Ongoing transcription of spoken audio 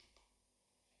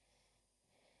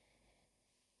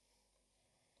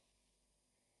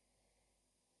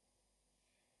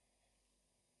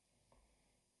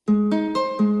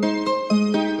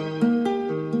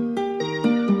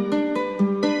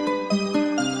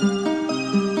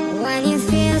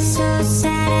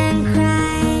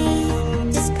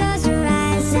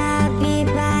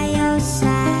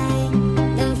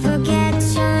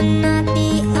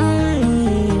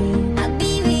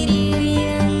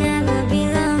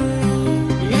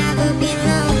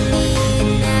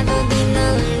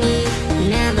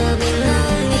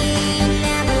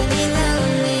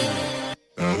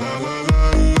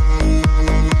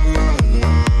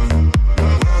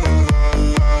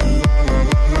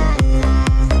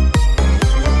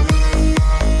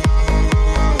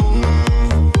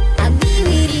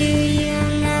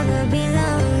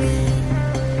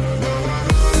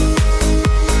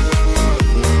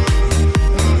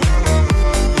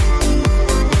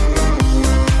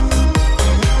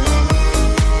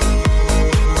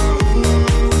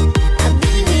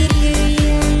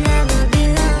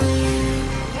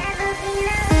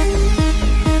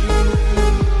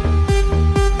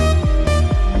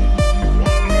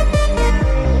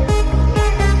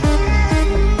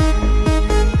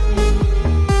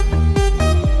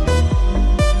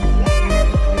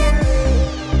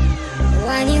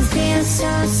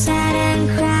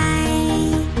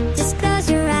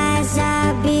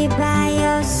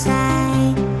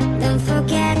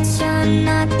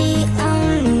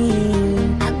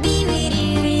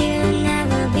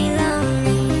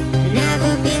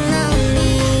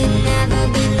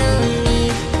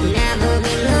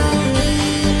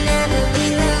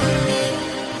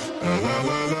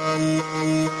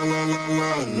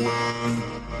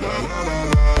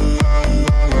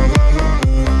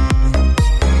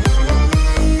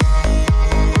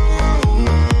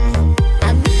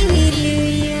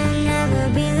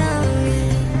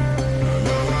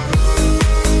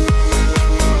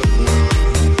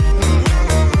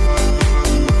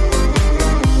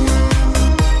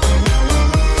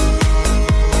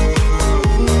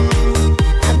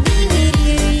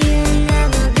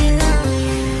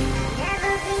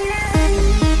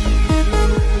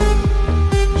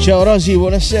Ciao Rosy,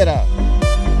 buonasera.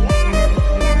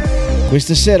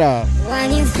 Questa sera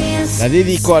la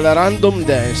dedico alla random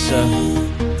dance,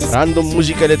 random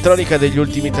musica elettronica degli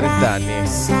ultimi 30 anni,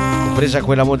 compresa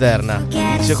quella moderna.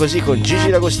 Inizio così con Gigi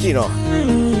D'Agostino,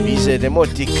 Vise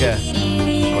Demotic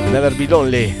con Never Be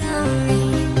Lonely.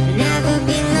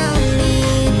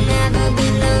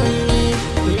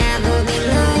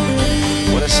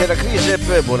 Buonasera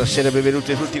Crisep, buonasera e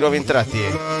benvenuti a tutti i nuovi entrati.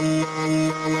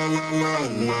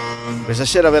 Questa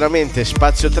sera veramente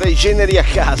spazio tra i generi a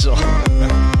caso.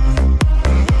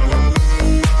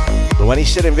 Domani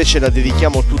sera invece la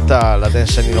dedichiamo tutta alla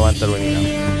dance anni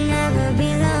 90-2000.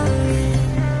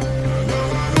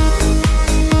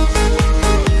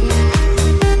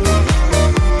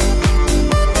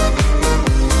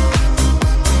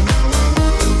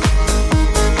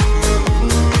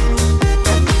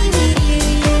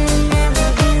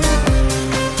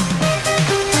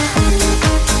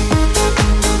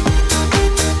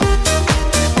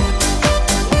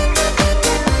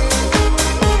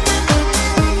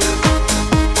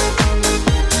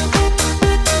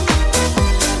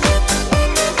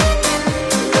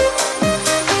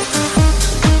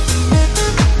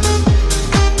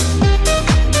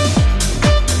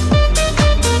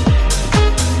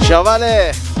 Ciao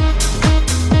Vale!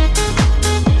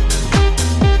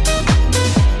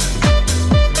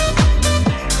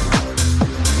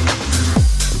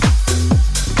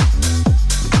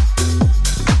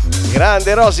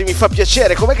 Grande Rosy, mi fa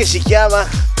piacere, com'è che si chiama?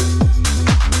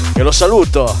 Che lo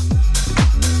saluto!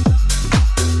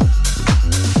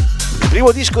 Il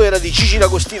primo disco era di Gigi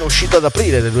D'Agostino, uscito ad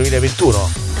aprile del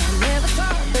 2021.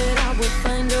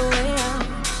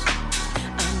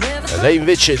 Lei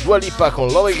invece Dua Lipa con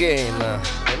Love Again,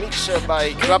 remix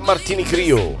by Club Martini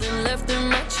Crew.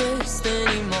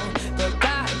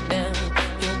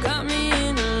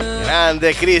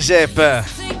 Grande Crisep.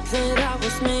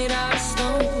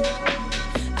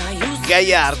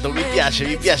 Gaiardo, mi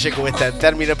piace come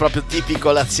termine proprio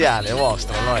tipico laziale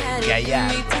vostro, no?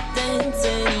 Gaiardo.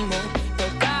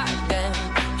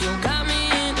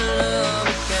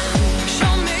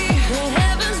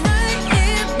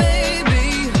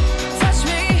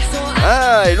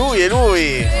 Ah, è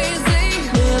lui!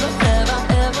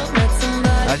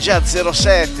 Ah già,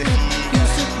 07.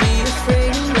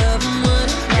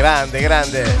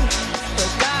 Grande.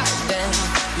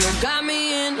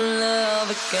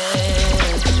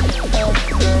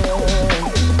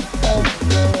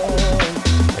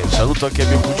 Un saluto anche a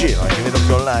mio cugino, che vedo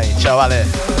che online. Ciao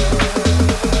Vale.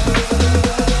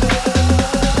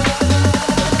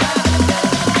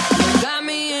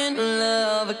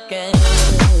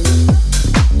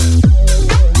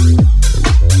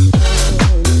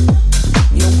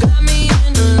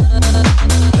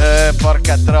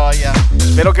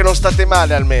 non state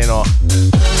male almeno.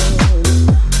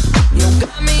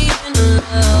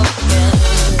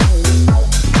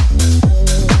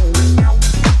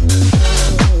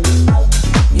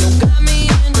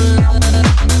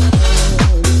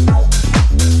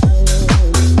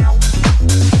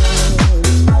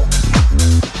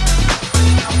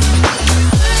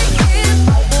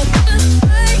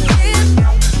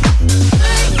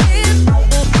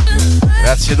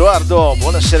 Grazie Edoardo,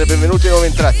 buonasera e benvenuti ai nuovi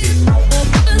entrati.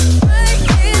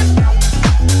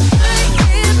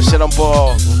 Stasera un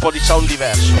po' di sound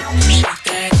diverso.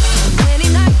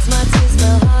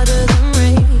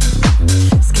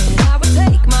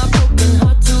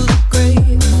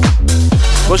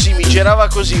 Così mi girava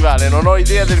così, Vale, non ho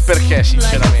idea del perché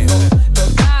sinceramente.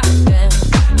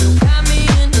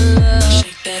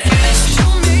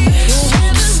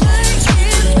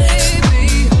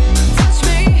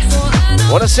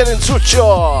 Buonasera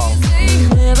Enzuccio.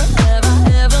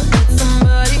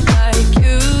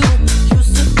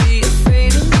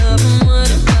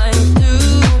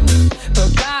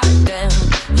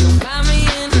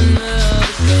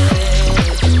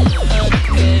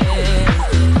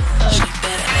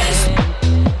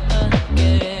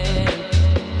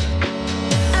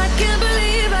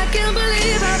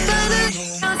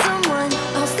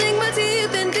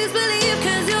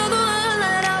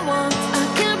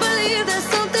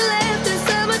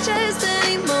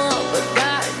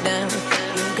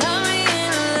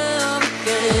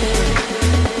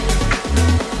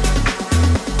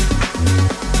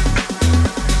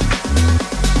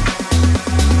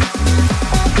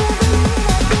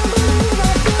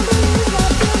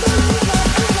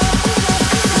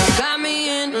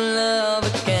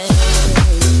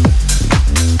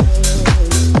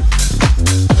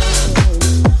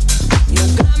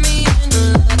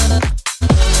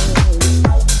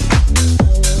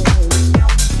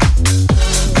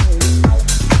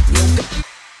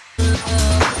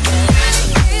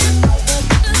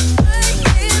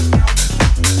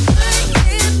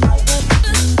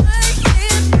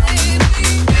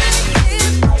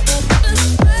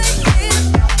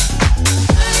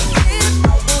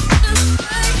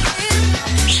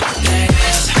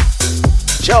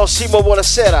 Ciao Simo,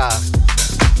 buonasera.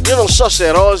 Io non so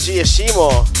se Rosy e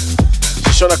Simo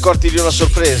si sono accorti di una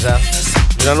sorpresa,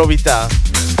 di una novità.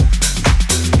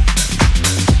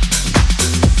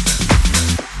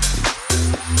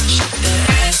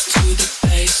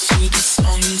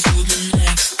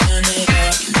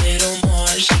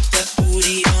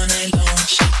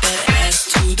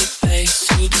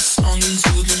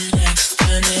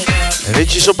 E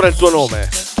leggi sopra il tuo nome.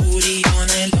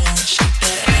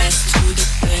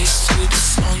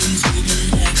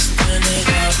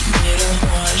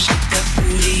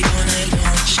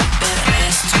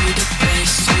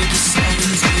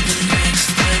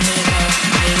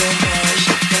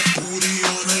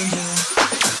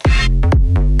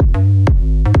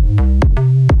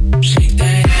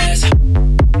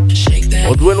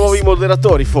 Ho due nuovi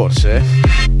moderatori forse?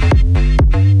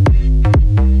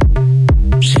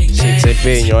 Senza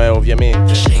impegno,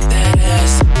 ovviamente.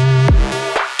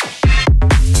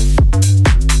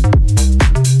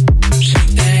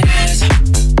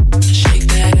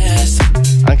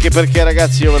 Anche perché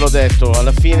ragazzi, io ve l'ho detto,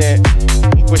 alla fine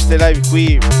in queste live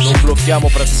qui non blocchiamo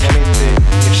praticamente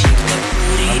nessuno,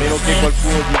 a meno che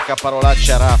qualcuno dica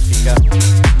parolacce a raffica.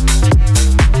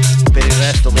 Per il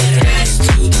resto me ne frega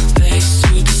niente.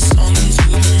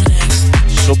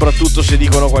 Soprattutto se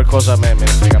dicono qualcosa a me ne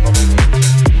frega proprio niente.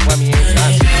 Qua mi entra,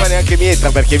 anzi qua neanche mi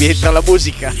entra perché mi entra la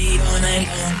musica.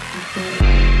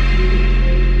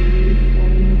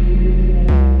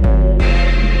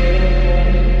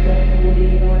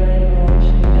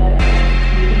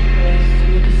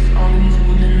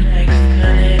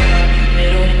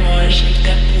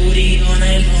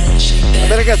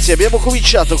 Vabbè ragazzi, abbiamo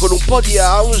cominciato con un po' di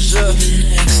house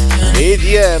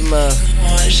EDM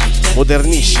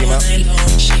modernissima.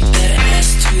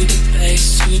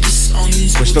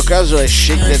 In questo caso è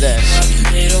Shake the Ass.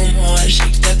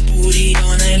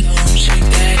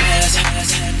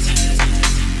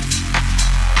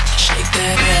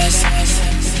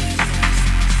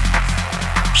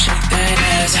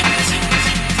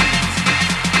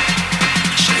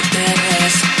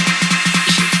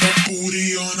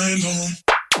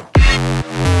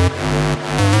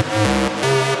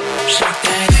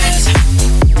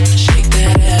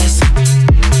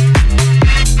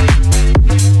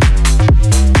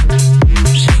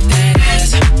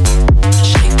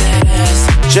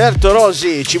 Certo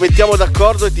Rosy, ci mettiamo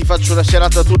d'accordo e ti faccio una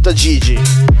serata tutta Gigi.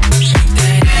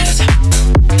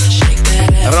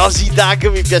 Rosy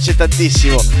Doug mi piace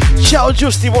tantissimo. Ciao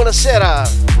Giusti, buonasera.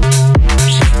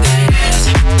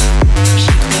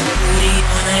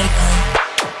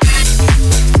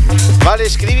 Vale,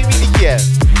 scrivimi di chi è.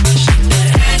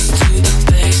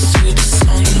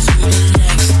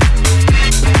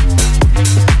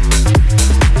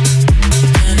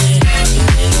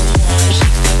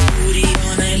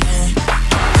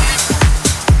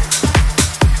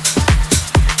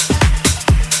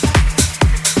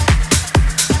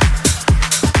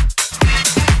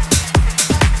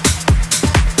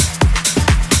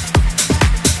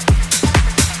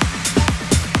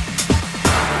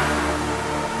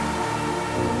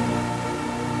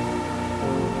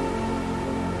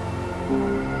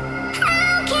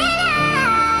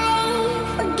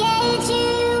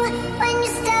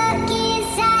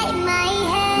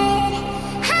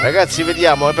 Ragazzi,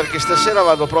 vediamo, perché stasera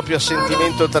vado proprio a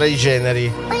sentimento tra i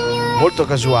generi, molto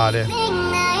casuale.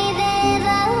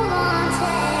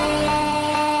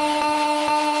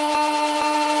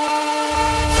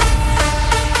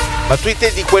 Ma tu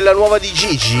intendi quella nuova di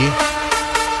Gigi?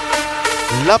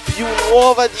 La più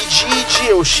nuova di Gigi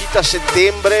è uscita a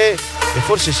settembre e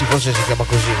forse si chiama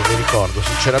così, non mi ricordo,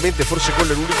 sinceramente forse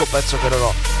quello è l'unico pezzo che non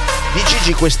ho. Di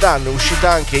Gigi quest'anno è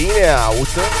uscita anche In e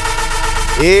Out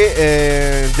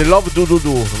e The Love Do Do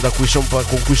Do con cui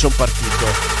sono partito.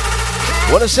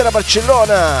 Buonasera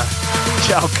Barcellona,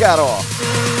 ciao caro,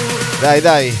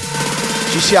 dai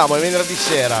ci siamo, è venerdì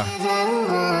sera,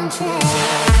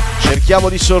 cerchiamo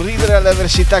di sorridere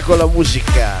all'avversità con la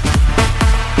musica.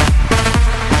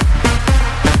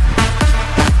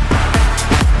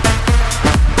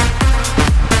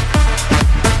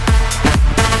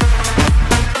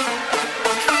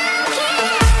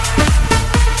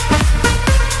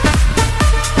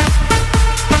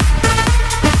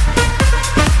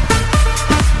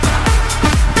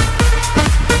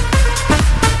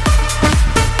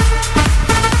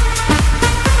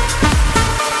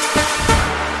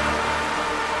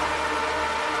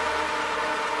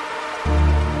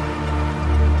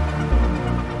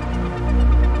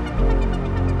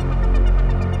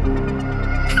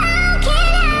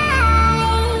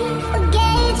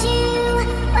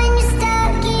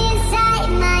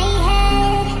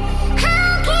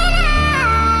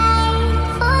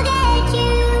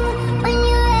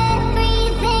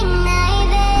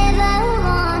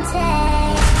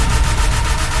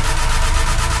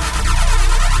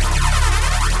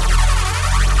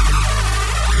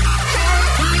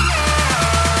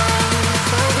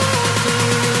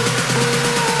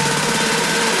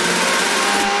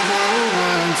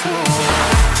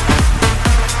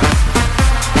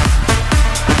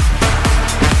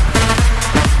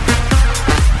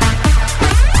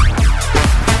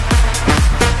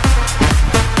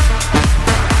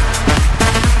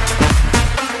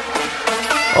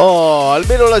 Oh,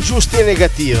 almeno la Giusti è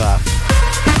negativa.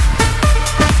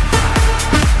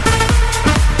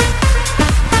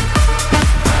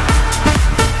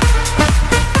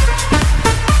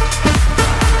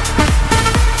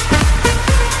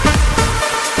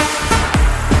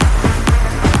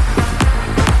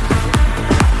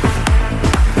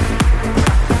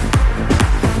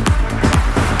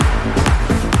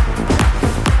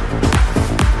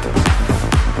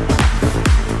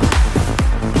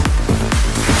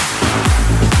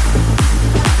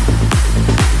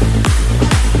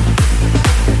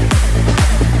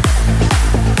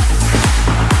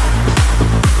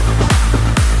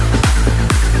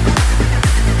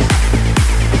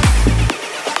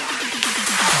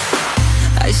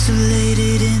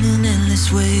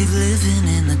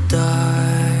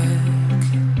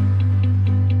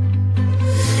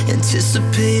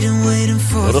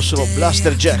 Loro sono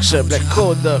Blaster Jacks, Black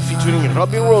Code featuring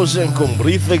Robin Rosen con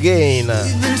Breathe Again.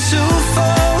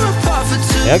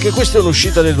 E anche questa è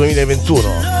un'uscita del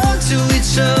 2021.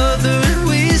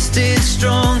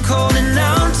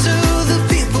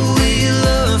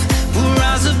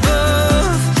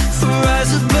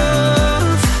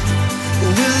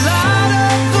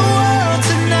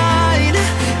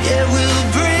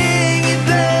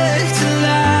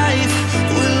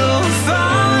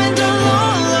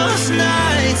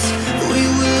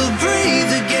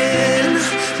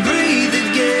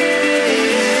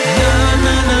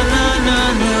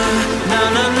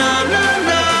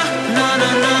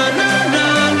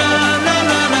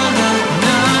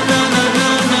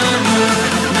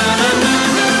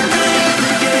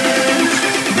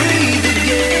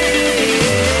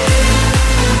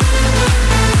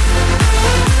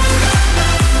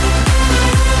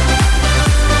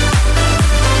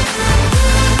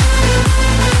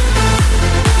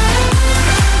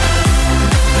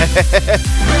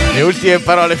 Le ultime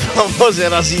parole famose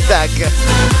Rosy Tag.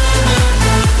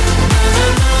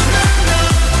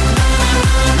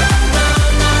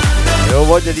 Avevo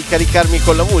voglia di caricarmi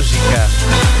con la musica.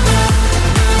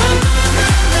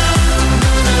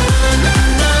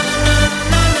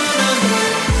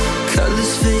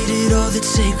 Colors faded, all that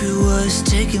sacred was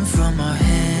taken from our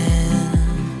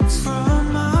hands.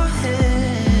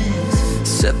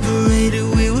 Separated,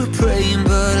 we were praying,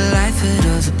 but life had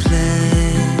other plans.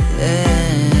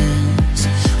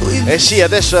 Eh sì,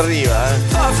 adesso arriva,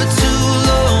 Fought for too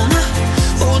long,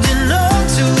 holding on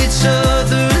to each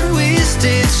other, and we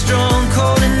stayed strong,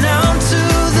 calling out to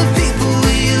the people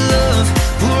we love.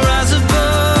 We'll rise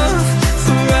above,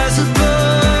 we'll rise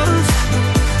above.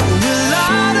 We'll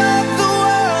light up the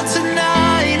world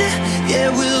tonight. Yeah,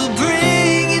 we'll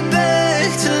bring it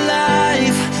back to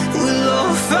life. We'll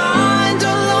all find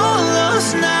our long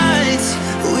lost nights.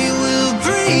 We will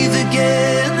breathe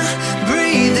again,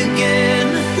 breathe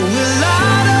again. We'll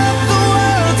light up the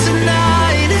world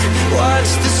tonight.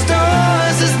 Watch the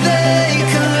stars as they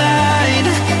collide,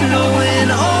 knowing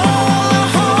all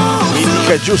hope.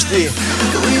 Mitica Giusti.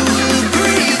 We will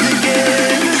breathe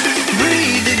again,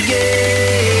 breathe again. Breathe again.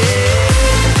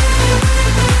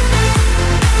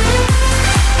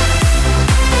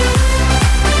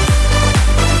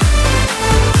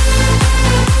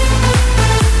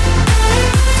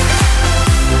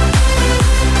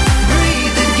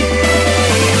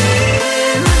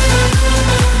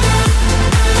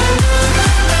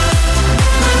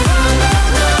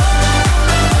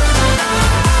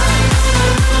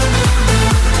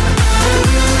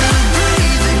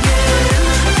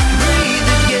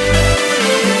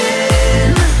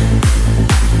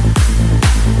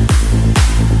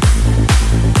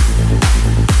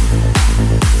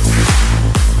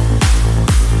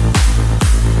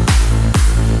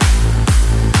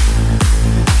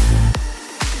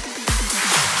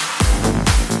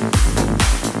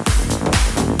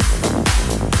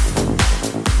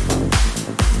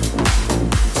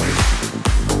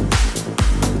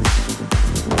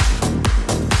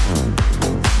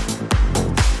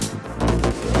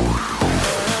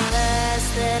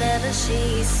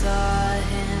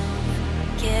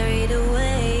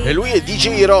 E lui è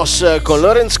DJ Ross con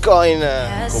Lawrence Cohen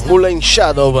con Moonlight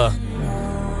Shadow.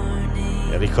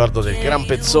 Il ricordo del gran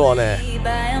pezzone.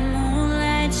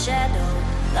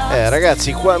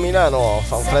 Ragazzi, qua a Milano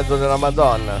fa un freddo della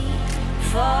Madonna.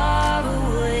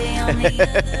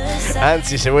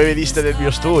 Anzi, se voi veniste nel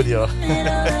mio studio.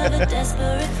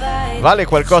 Vale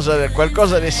qualcosa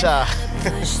ne sa.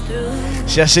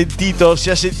 Si è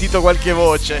sentito qualche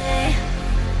voce.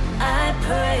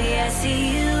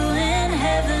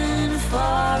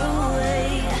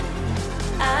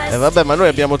 Vabbè, ma noi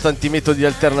abbiamo tanti metodi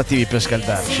alternativi per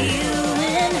scaldarci.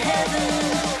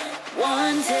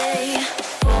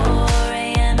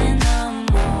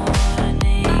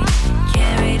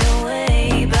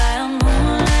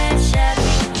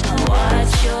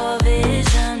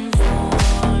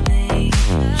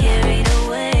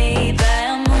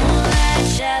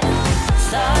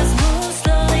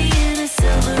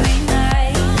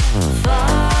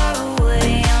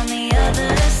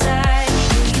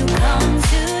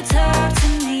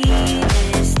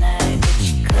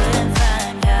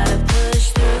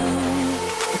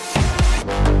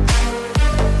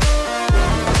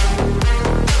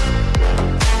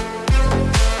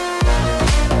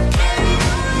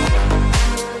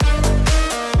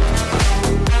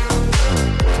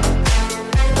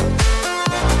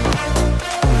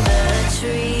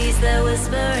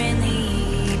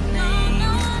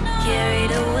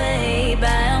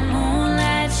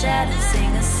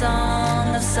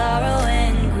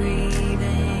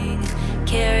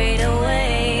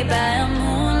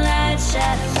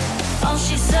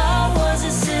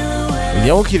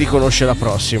 Vediamo chi riconosce la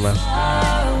prossima.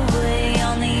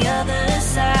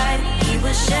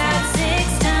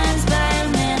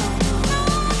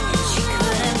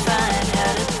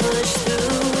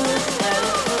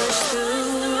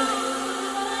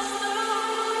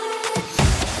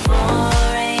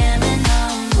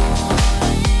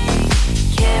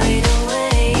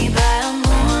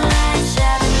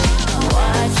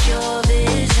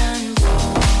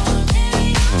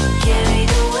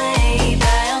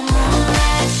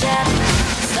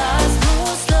 Stars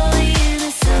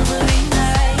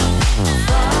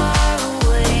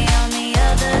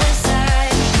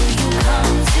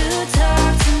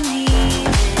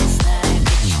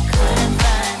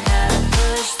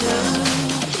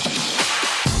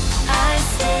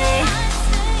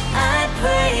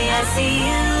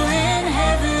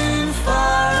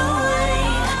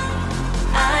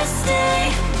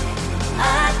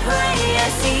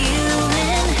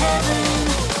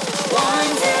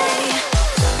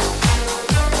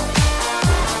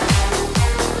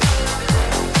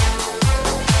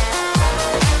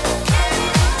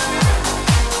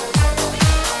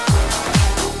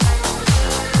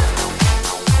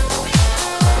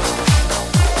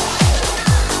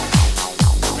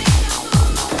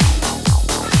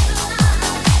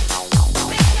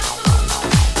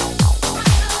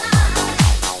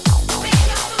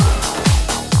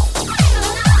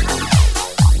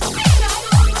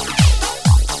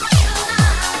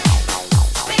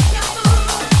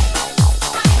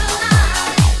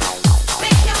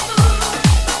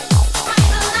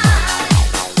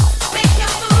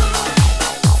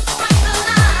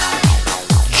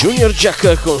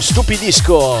Jack con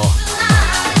Stupidisco.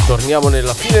 Torniamo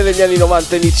nella fine degli anni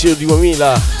 90, inizio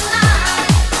 2000.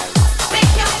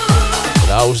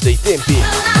 La house dei tempi.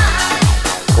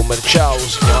 Commerce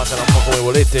house, chiamatela un po' come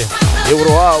volete. Euro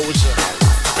house.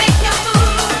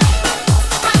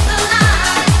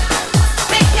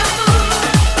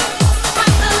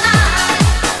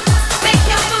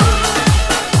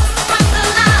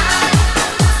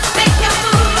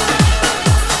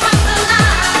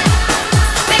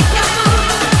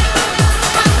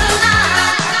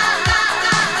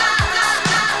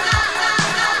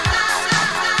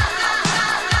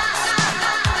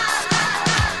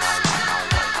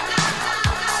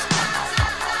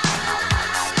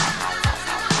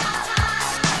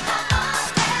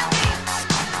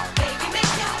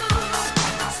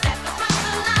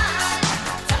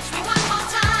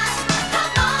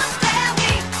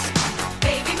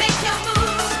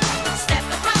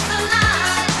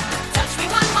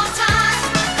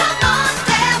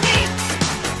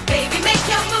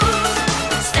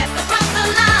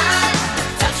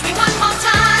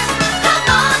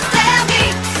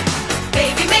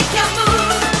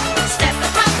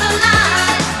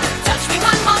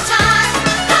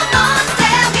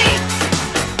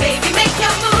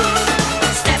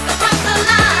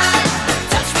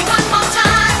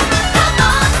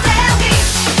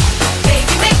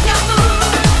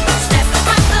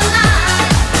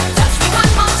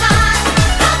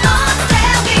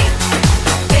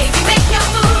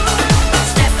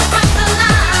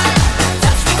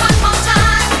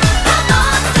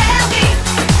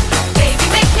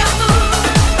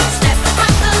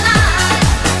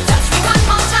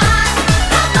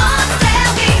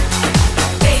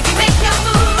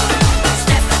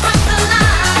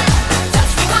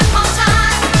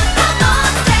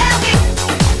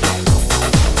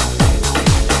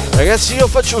 Ragazzi, io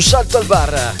faccio un salto al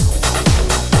bar.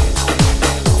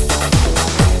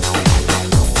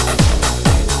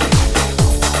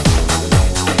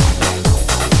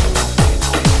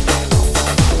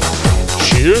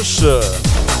 Cheers.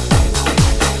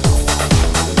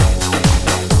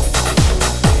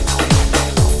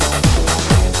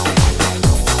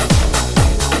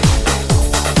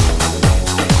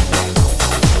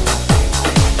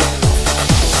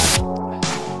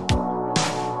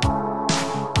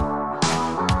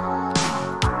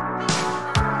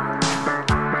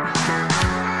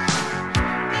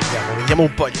 Vediamo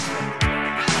un po'.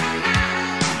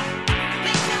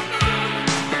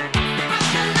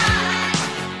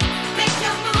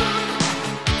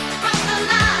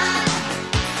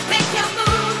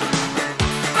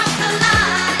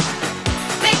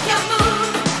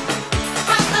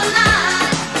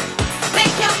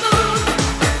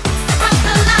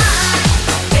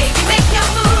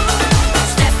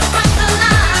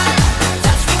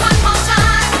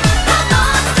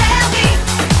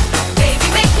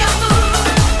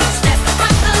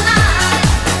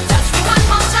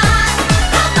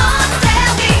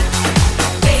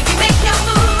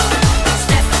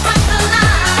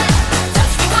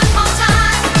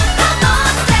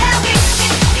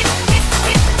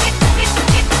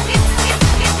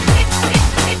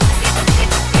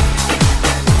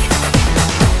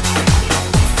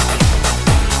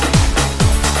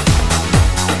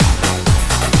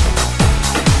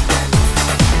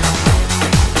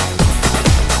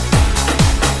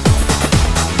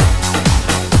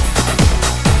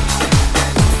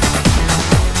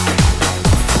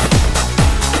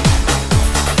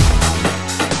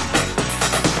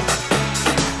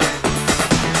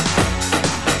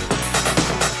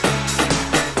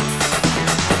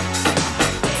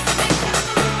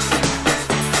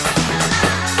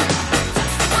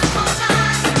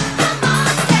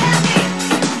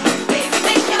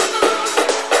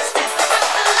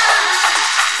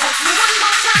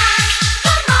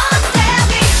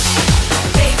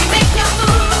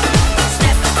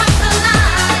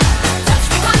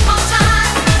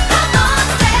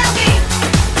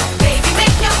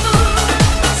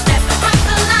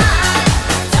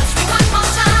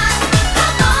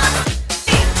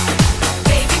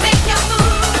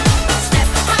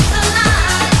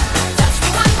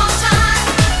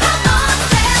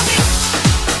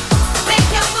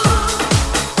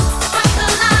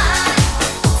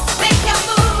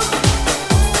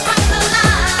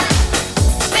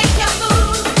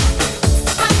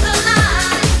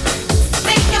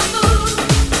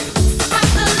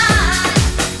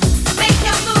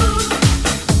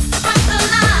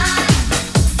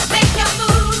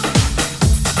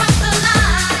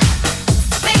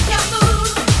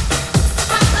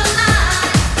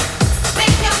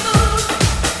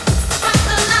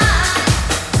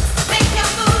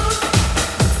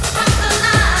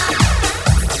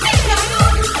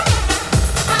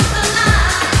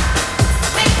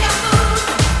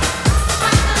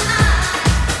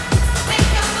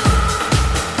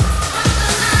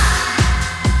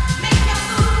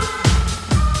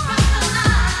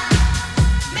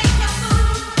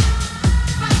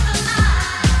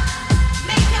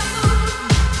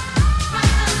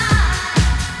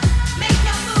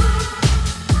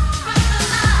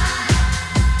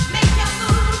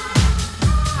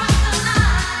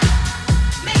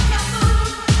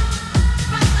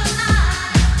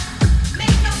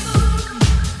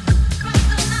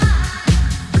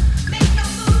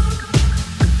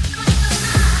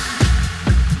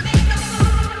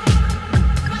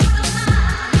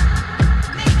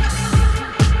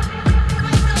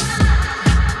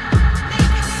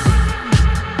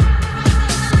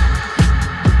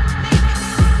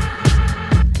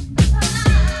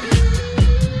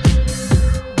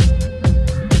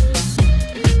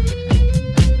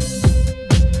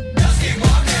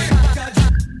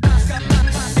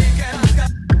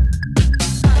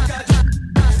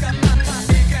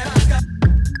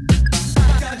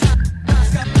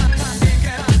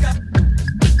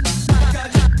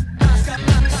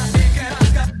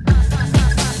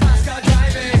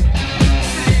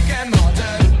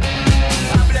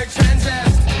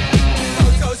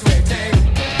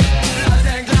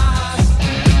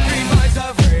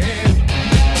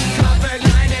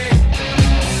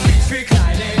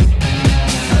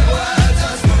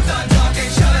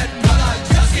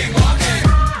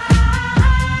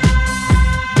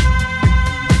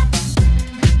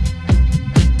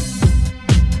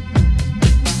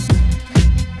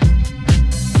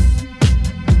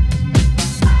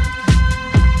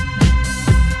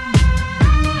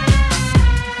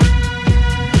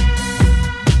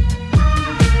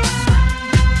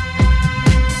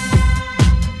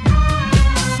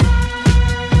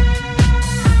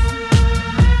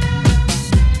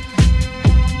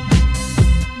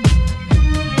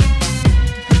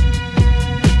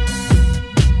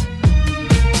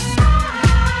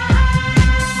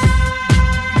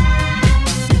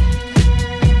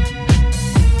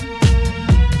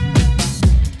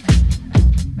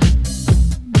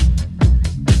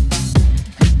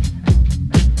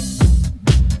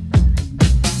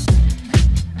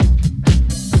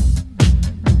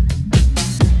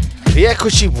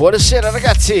 rieccoci, buonasera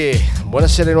ragazzi,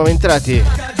 buonasera ai nuovi entrati.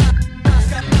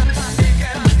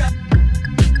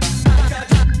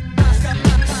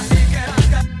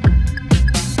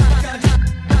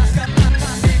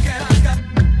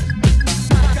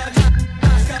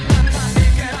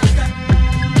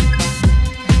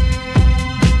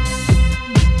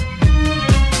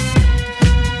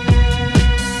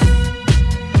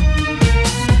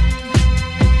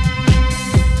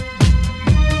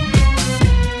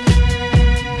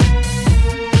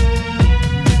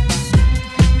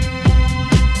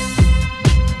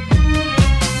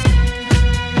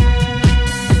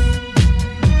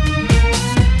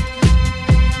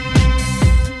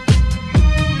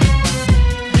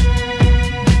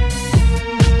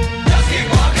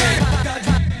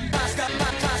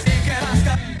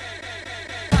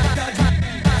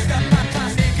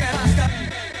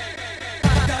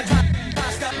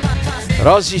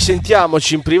 Rosy,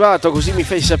 sentiamoci in privato così mi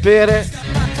fai sapere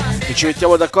e ci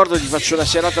mettiamo d'accordo, ti faccio una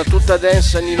serata tutta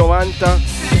dance anni 90.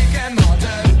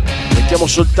 Mettiamo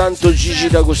soltanto Gigi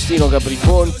D'Agostino,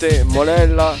 Caprifonte,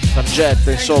 Molella,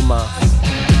 Targetta, insomma,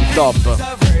 il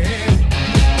top.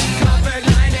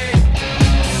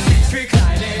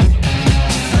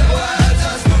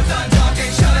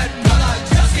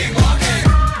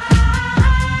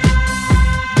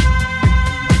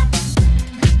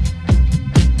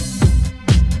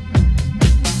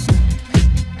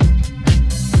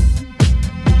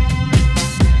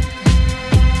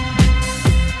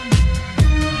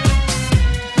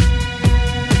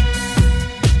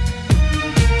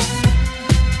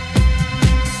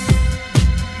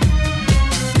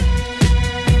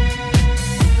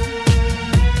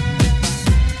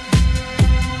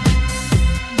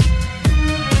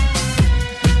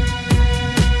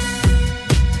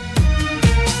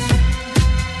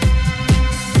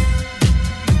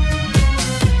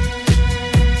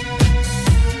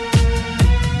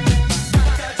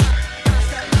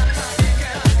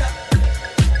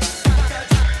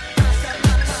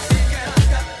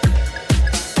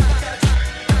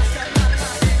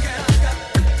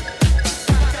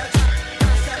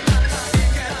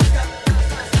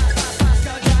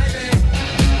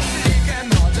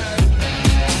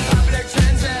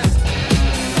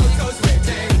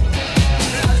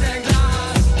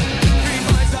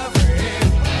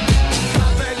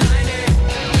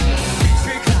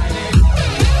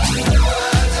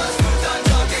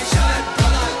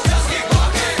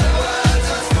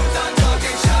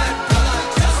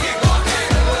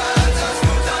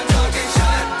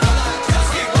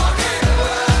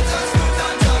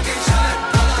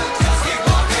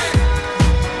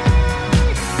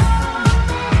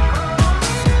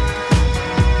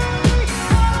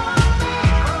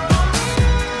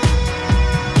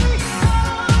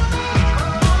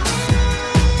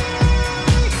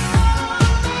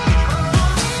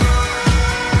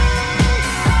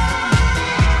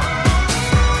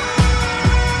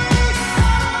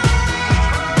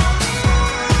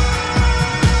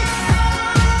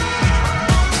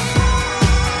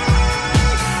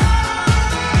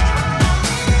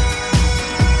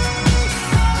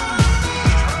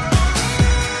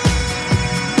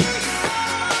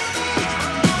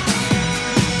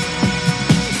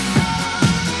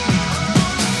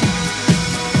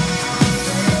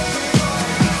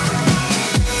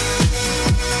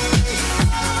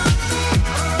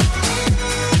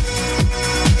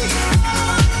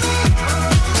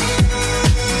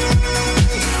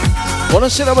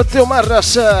 Buonasera Matteo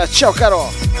Marras, ciao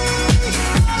caro.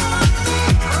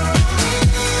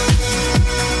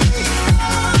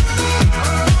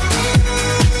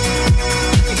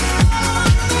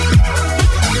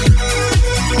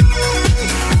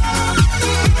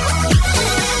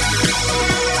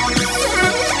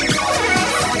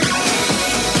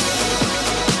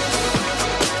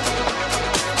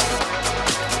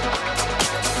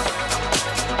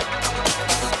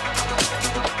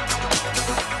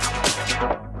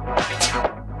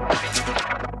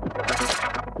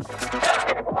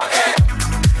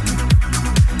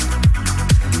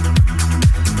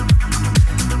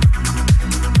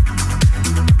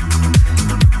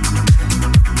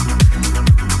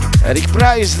 Eric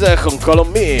Price con Call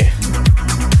on Me.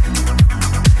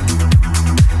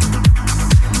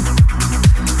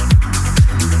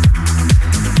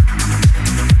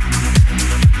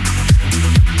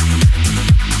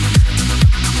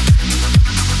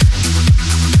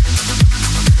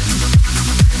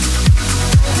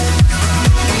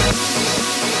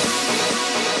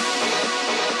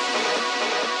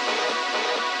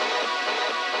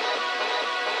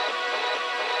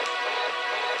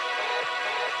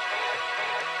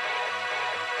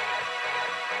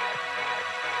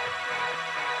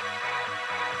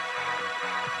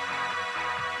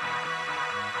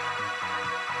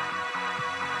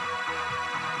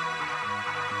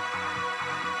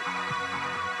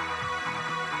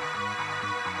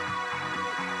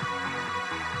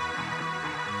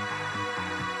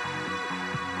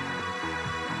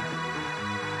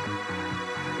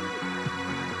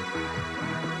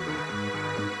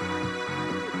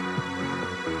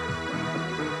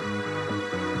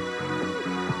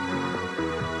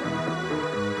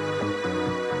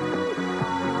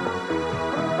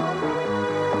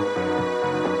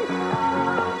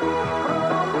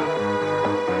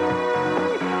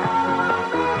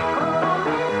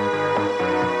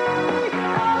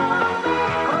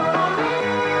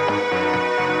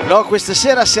 No, questa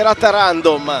sera serata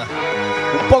random,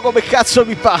 un po' come cazzo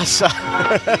mi passa.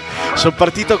 Sono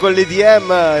partito con l'EDM,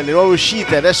 le nuove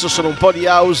uscite, adesso sono un po' di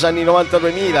house anni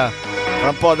 90-2000. Fra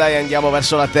un po' dai andiamo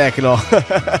verso la techno.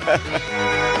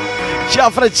 Ciao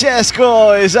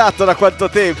Francesco, esatto, da quanto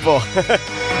tempo?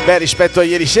 Beh, rispetto a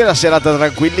ieri sera, serata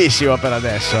tranquillissima per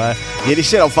adesso, Ieri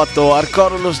sera ho fatto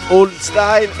hardcore old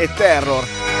style e terror.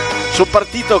 Sono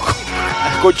partito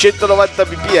con 190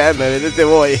 bpm, vedete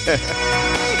voi.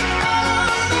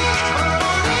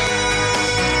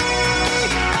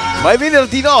 Ma è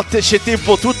venerdì notte, c'è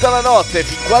tempo tutta la notte,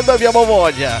 fin quando abbiamo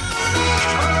voglia.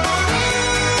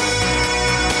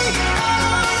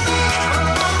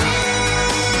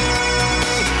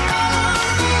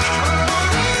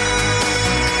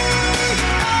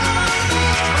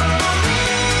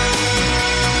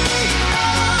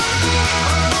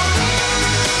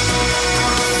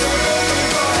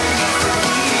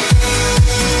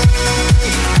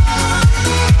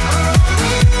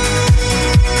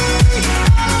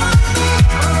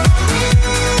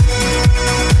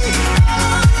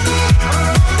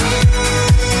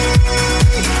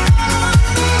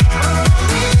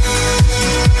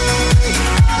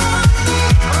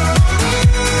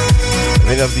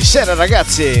 Venerdì sera,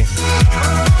 ragazzi.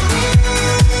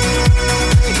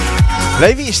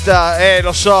 L'hai vista?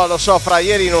 Lo so, fra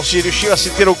ieri non si riusciva a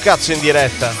sentire un cazzo in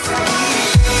diretta.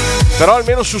 Però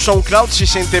almeno su SoundCloud si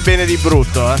sente bene di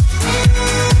brutto,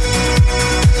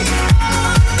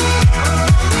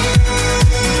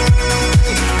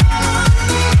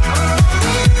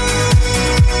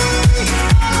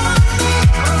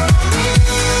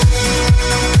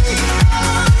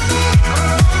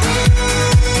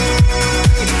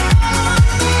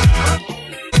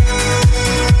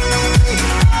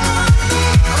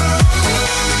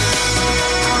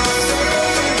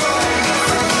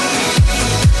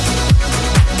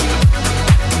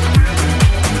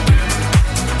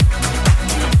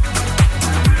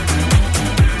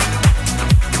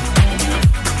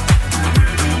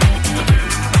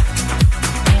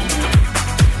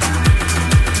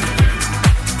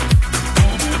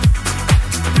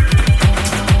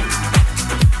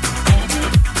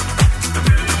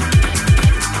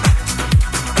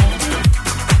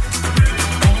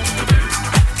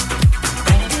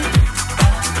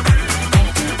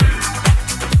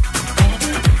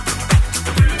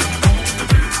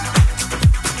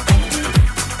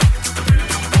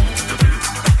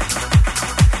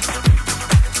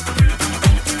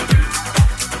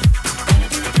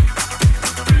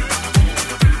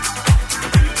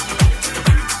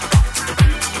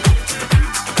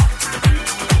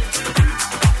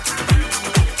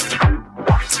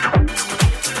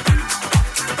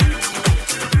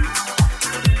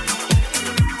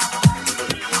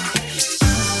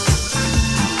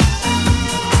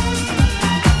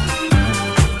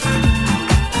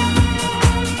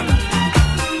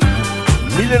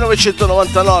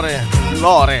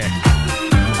 Lore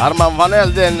Armand Van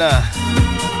Helden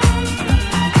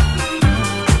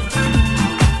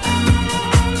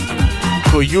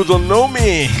con You Don't Know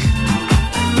Me.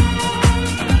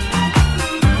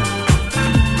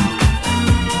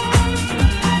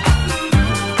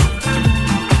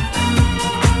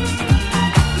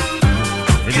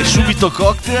 Ed è subito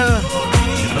Cocktail,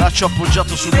 il braccio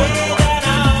appoggiato sul balcone.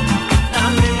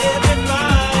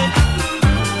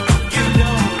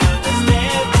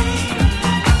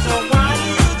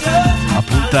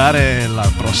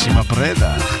 La prossima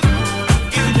preda.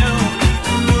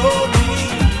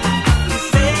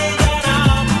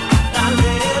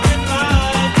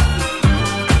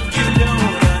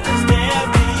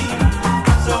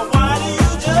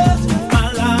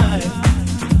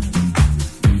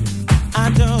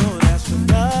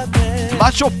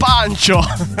 Bacio Pancio.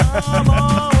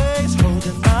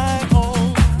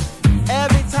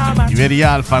 I veri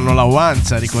alfa hanno la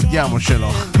uanza,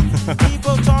 ricordiamocelo.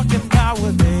 People talking about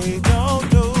what they don't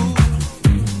do,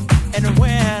 and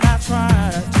when I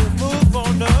try to move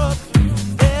on up,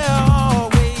 they're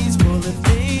always pulling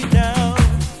me down.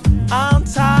 I'm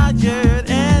tired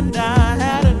and I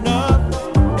had enough.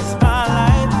 It's my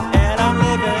life and I'm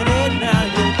living it now.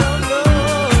 You don't know,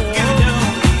 you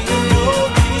don't know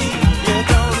me, you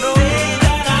don't know me,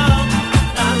 that I'm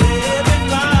not living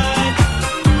right.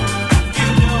 You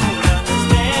don't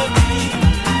understand me,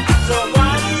 so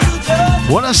why do you?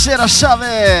 Buonasera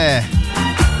Save!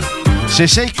 Se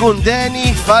sei con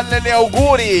Danny, falle gli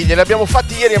auguri, glieli abbiamo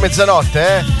fatti ieri a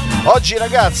mezzanotte, Oggi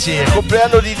ragazzi è il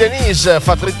compleanno di Denise,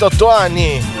 fa 38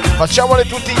 anni, facciamole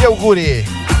tutti gli auguri.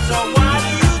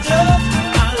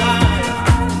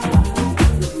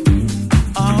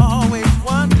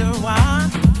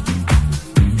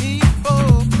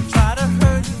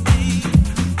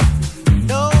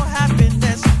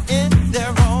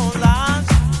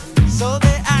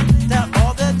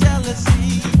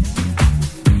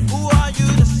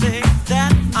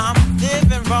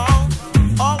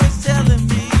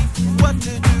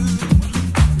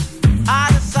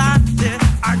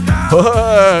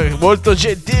 molto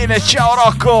gentile, ciao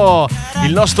Rocco,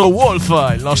 il nostro Wolf,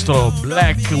 il nostro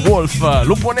Black Wolf,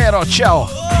 lupo nero, ciao.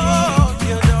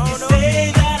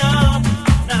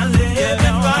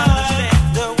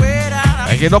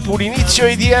 E che dopo un inizio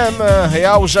EDM e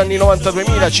house anni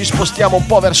 92.000 ci spostiamo un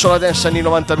po' verso la dance anni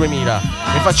 92.000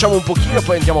 e facciamo un pochino e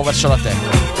poi andiamo verso la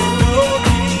techno.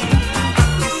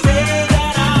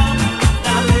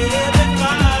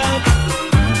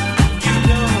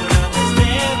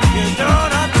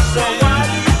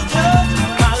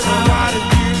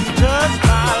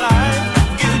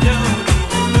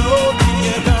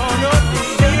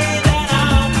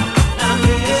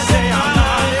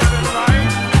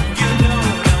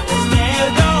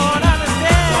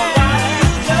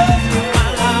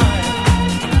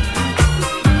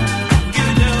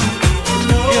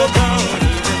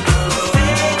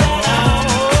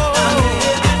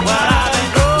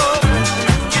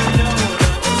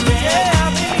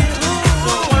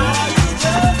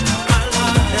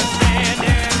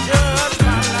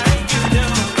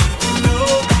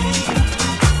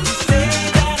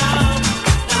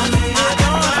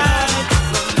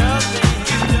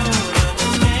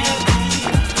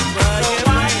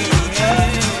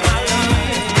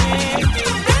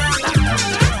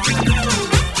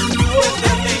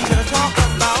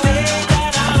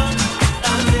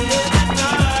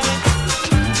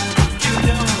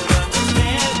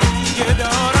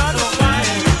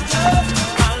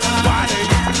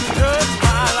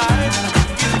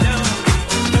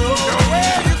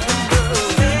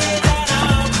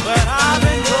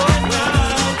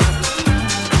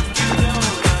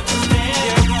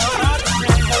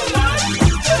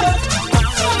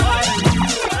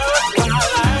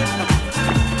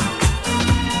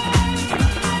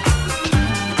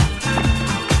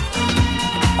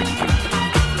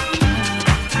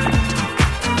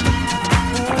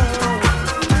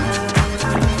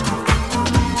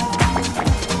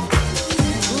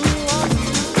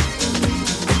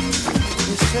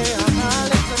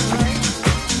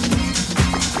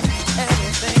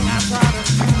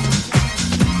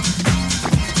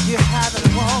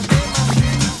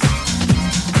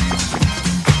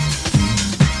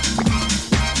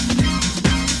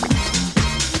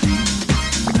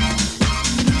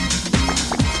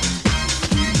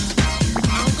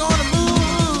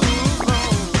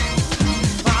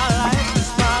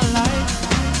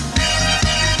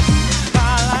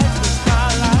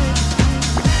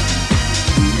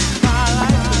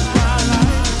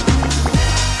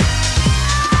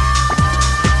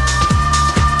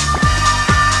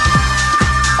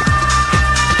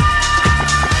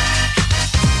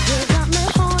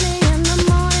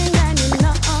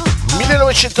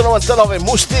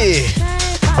 Musti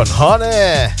con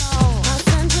Honey.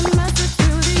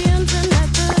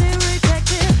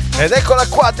 Ed eccola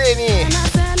qua Deni,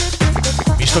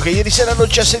 visto che ieri sera non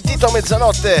ci ha sentito a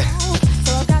mezzanotte,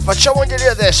 facciamoglieli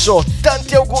adesso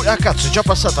tanti auguri. Ah cazzo, è già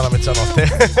passata la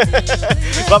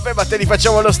mezzanotte. Vabbè, ma te li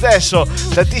facciamo lo stesso.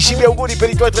 Tantissimi auguri per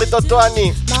i tuoi 38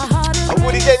 anni.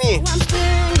 Auguri Deni.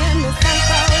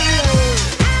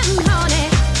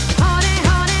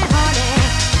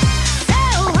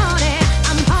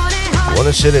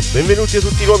 Buonasera e benvenuti a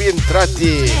tutti i nuovi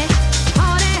entrati.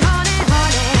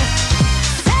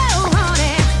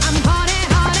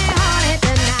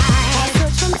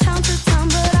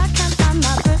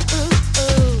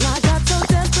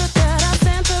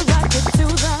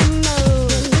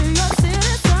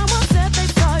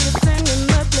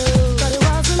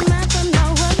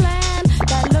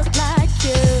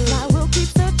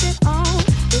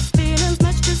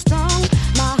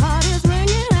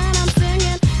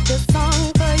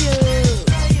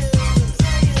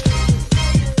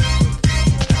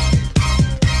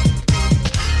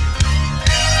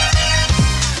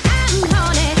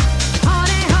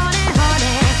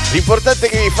 L'importante è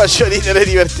che vi faccia ridere e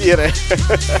divertire.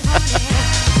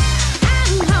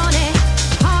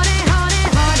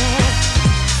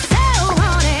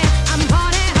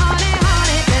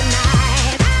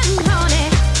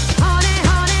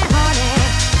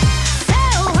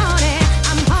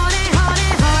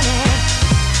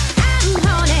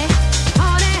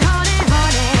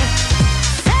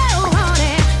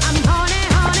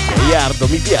 Iardo,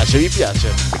 mi piace, mi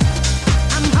piace.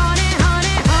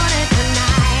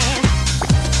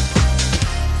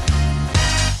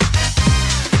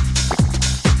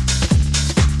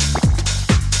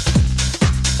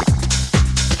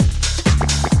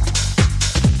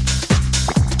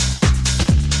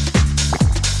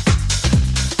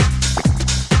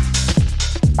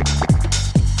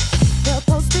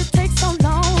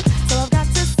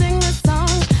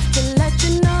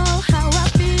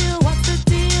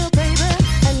 Baby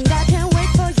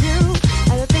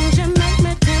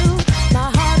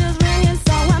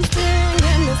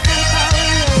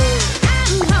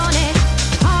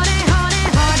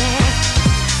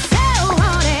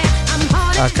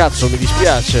Ah cazzo, mi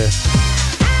dispiace.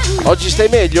 Oggi stai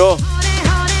meglio?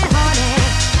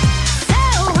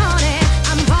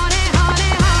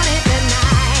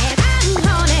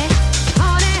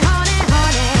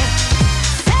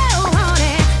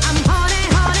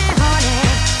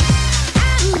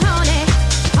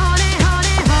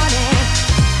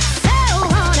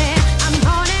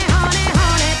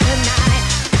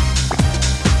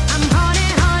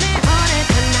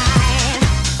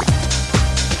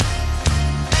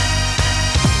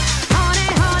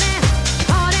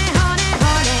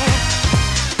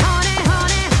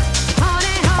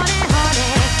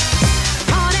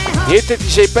 Niente, ti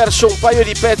sei perso un paio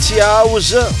di pezzi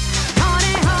house.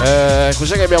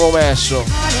 Cos'è che abbiamo messo?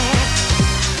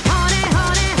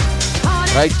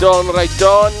 Right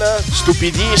on,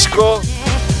 stupidisco.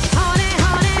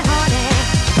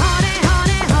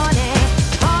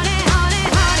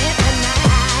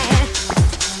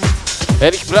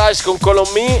 Eric Price con Call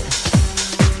on Me.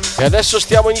 E adesso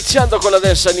stiamo iniziando con la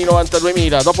dance anni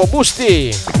 92.000. Dopo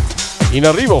Busti, in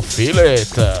arrivo Feel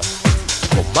It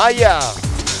con Maya.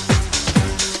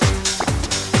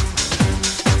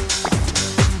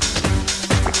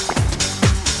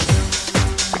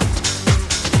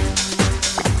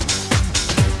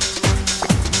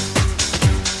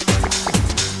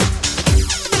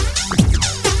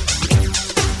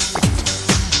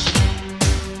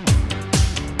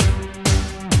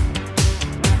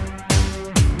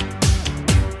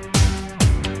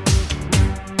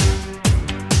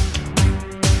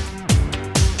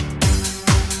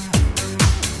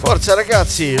 Forza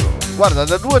ragazzi, guarda,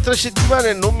 da 2 o 3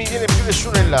 settimane non mi viene più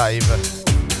nessuno in live.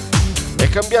 È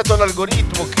cambiato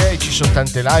l'algoritmo, ok, ci sono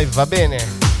tante live, va bene.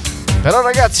 Però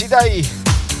ragazzi dai,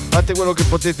 fate quello che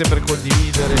potete per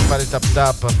condividere, fare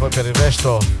tap, poi per il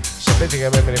resto sapete che a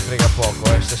me ne frega poco,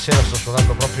 stasera sto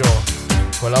suonando proprio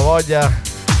con la voglia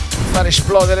di fare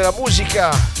esplodere la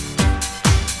musica.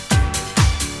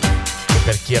 E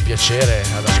per chi ha piacere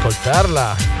ad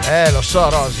ascoltarla, lo so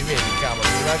Rosy, vedi cavolo,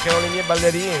 mi mancano le mie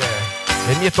ballerine,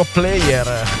 le mie top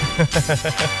player.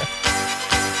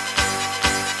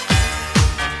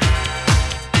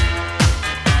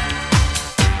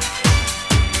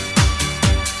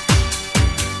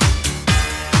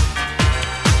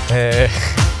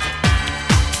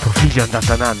 Tuo figlio è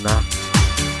andata a nanna?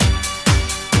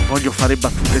 Non voglio fare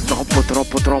battute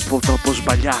troppo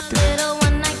sbagliate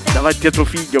davanti a tuo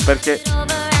figlio perché...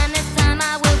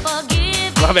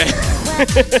 Vabbè.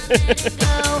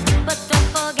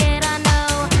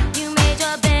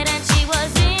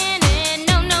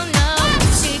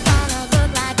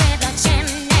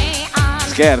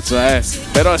 Scherzo,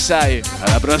 però sai,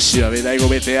 alla prossima vedrai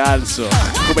come te arzo,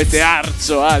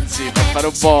 anzi, per fare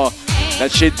un po'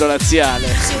 l'accento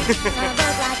laziale.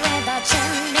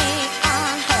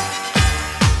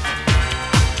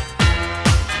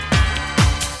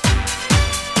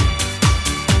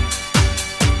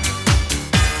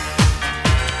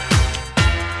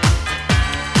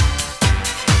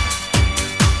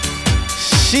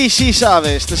 Sì,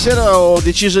 Save, stasera ho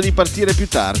deciso di partire più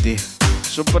tardi.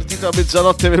 Sono partito a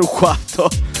mezzanotte meno un quarto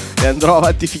e andrò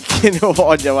avanti finché ne ho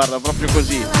voglia, guarda, proprio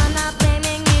così.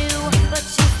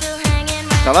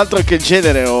 Tra l'altro anche il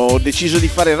genere ho deciso di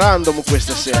fare random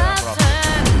questa sera proprio.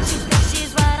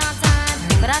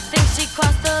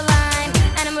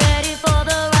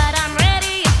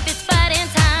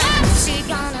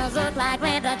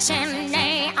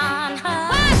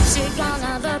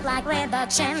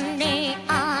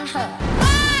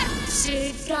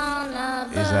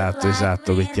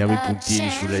 Esatto, mettiamo i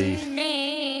puntini sulle i.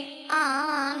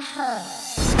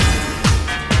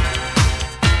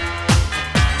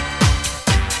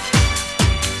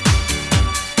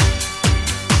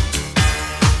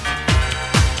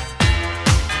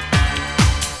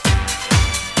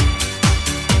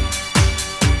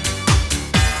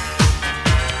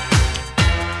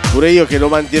 Pure io che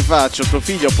domande faccio, tuo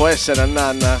figlio può essere a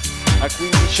nanna a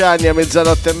 15 anni a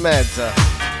mezzanotte e mezza?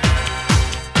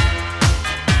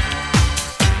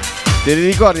 Te li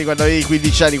ricordi quando avevi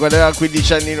 15 anni, quando avevamo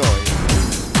 15 anni noi?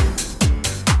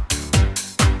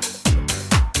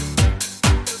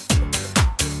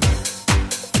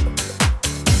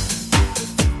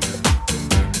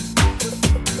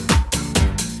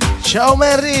 Ciao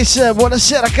Maris,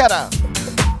 buonasera cara!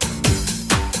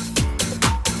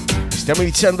 Stiamo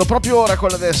iniziando proprio ora con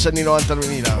la dance anni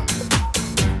 92.000.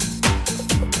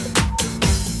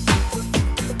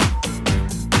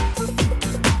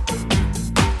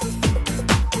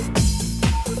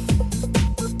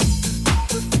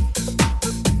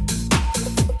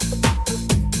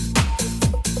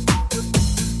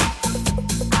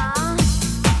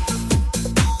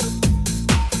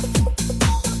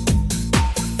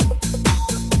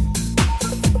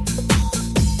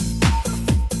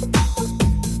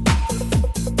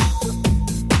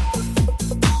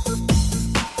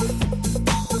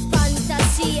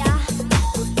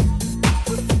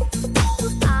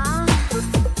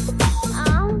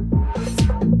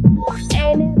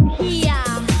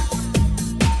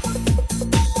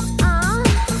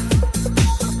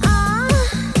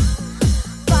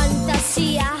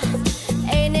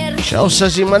 Ciao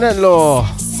Sasimanello,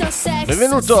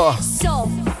 benvenuto.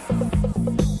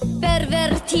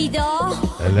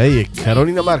 E lei è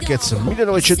Carolina Marquez,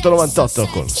 1998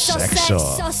 con Sexo.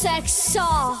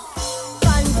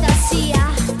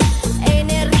 Fantasia,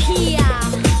 energia,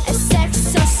 e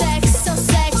sexo, sexo,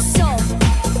 sexo.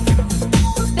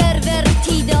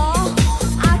 Pervertido,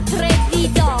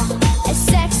 atrevido, e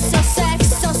sexo,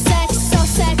 sexo, sexo,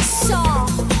 sexo.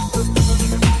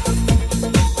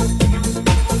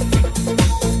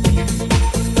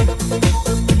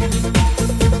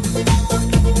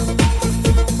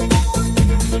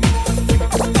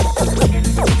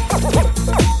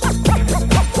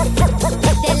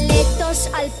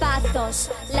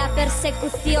 La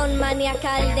persecución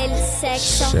maniacal del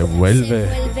sexo se vuelve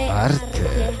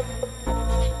arte.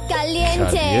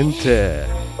 Caliente.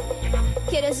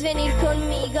 ¿Quieres venir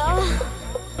conmigo?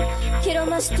 Quiero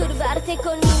masturbarte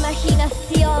con mi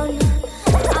imaginación.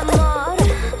 Amor.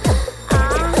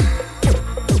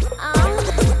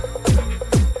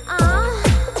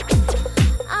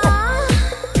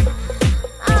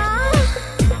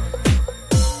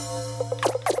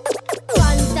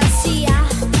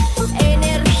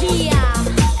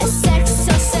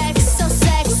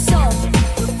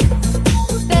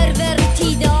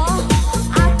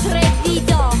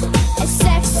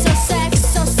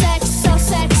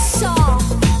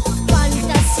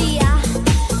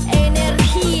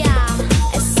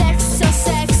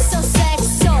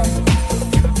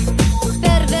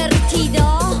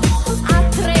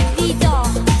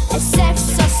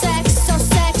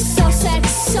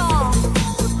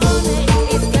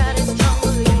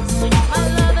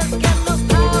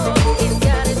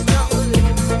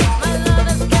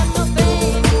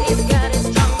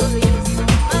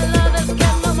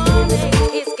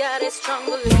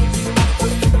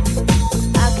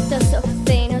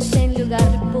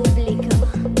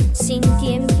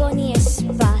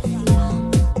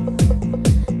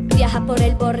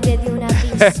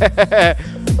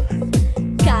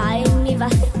 Cae in mi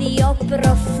vacío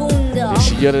profondo. Il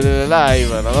signore delle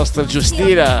live, la nostra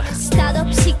Giustina. Stato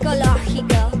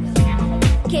psicologico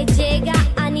che llega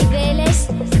a niveles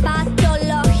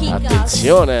patológicos.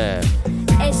 Attenzione.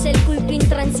 Es el culto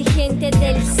intransigente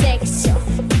del sexo.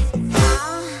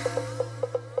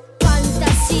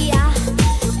 Fantasia,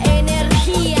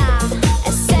 energia,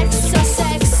 e sexo,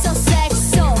 sexo,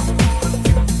 sexo.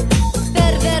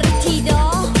 Pervertido.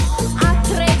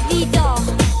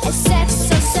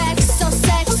 Sexo, sexo,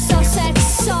 sexo,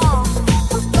 sexo.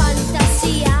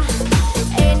 Fantasia,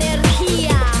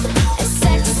 energia, e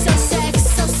sexo,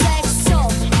 sexo, sexo.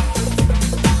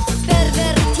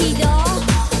 Pervertido,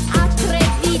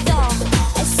 atrevido,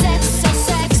 e sexo,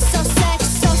 sexo,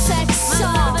 sexo, sexo.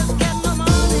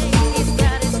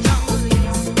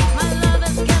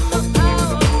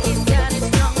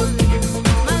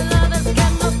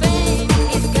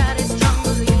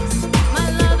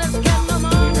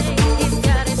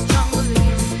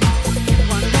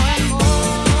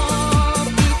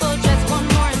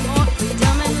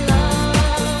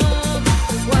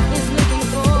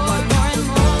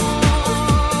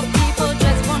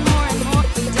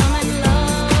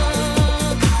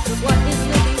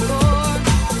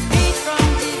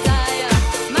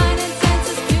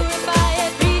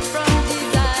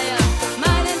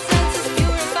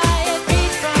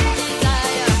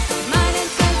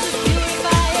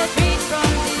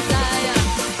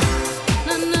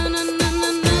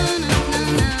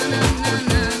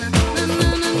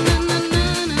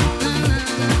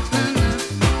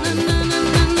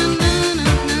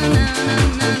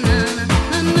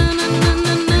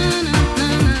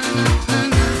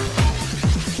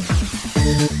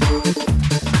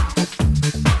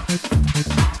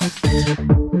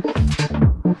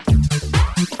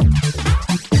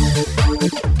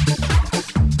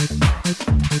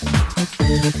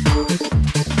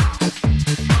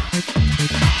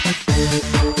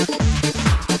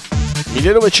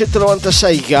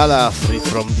 ...1996 Gala Free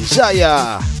From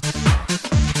Desire.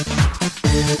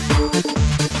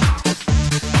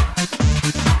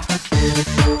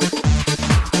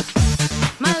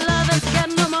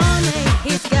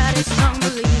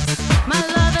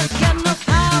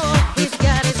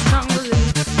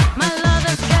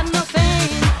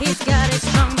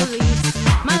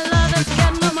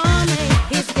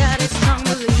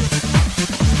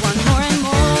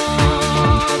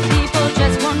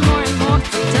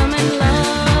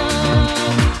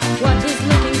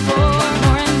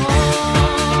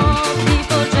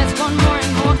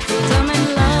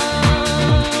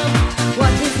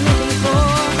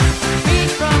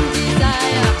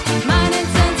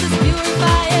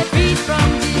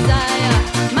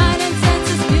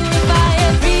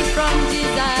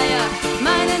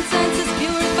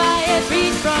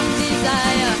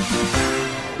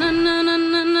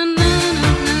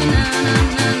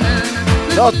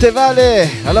 Notte Vale,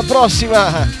 alla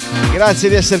prossima, grazie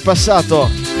di essere passato.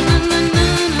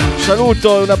 Un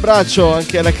saluto e un abbraccio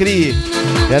anche alla Cri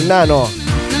e al Nano.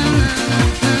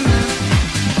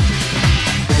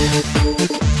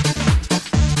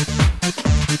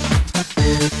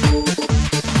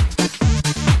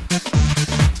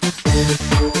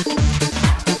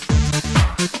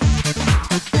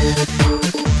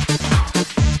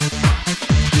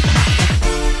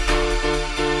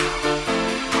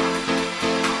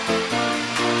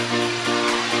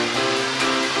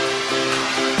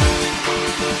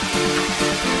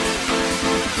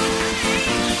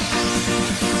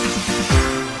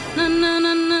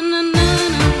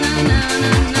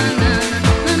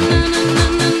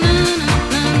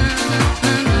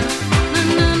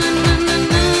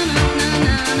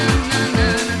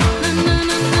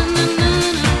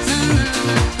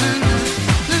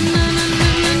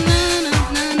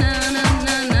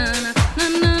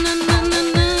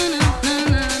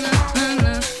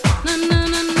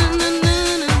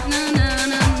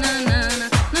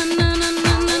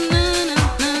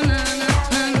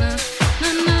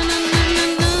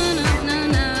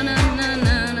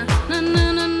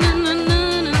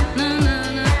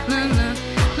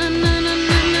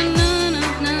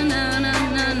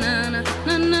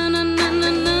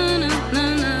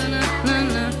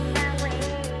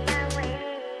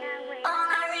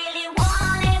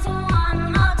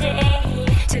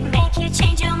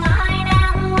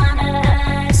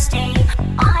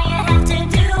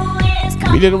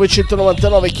 All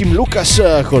 1999 Kim Lucas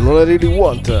con All I Really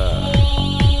Want.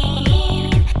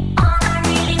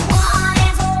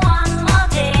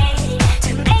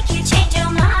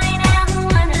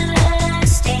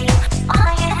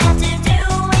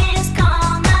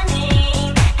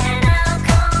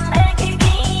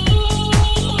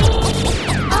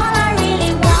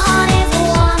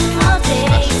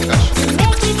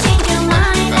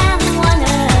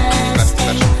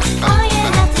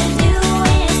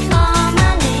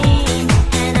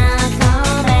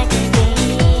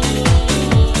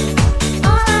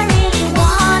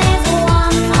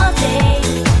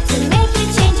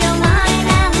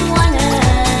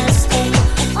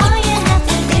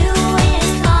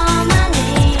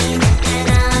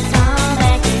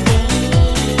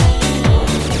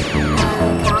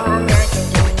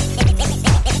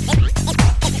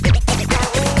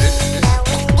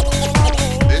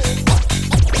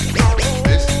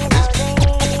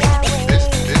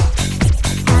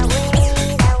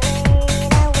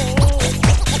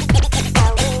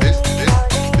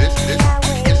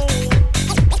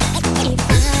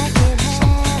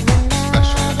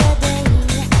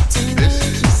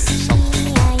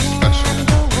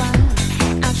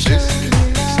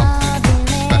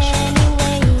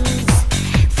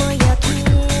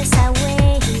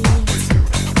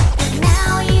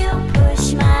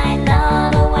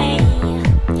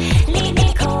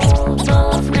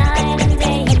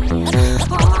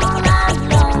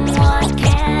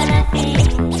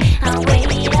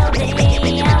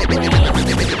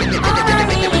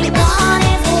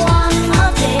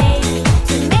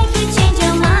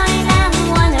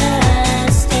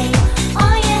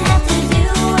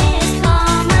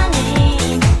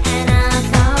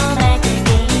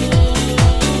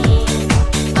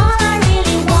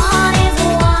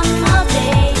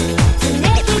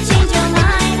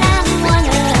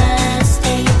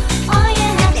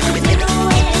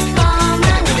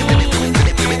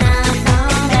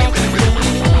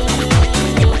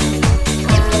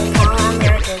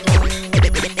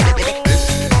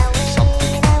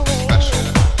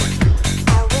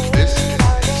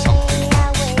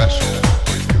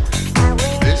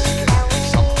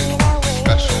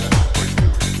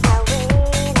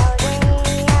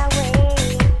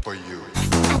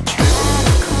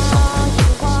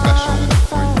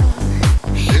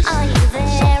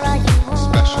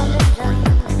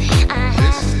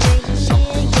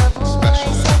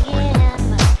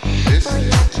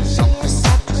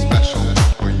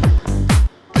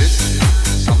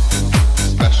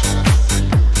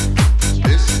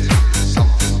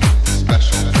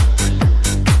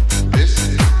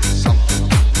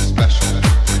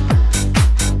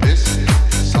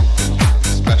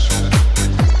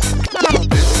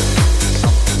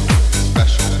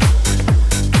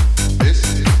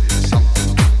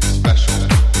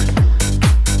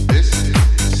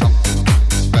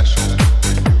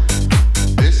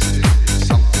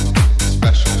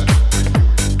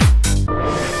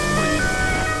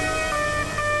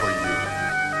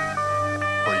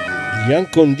 gli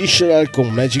Unconditional con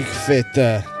Magic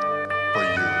Fate.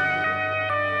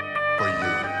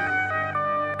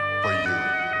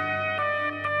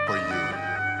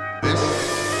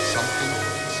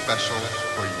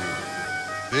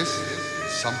 This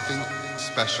is something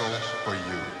special for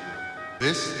you.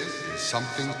 This is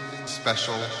something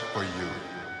special for you.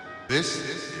 This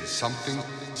is something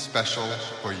special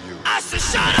for you. I said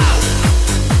shut up!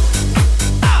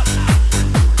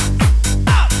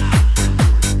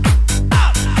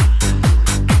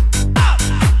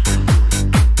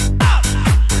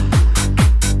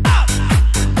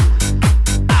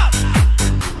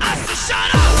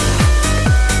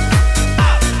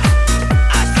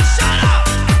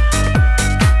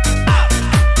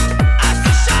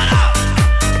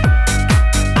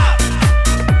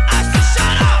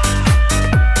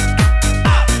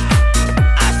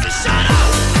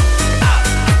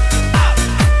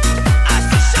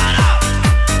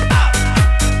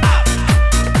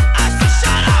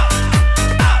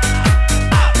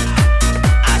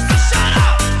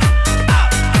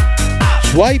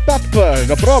 Swipe up,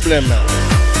 no problem.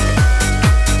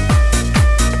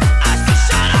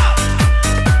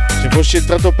 Se fossi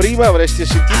entrato prima avresti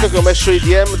sentito che ho messo i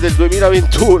DM del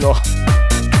 2021.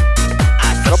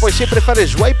 Però puoi sempre fare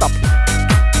swipe up.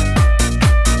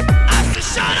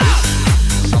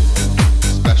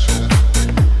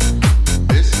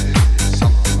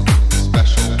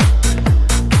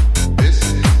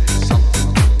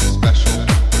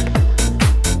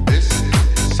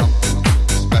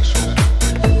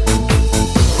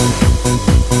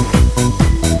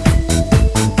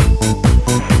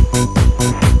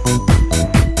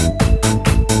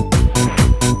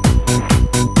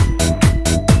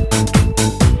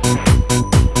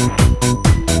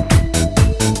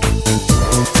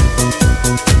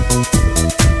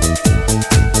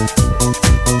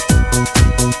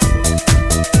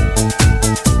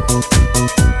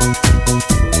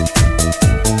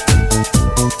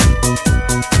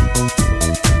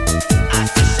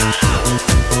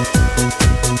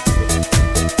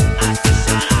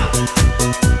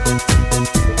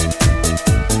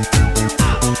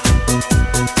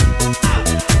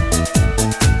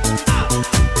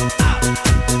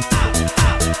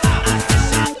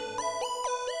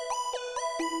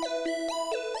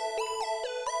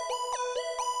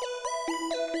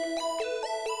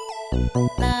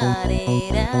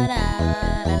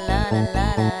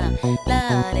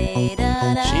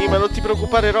 Sì, ma non ti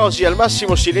preoccupare Rosy, al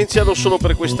massimo silenzialo solo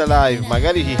per questa live,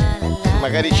 magari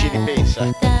ci ripensa.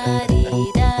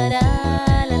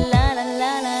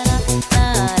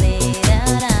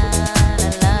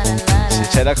 Se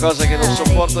c'è una cosa che non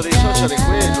sopporto dei social è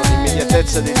quello,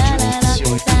 l'immediatezza del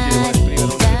giudizio, e tutti devono esprimere un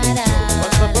giudizio.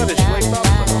 Basta fare swipe up,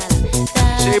 no?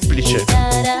 Semplice.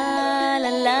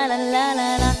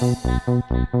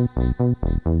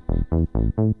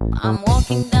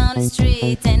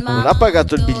 Non ha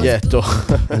pagato il biglietto.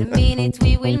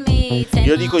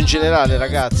 Io dico in generale,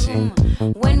 ragazzi.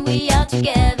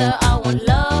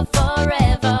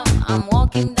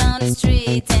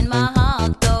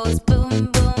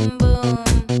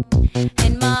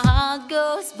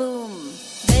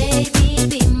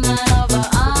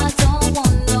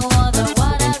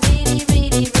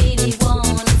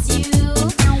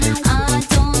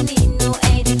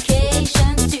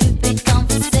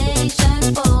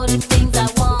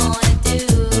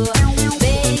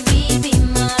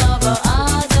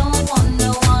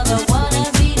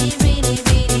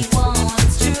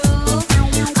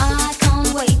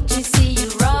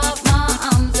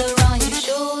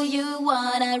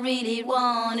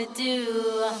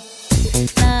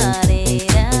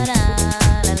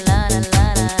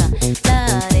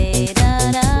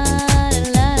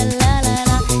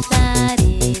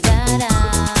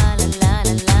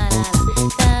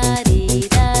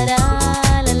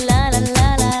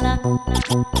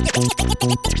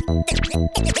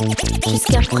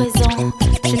 Jusqu'à présent,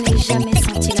 je n'ai jamais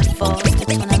senti la force de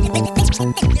ton amour.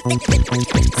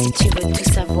 Si tu veux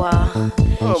tout savoir.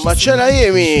 Oh, ma c'è la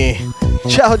Amy!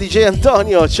 Ciao DJ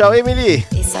Antonio, ciao Emily!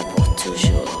 Et ça pour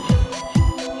toujours.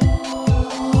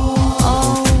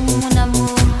 Oh mon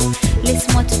amour,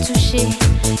 laisse-moi te toucher,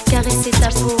 caresser ta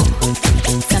peau.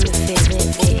 Ça me fait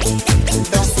rêver,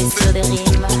 danser sur des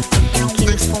rimes qui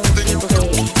nous font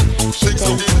vibrer. Je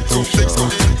t'aime pour toujours,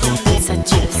 et ça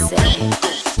tu le sais.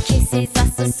 Kisses are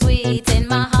so sweet and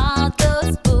my heart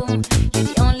goes boom. You're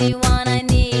the only one I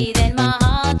need and my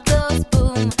heart goes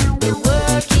boom. The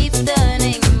world keeps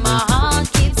turning, my heart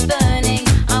keeps burning.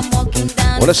 I'm walking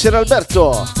down. Buonasera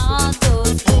Alberto.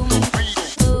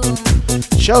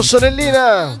 Ciao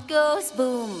sorellina. Goes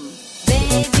boom.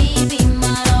 Baby, be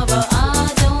my lover.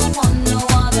 I don't want no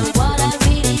other. What I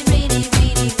really, really,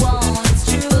 really want is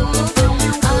true.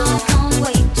 I can't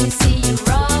wait to see you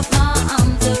wrap my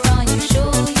arms around you,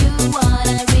 show you what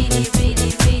I really,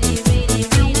 really, really, really,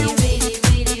 really, really,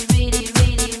 really, really,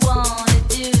 really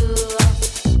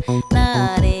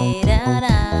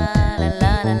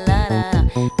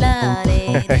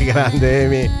grande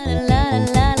Amy.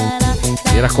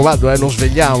 Mi raccomando, non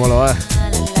svegliamolo,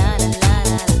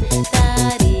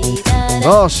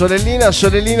 No, sorellina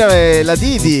è la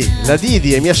Didi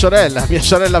è mia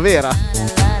sorella vera.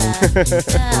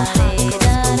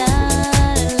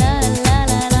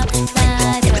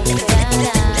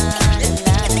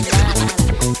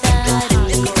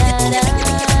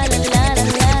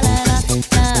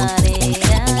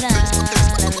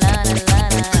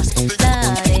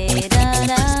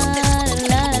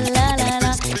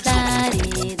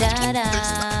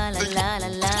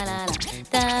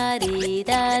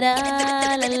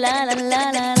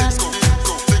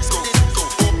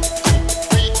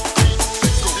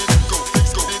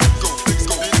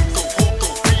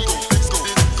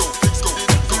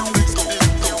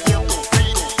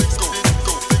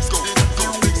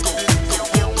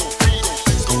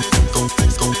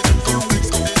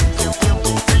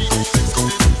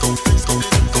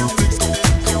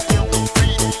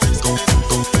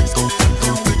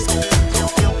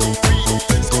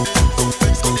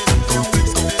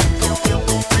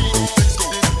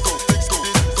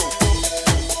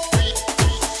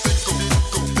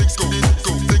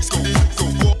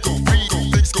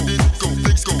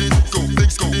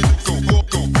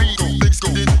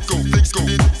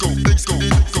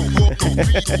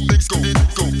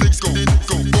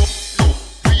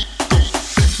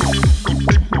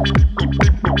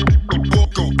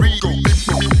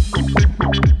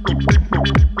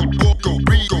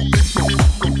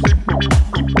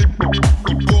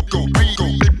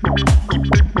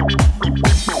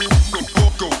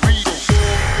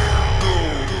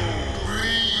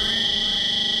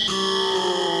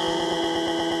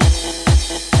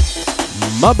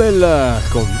 Mabel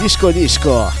con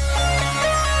disco.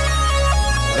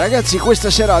 Ragazzi, questa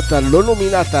serata l'ho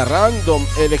nominata Random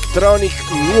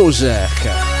Electronic Music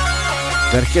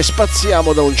perché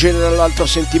spaziamo da un genere all'altro a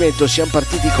sentimento. Siamo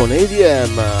partiti con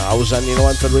EDM house anni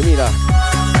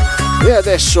 90-2000 e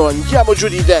adesso andiamo giù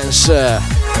di dance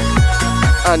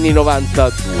anni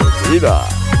 90-2000.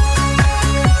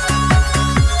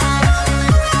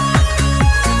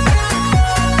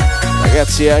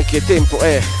 Ragazzi, è anche tempo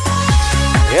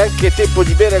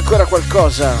di bere ancora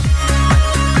qualcosa.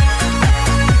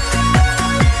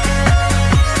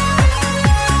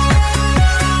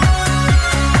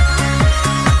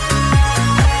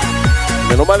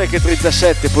 Meno male che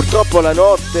 37, purtroppo la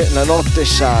notte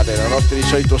sale, la notte di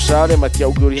solito sale, ma ti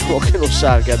auguriamo che non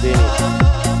salga, Deni.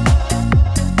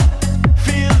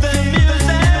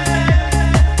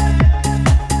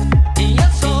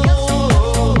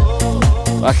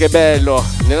 Ma che bello,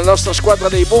 nella nostra squadra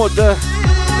dei mod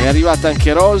è arrivata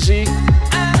anche Rosy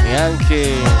e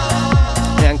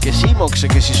anche Simox,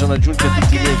 che si sono aggiunti a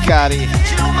tutti i miei cari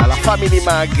alla Family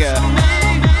Mag.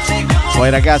 Poi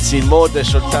ragazzi, il mod è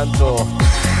soltanto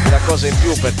una cosa in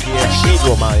più per chi è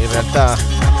assiduo, ma in realtà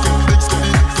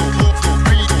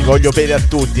vi voglio bene a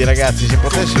tutti, ragazzi. Se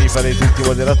potessi vi farei tutti i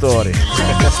moderatori.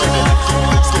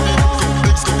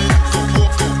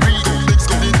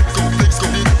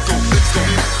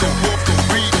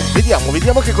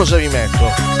 Vediamo che cosa vi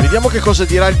metto. Vediamo che cosa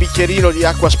dirà il bicchierino di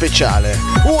acqua speciale.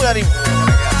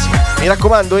 Ragazzi. Mi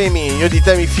raccomando, Amy, io di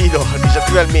te mi fido.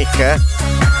 Disattiva il mic,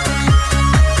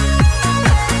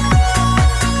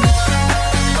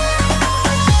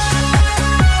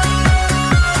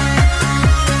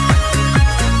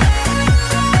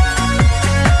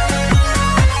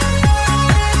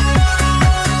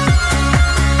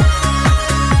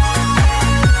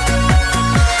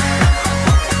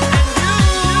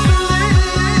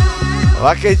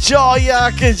 Ma che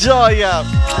gioia, che gioia!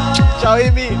 Ciao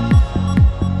Amy!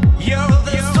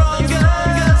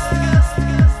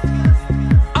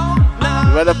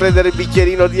 Mi vado a prendere il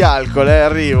bicchierino di alcol,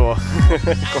 arrivo.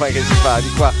 Com'è che si fa?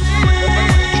 Di qua.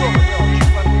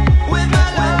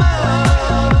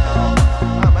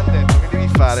 Ah, mi hanno detto che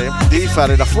devi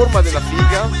fare la forma della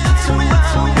figa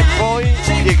e poi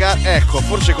piegare. Ecco,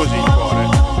 forse così il cuore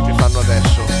che fanno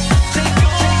adesso.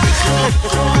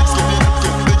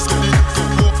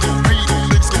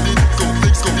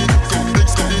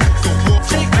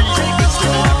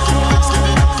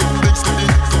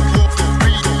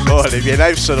 Oh, le mie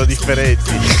live sono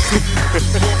differenti.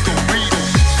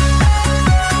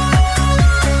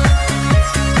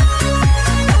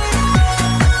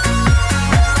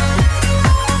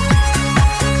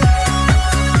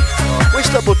 Oh,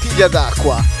 questa bottiglia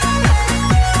d'acqua.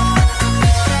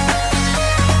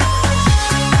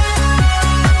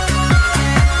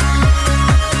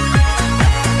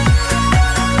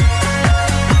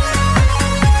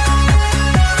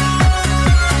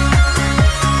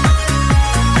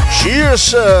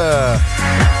 Cheers!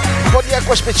 Un po' po' di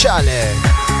acqua speciale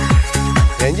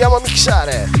e andiamo a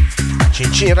mixare.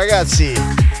 Cin cin ragazzi.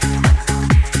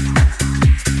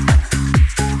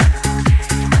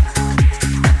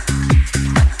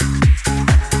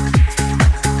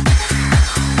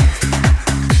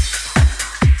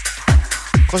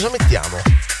 Cosa mettiamo?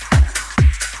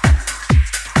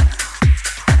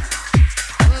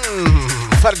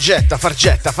 Fargetta,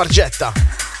 fargetta, fargetta.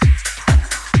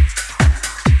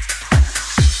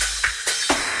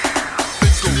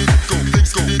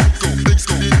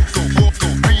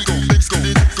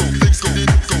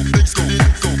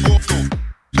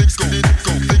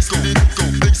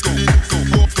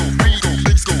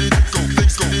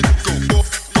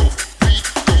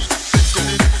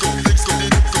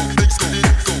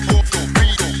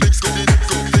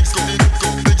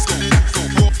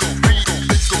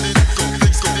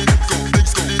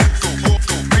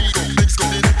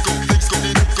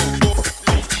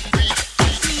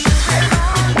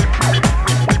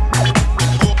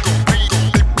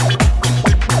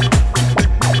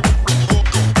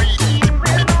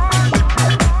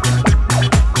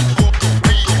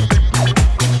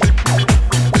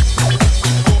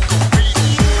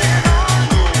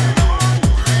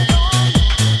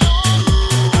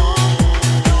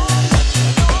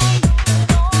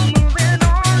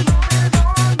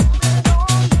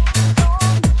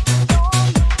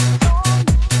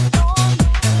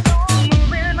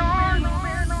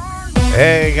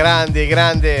 Grande,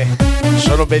 grande,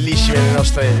 sono bellissime le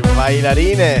nostre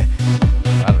bailarine,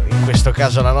 in questo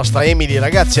caso la nostra Emily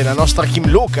ragazzi e la nostra Kim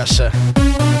Lucas,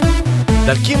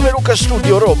 dal Kim Lucas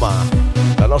Studio Roma,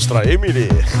 la nostra Emily.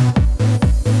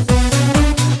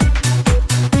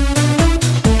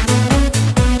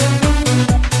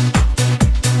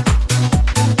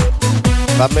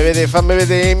 Fammi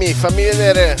vedere Amy, fammi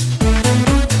vedere.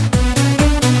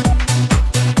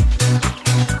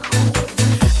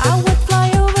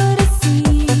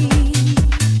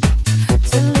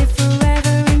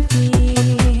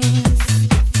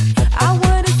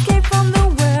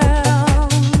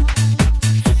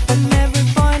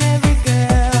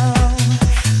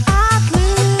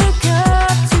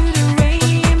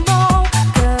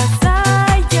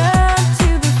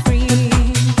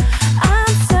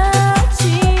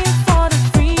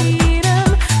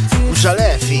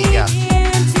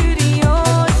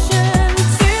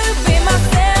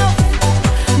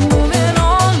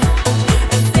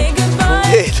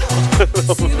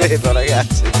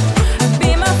 Ragazzi,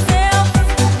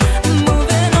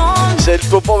 se il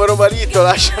tuo povero marito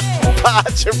lascia in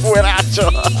pace,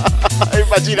 poveraccio.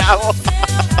 Immaginavo.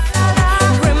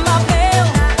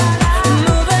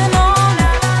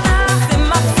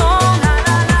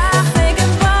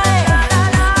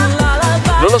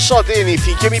 Non lo so Deni,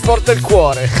 finché mi porta il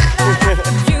cuore.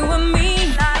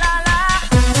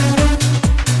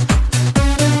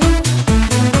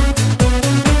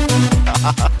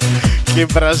 Che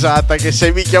brasata che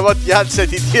sei, mi chiamo, ti alza e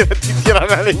ti tira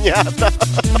una legnata.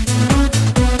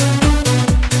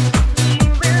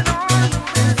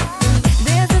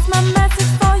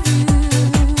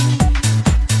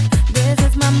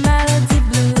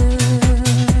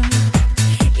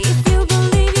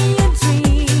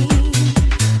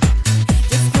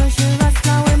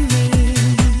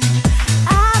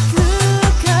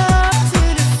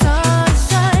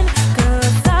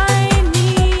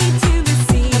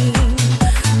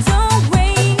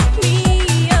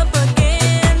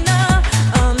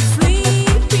 Sleep.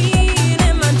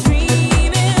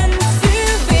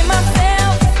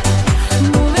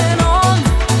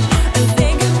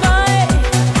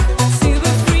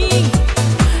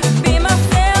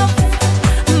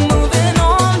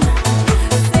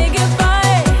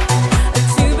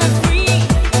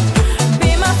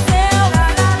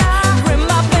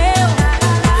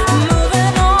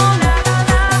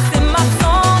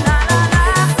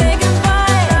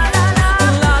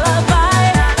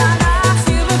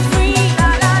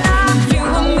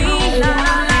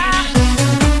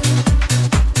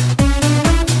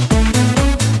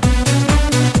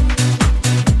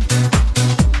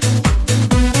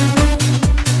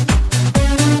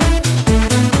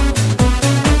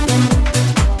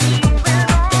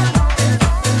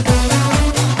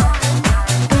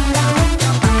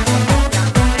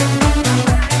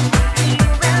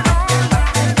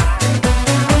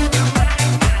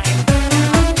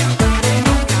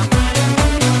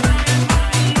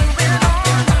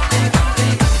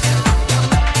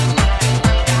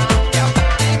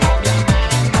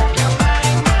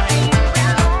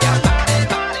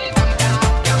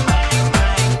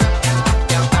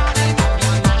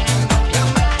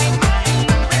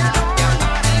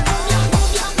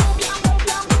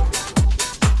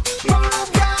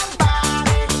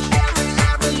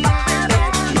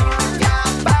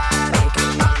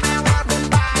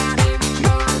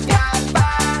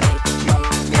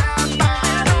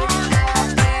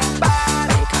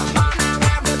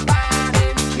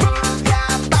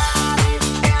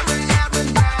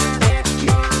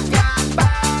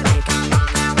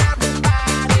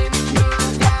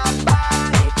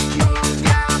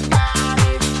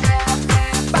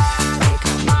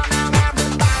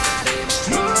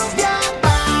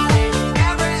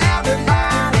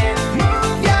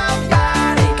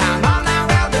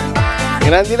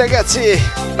 Grandi ragazzi.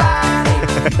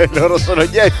 Loro sono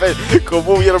gli Eiffel con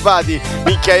Move Your Body.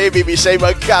 Minchia Amy, mi sei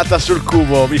mancata sul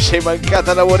cubo, mi sei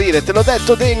mancata da morire, te l'ho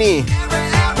detto Deni.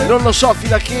 Non lo so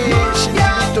fino a che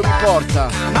sentimento mi porta.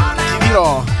 Ti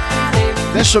dirò.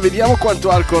 Adesso vediamo quanto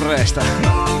alcol resta.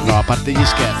 No, a parte gli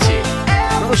scherzi.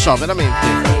 Non lo so, veramente.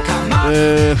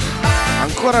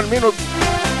 Ancora almeno,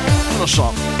 non lo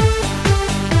so,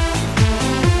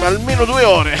 almeno 2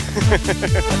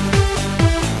 ore.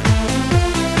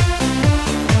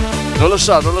 Non lo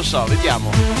so, vediamo.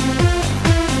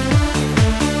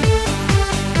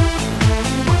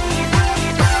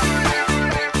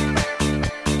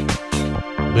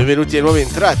 Benvenuti ai nuovi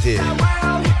entrati.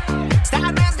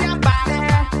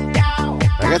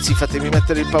 Ragazzi, fatemi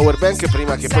mettere il power bank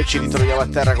prima che poi ci ritroviamo a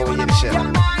terra come ieri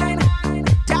sera.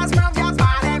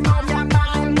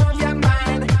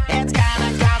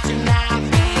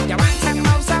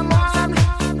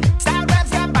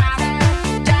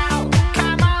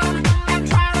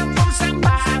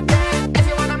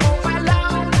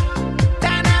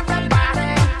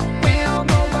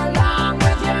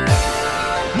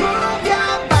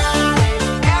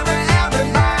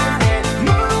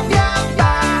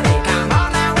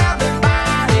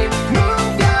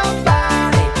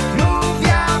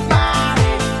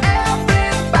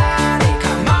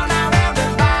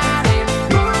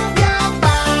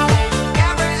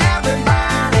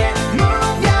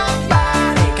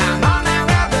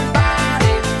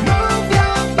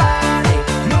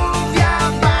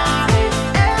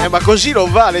 Ma così non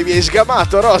vale, mi hai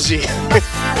sgamato, Rosy.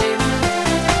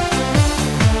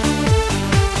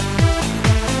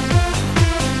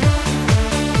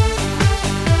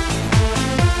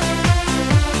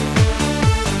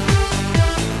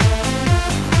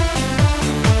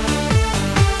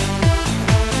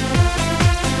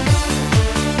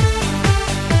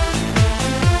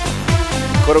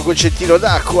 Ancora un gocciettino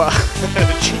d'acqua.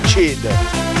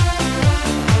 Cicid.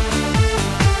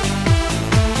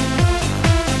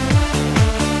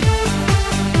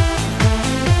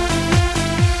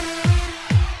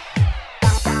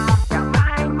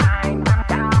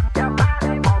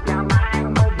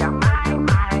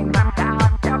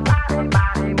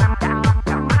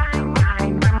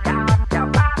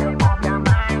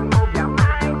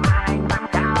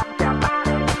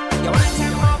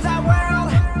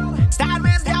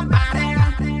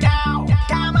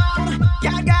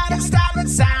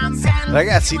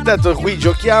 Ragazzi, intanto qui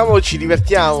giochiamo, ci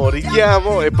divertiamo,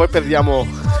 ridiamo e poi perdiamo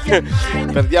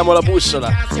la bussola.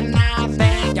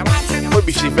 Poi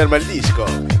mi si ferma il disco.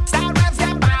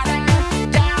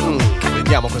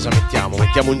 Vediamo cosa mettiamo.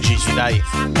 Mettiamo un Gigi, dai.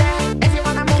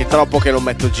 Che troppo che non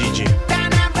metto Gigi.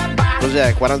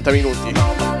 Cos'è? 40 minuti?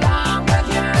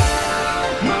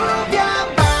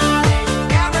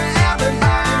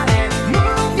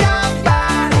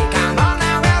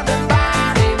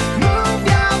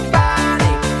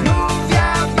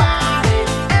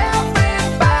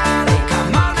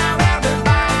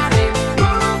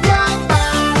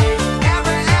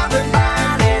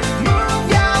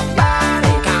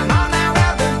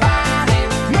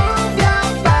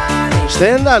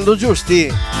 Stai andando,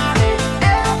 Giusti?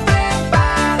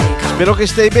 Spero che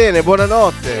stai bene,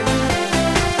 buonanotte.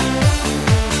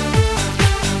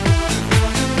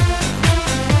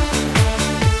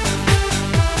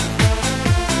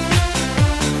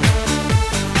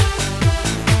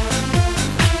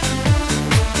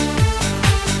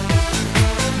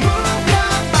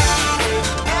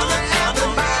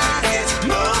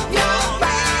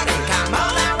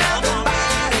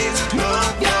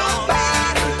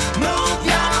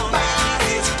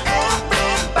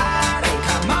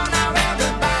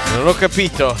 Non ho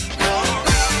capito.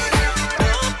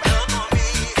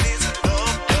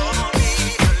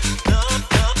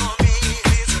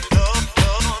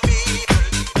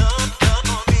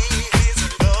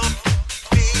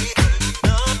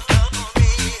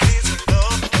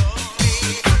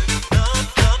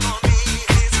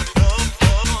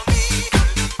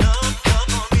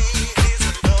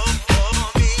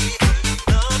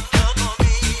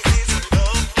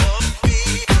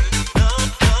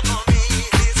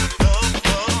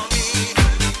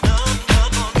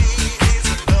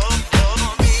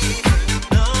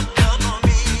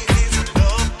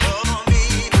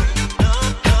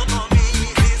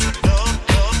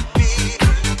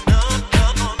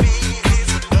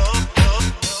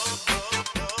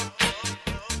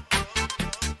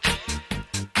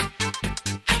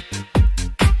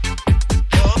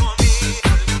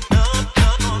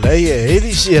 Lei è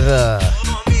Elisir.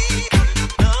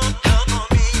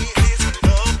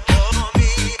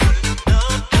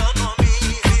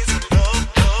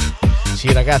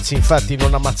 Sì ragazzi, infatti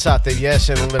non ammazzatevi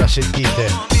se non ve la sentite.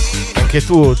 Anche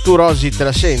tu Rosy te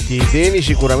la senti? Deni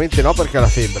sicuramente no perché ha la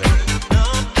febbre.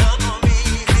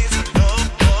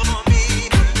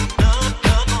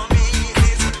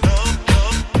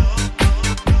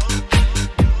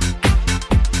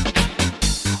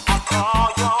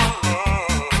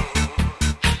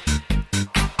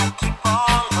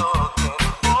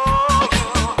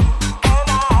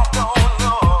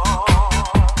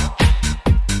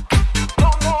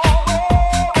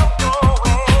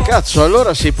 Cazzo,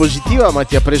 allora sei positiva ma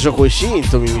ti ha preso coi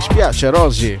sintomi, mi spiace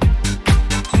Rosy.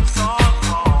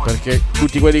 Perché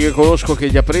tutti quelli che conosco che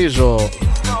gli ha preso,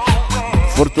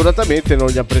 fortunatamente non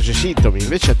gli ha preso i sintomi,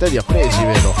 invece a te li ha presi,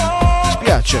 vero? Mi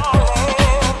spiace.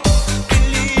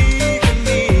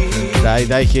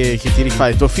 Dai che ti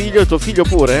rifai. Tuo figlio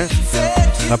pure?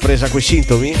 L'ha presa coi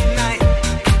sintomi?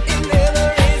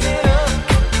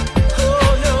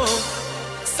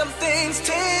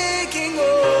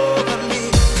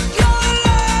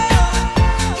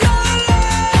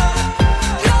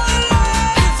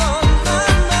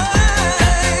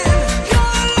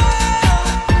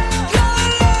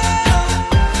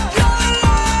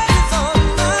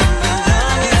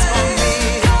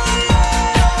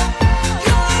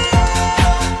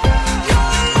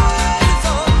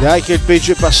 Dai che il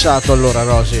peggio è passato allora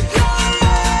Rosy.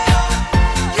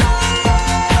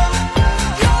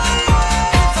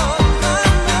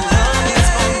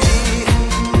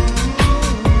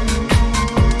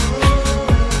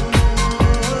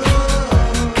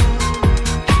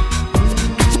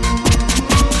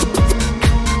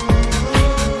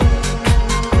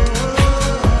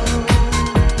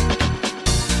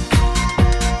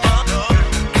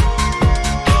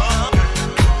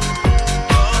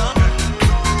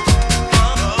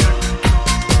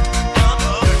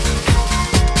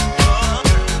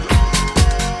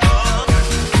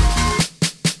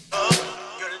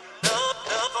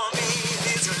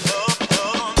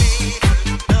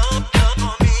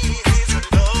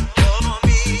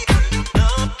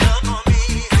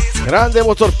 Grande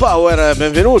Motor Power,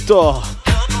 benvenuto.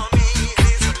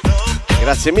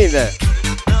 Grazie mille.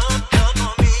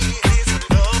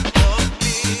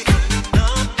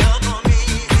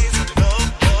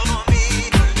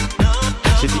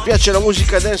 Se ti piace la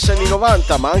musica dance anni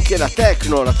 90, ma anche la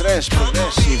techno, la trance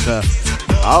progressive,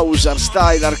 house,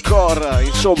 hardstyle, hardcore,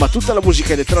 insomma tutta la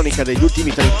musica elettronica degli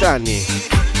ultimi 30 anni,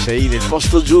 sei nel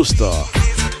posto giusto.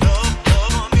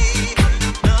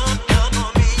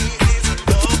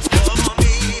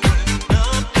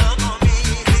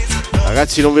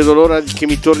 Ragazzi, non vedo l'ora che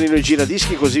mi tornino i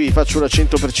giradischi così vi faccio una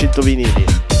 100%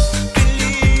 vinili.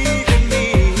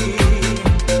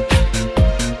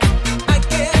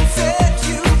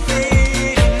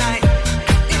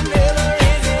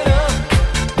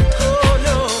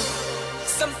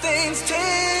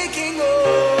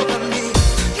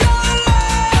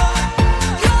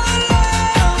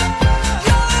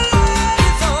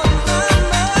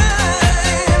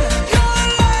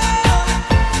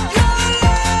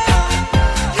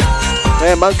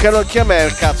 Mancano anche a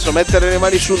me, cazzo, mettere le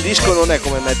mani sul disco non è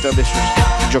come metterle su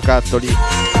giocattoli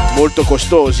molto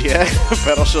costosi,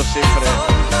 però sono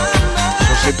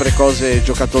sempre cose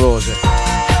giocattolose.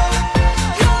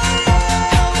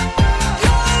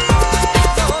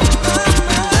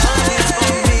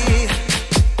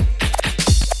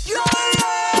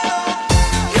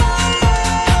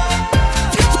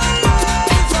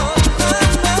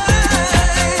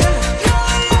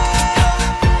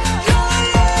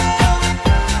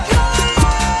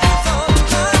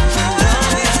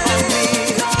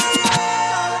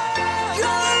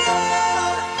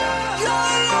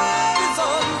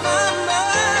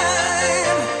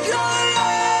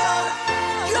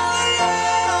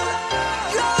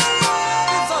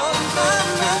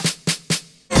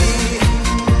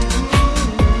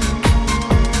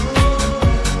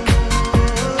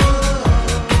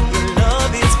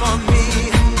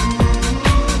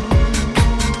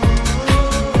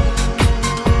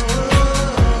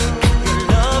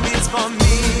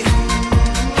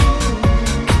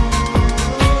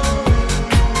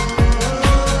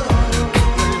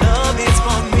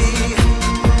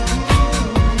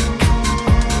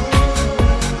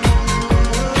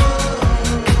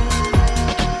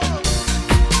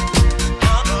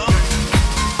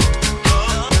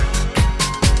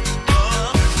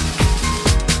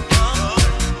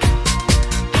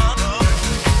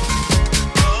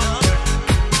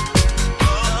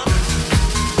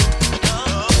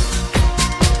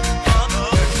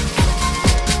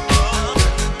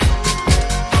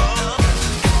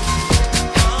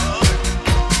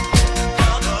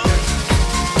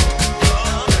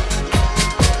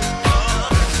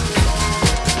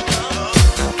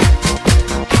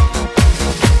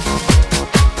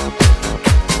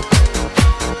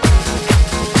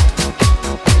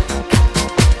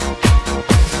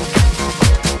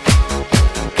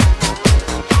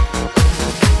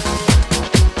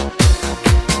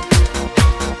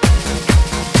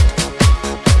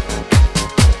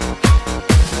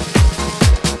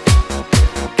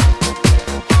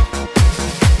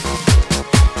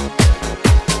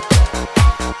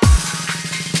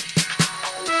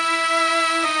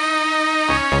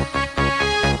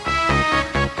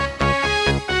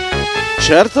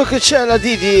 Certo che c'è la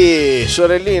Didi,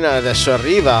 sorellina, adesso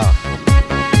arriva.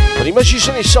 Prima ci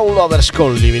sono i Soul Lovers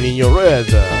con Living in Your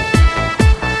Red.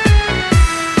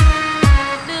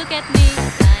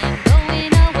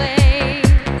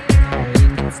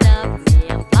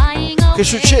 Che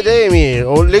succede, Amy?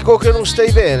 Ho l'eco che non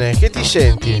stai bene, che ti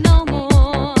senti?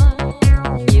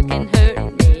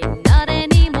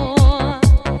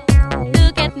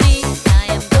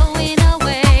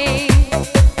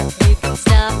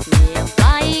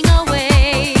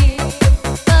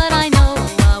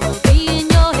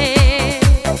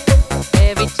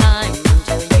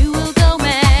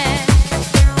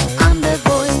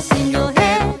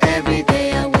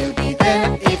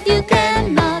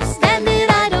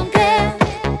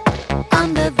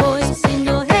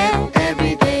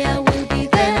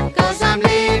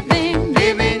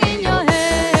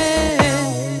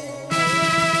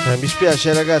 Mi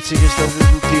spiace ragazzi che state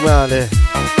tutti male.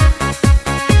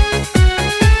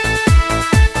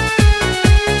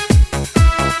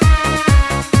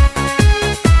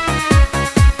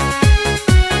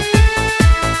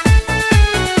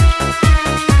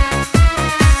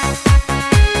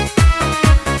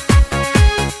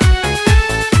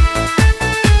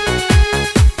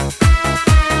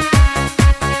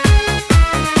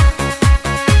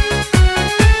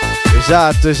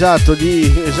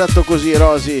 Esatto così,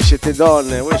 Rosy, siete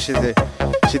donne, voi siete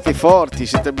forti,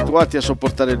 siete abituati a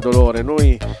sopportare il dolore,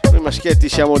 noi maschietti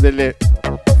siamo delle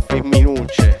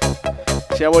femminucce,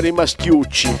 siamo dei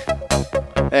maschiucci,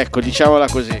 ecco, diciamola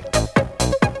così.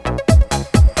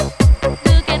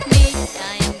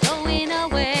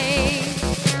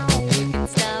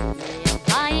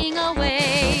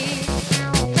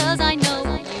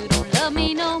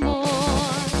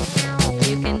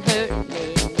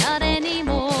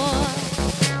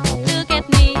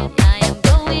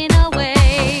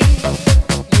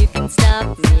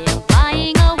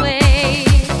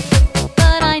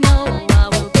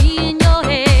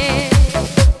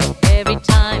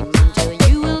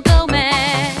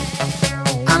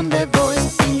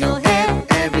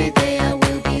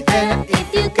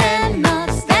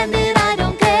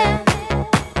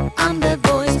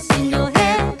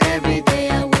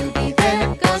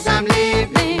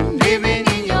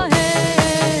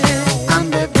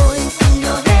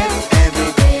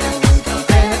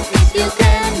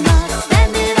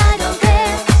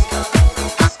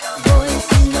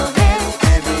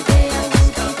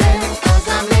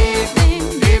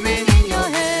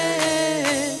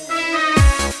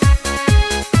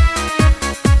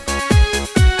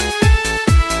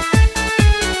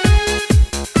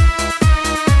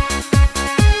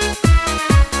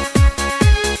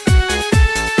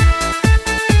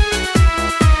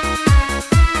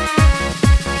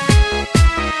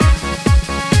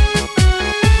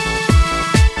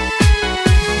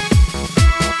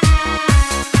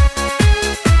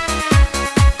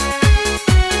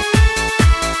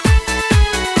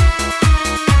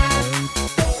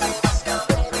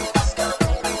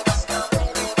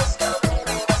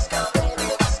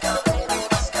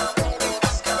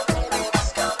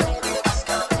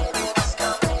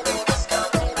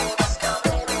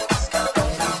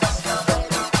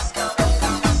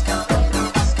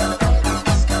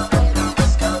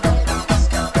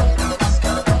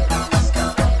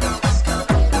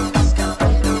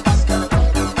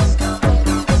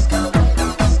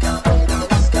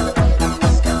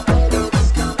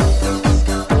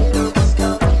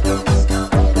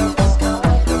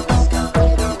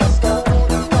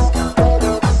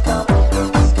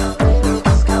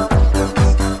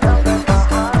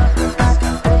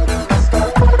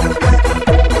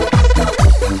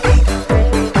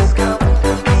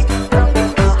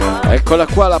 Eccola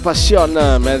qua la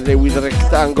Passion, Medley with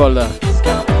Rectangle.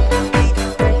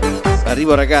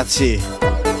 Arrivo ragazzi,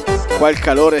 qua il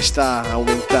calore sta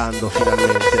aumentando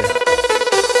finalmente.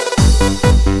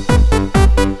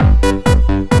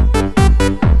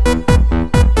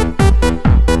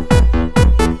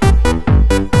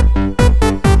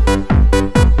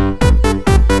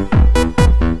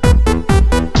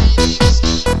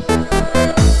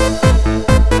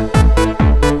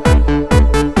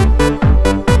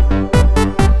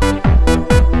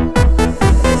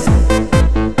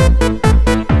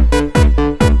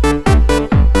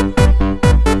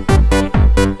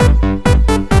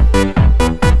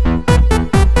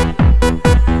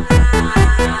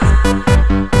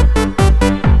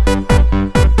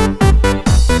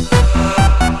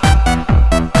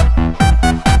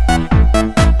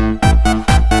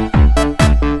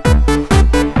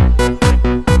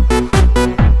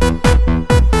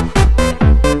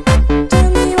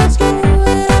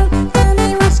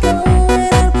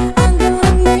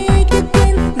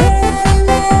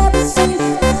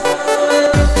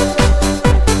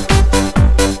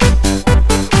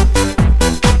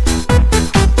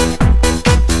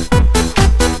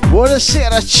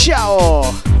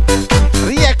 ciao!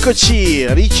 Rieccoci,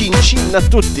 ricincin a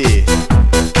tutti!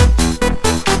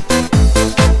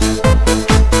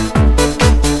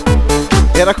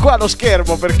 Era qua lo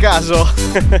schermo per caso?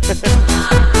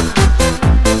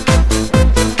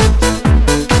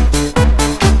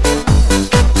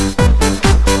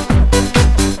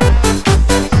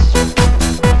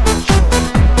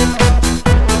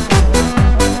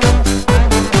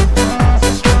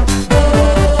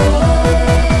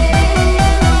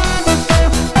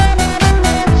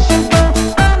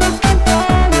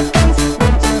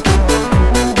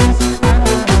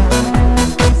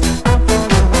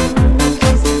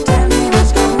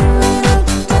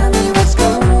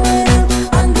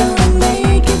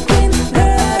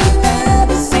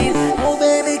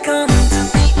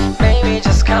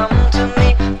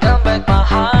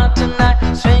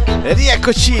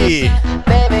 Eccoci!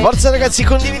 Forza ragazzi,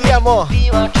 condividiamo!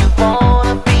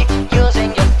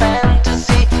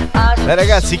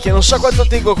 Ragazzi, che non so quanto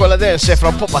tengo con la dance, fra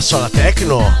un po' passo alla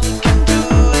techno.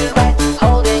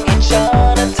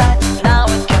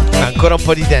 Ancora un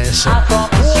po' di dance.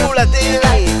 La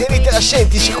Deni, te la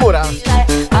senti sicura?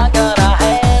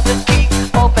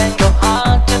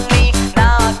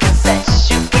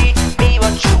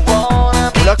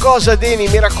 Una cosa Deni,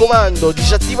 mi raccomando,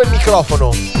 disattiva il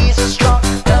microfono.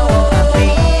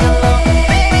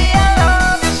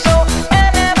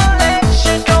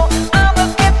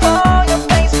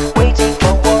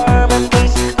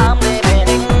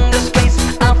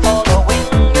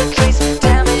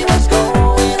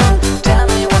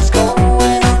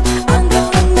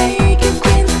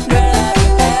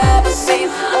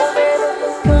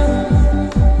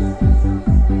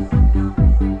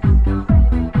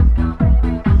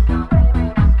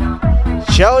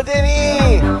 Ciao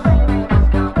Deni!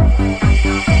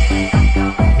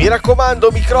 Mi raccomando,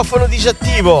 microfono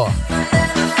disattivo.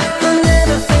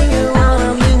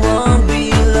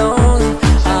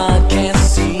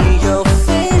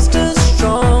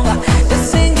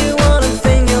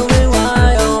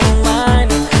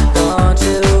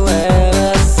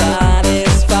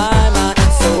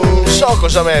 Non so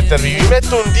cosa mettervi, vi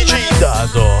metto un DJ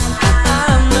dado.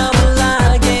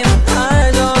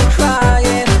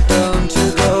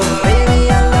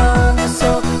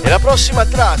 La prossima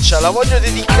traccia la voglio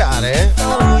dedicare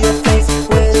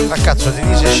a cazzo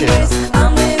Denise scena.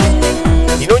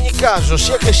 In ogni caso,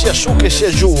 sia che sia su che sia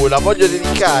giù, la voglio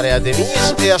dedicare a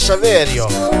Denise e a Saverio,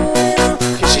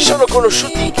 che si sono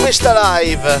conosciuti in questa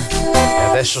live e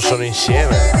adesso sono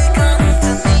insieme.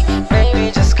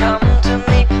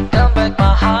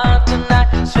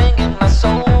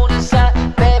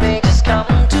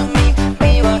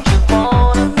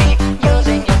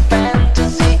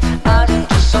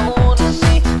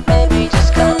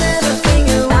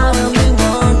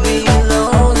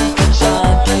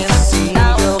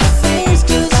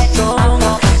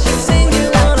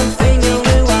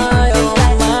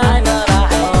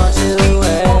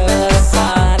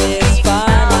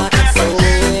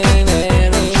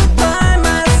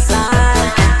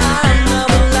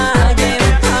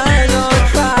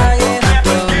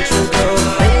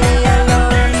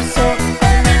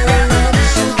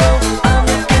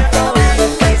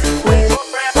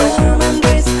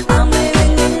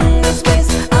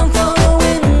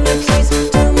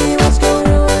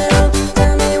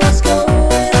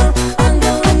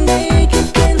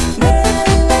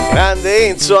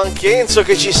 Anche Enzo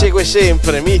che ci segue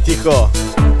sempre, mitico.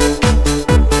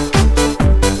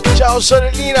 Ciao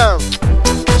sorellina,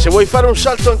 se vuoi fare un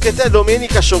salto anche te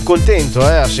domenica sono contento,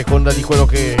 a seconda di quello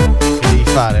che devi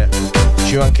fare,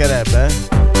 ci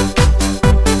mancherebbe,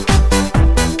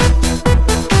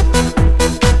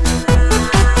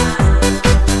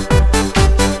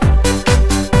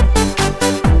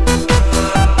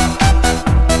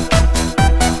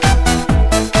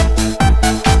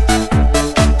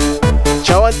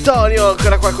 Antonio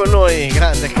ancora qua con noi,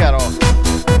 grande caro.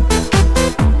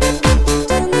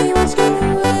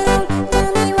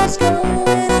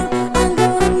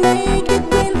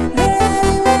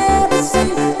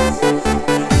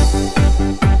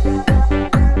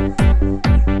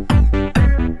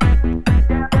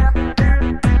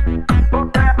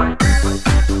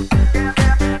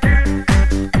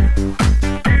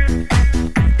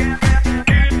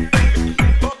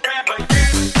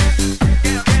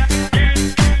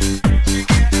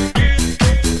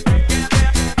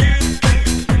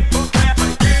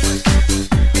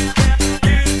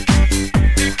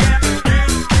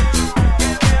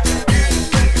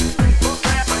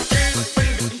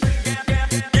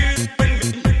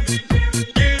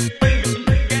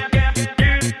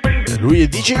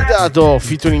 DJ Dado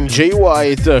featuring Jay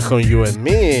White con You and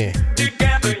Me.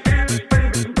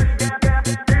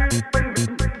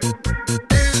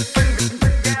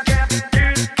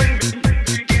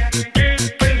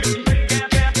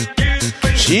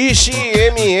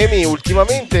 Emi,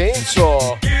 ultimamente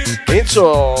Enzo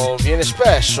viene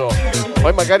spesso,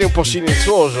 poi magari un po'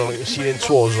 silenzioso,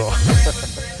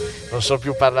 non so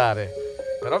più parlare,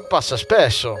 però passa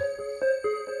spesso.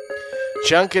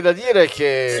 C'è anche da dire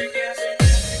che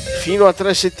fino a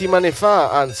 3 settimane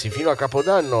fa, anzi fino a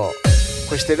Capodanno,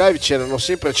 queste live c'erano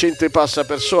sempre 100 e passa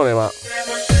persone, ma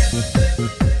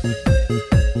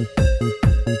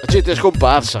la gente è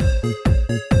scomparsa.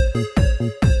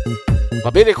 Va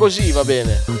bene così, va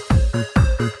bene.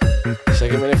 Sai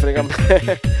che me ne frega a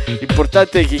me.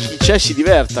 L'importante è che chi c'è si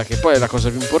diverta, che poi è la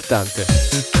cosa più importante.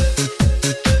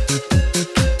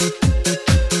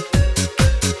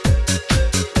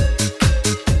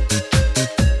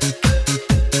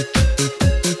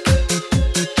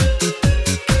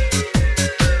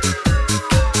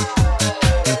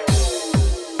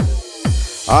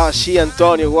 Ah sì,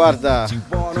 Antonio, guarda,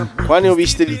 qua ne ho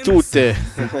viste di tutte.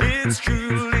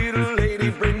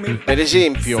 Per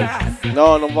esempio,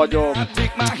 no, non voglio,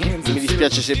 mi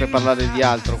dispiace sempre parlare di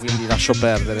altro, quindi lascio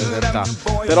perdere in realtà.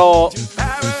 Però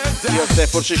io e te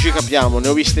forse ci capiamo, ne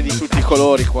ho viste di tutti i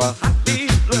colori qua.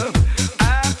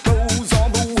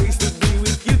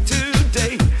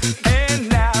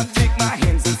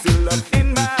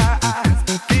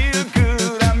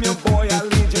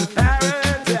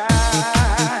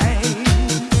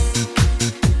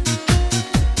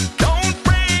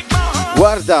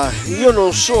 Guarda, io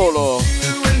non solo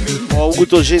ho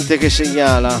avuto gente che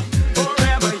segnala,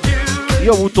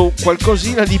 io ho avuto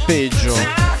qualcosina di peggio.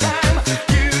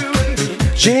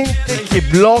 Gente che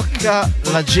blocca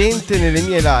la gente nelle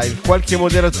mie live, qualche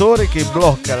moderatore che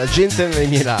blocca la gente nelle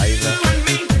mie live,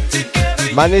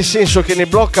 ma nel senso che ne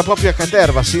blocca proprio a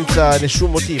caterva senza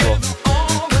nessun motivo,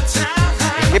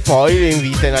 e che poi le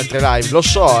invita in altre live. Lo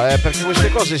so, perché queste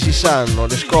cose si sanno,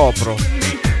 le scopro.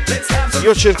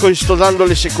 Io sto dando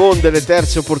le seconde, le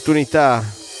terze opportunità.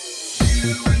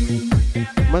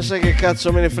 Ma sai che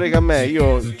cazzo me ne frega a me?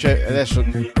 Io, cioè, adesso,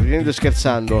 ridendo e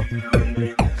scherzando,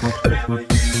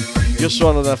 io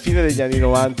suono dalla fine degli anni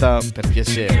 90 per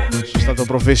piacere. Sono stato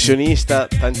professionista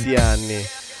tanti anni.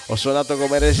 Ho suonato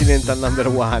come Resident al number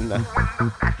one.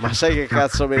 Ma sai che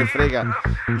cazzo me ne frega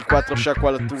i 4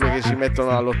 sciacqualatture che si mettono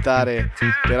a lottare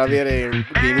per avere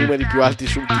dei numeri più alti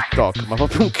sul TikTok? Ma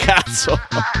proprio un cazzo.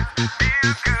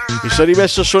 Mi sono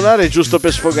rimesso a suonare giusto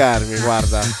per sfogarmi,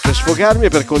 guarda. Per sfogarmi e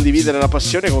per condividere la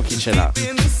passione con chi ce l'ha.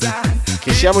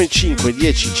 Che siamo in 5,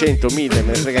 10, 100, 1000,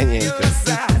 me ne frega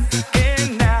niente.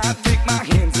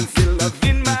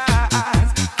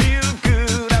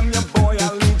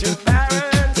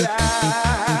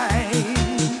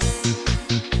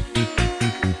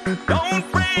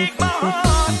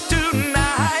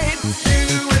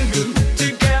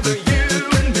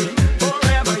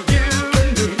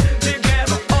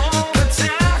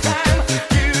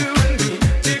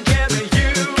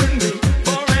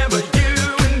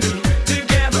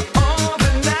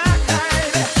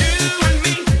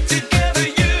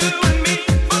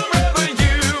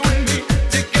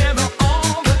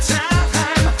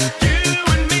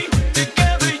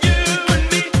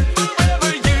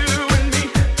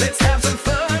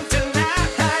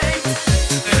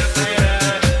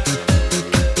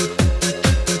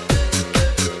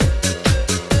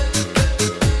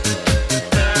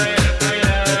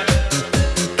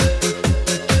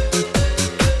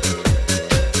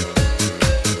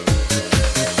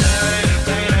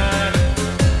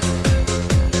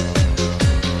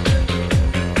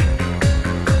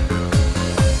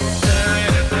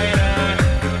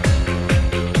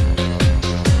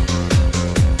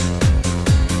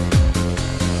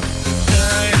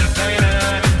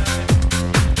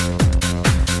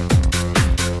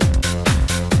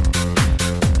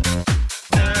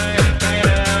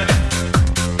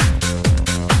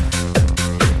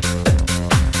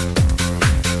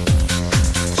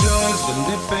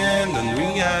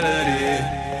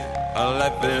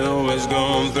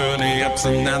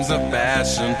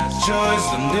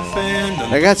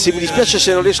 Ragazzi, mi dispiace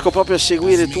se non riesco proprio a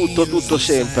seguire tutto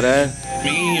sempre,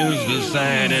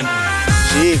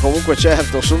 Sì, comunque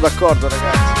certo, sono d'accordo,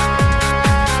 ragazzi.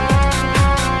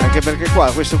 Anche perché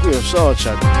qua, questo qui è un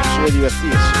social, bisogna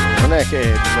divertirsi, non è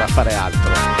che bisogna fare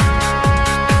altro.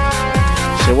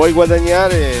 Se vuoi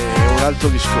guadagnare è un altro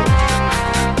discorso.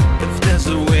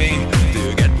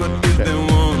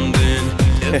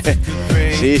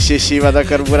 Sì, vado a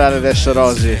carburare adesso,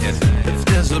 Rosy.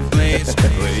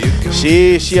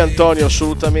 Sì, Antonio,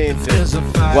 assolutamente.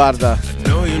 Guarda,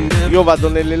 io vado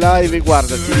nelle live e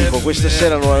guarda, ti dico, questa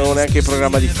sera non avevo neanche il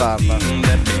programma di farla.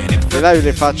 Le live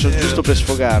le faccio giusto per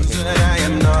sfogarmi.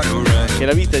 che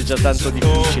la vita è già tanto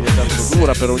difficile, tanto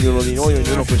dura per ognuno di noi,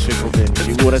 ognuno con i suoi problemi,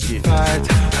 figurati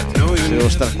se devo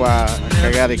star qua a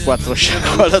cagare i 4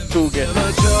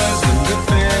 sciacqualattughe.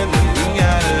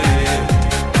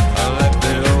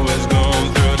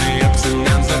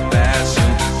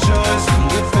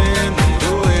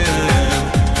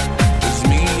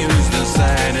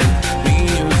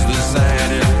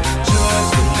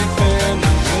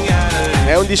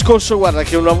 È un discorso, guarda,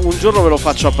 che un giorno ve lo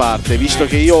faccio a parte, visto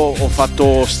che io ho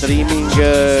fatto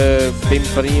streaming ben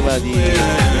prima di...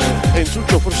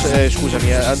 Tuccio forse,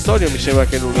 scusami, Antonio mi sembra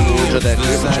che non l'avevo già detto,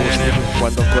 io facevo streaming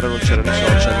quando ancora non c'erano i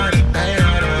social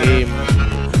e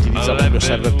utilizzavo il mio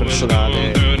server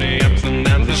personale,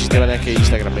 non esisteva neanche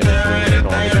Instagram, era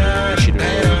nel 2009,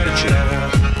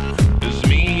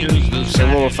 se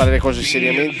uno vuole fare le cose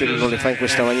seriamente non le fa in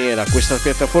questa maniera. Questa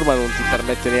piattaforma non ti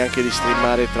permette neanche di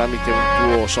streamare tramite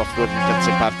un tuo software di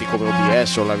terze parti come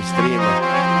OBS o live stream,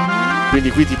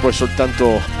 quindi qui ti puoi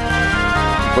soltanto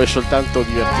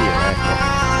divertire, ecco.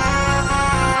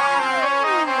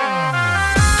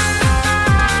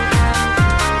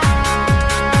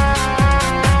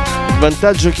 Il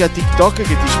vantaggio che ha TikTok è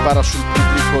che ti spara sul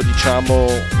pubblico, diciamo,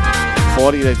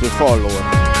 fuori dai tuoi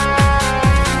follower.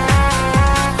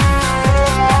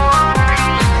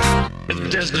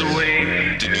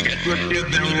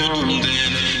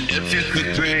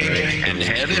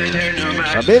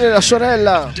 Va bene la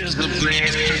sorella.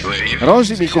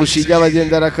 Rosy mi consigliava di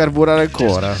andare a carburare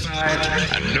ancora.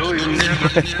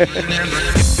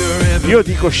 Io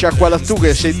dico sciacqualattughe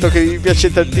e sento che mi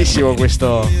piace tantissimo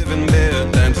questo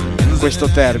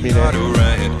termine.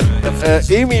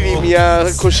 Emily mi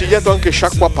ha consigliato anche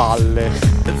sciacquapalle.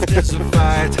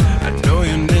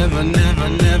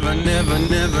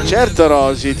 Certo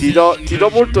Rosy, ti do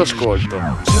molto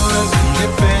ascolto.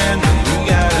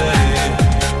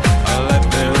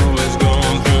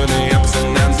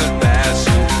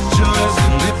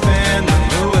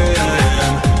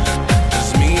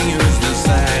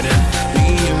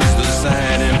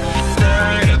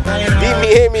 Dimmi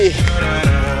Amy.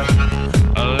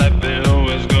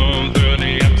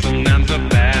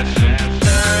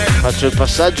 Faccio il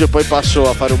passaggio e poi passo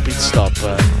a fare un pit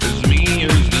stop.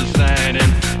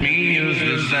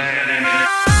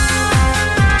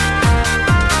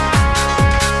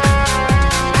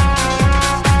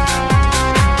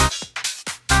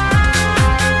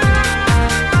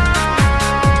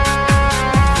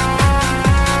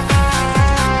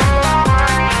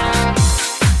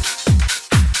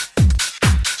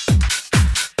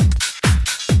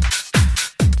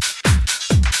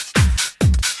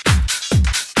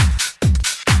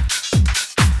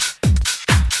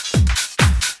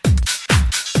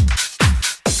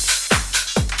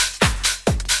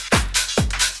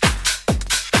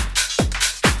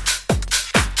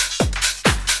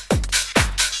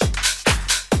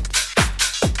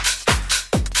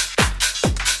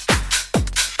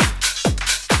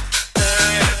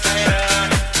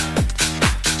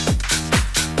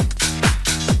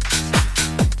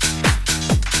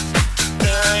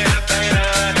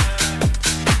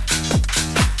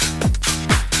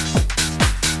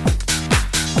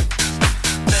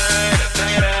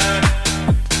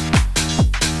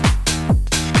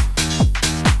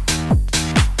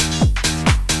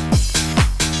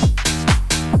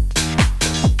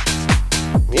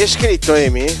 È scritto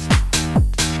Amy?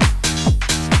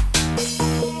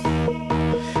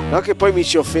 No, che poi mi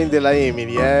si offende la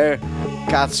Emily,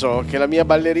 Cazzo, che la mia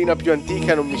ballerina più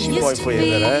antica non mi si può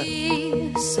offendere,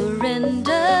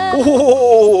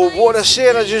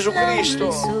 buonasera Gesù Cristo.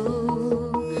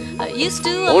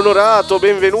 Onorato,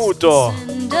 benvenuto.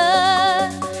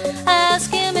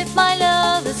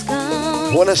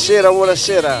 Buonasera,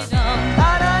 buonasera.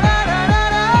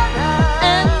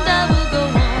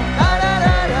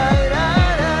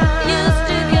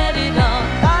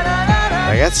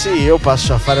 Ragazzi, io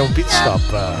passo a fare un pit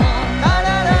stop.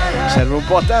 Serve un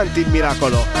po' a tanti il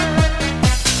miracolo.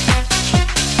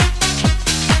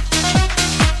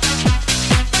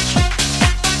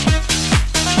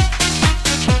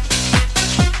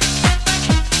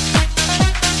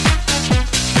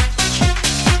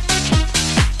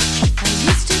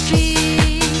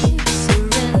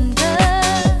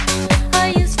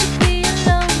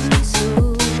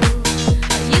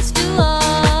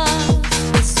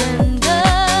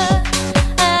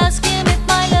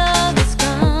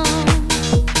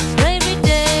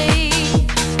 Day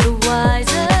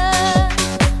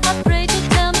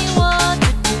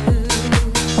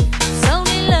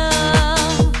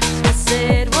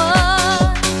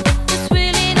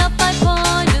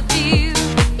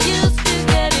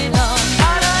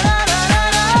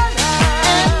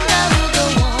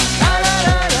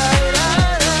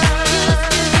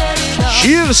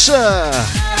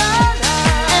Pulse.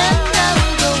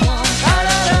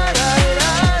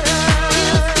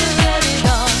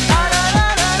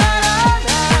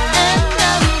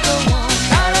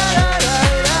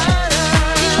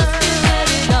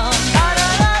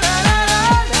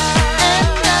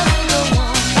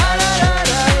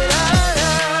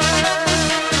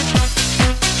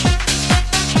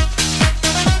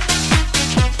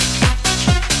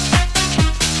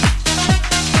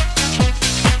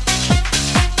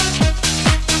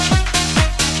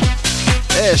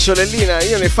 Sorellina,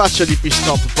 io ne faccio di pit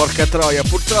stop, porca troia.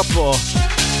 Purtroppo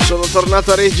sono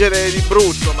tornato a reggere di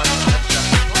brutto, ma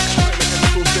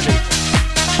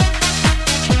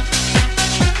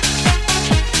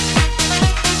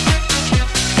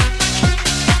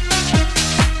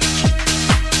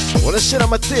buonasera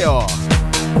Matteo.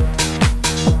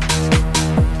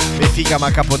 Beh figa, ma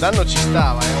Capodanno ci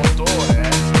stava, 8 ore,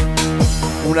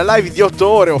 Una live di 8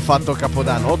 ore ho fatto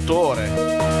Capodanno, 8 ore.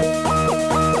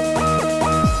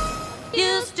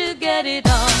 Get it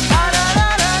on.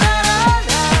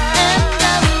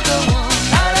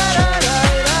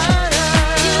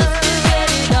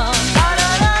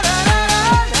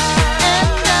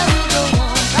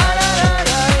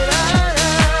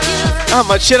 Ah,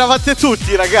 ma c'eravate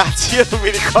tutti ragazzi, io non mi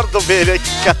ricordo bene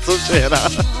chi cazzo c'era.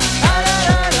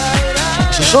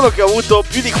 So solo che ho avuto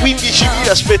più di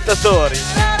 15.000 spettatori.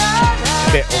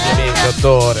 Beh, ovviamente 8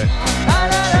 ore.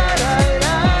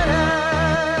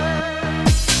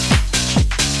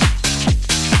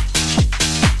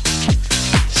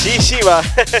 Sì, ma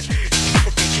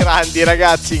grandi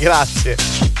ragazzi,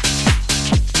 grazie.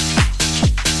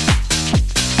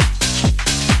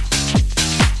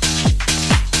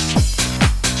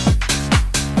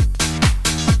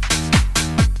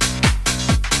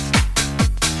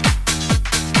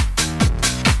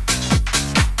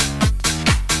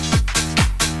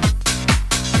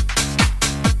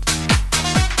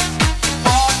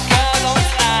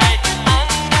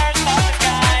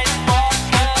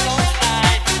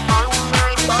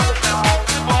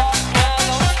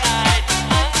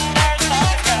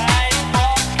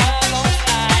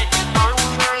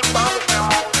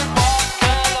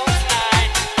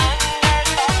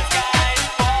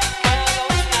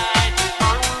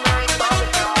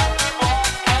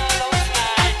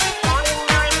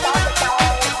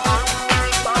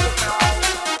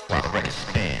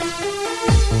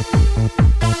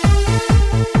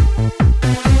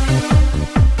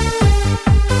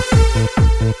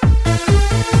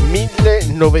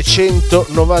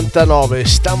 ...1999,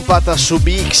 stampata su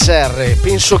BXR.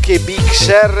 Penso che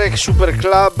BXR Super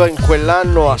Club in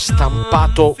quell'anno ha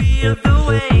stampato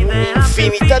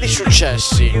un'infinità di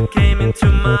successi.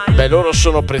 Beh, loro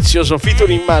sono prezioso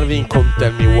featuring Marvin con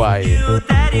Tell Me Why.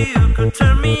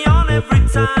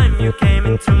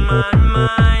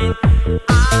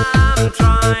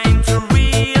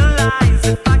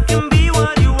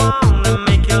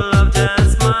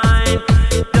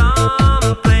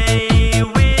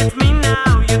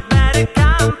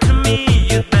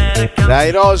 Dai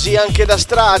Rosy, anche da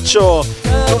straccio.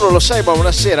 Tu non lo sai, ma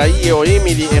una sera io,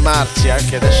 Emily e Marzia,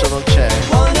 che adesso non c'è,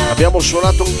 abbiamo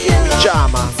suonato un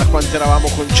pigiama da quanto eravamo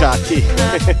conciati.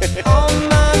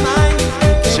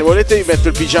 Se volete vi metto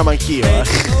il pigiama anch'io,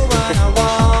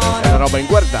 È una roba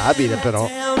inguardabile però.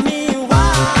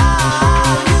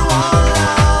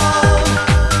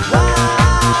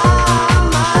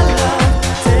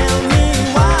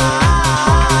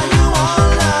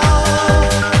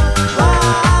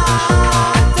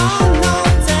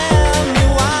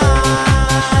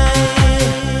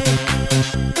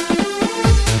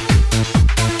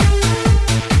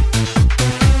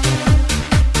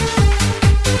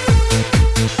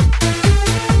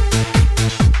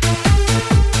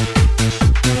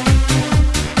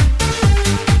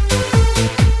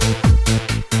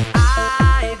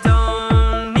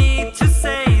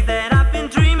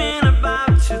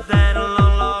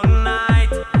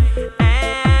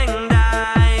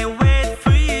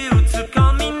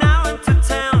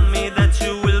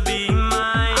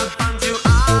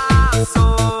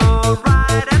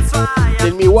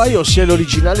 O sia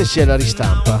l'originale sia la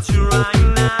ristampa.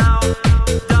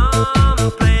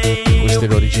 Questo è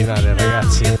l'originale,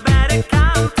 ragazzi.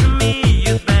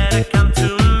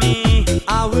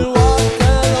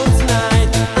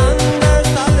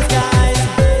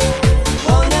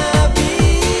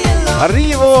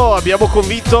 Arrivo, abbiamo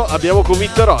convinto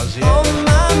Rosy.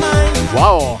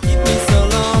 Wow.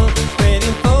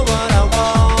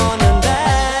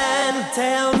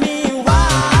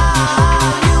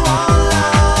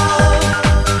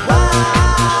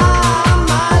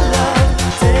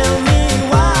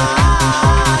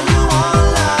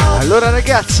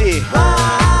 ragazzi.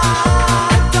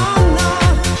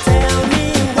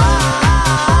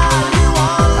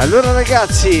 Allora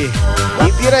ragazzi,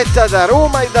 in diretta da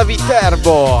Roma e da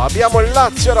Viterbo abbiamo il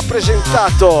Lazio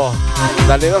rappresentato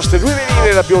dalle nostre due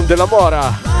veline, la bionda e la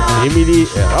mora, Emily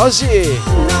e Rosy.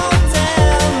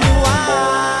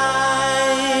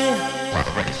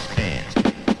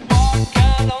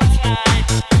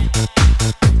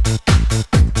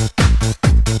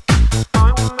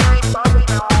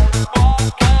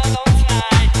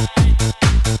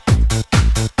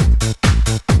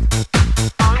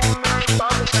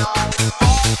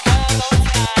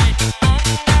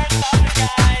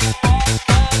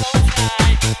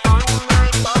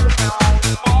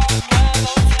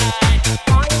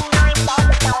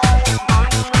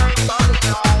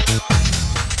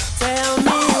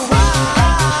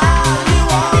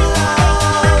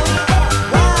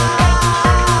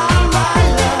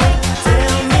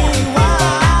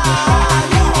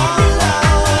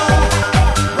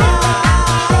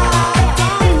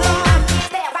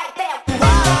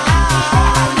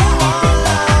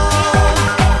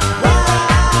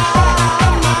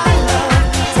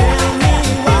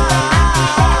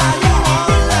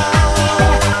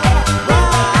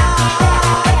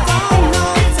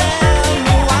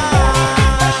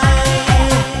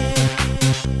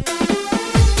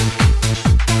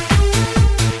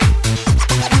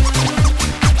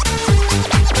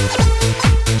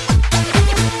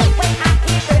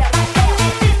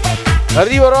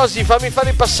 Arrivo Rosy, fammi fare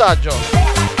il passaggio.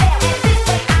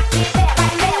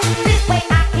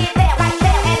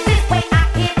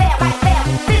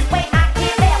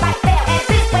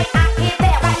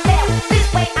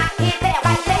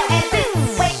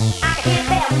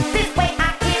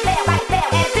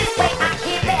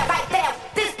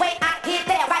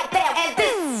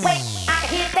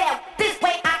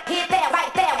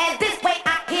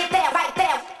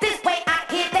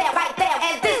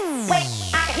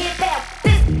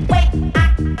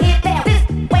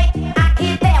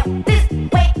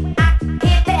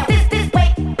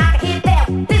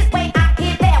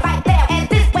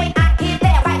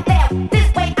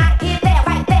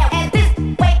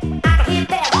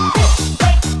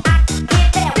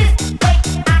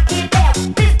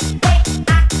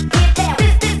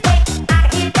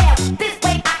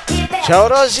 Ciao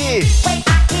Rosy!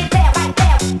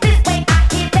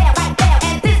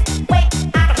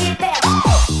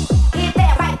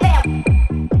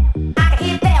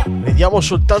 Vediamo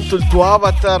soltanto il tuo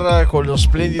avatar con lo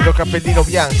splendido cappellino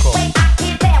bianco.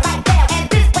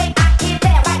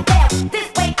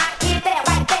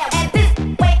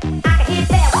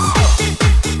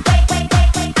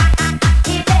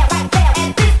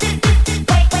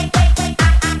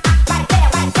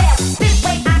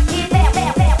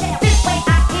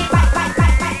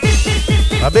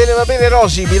 Va bene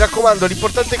Rosy, mi raccomando,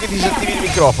 l'importante è che disattivi il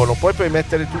microfono, poi puoi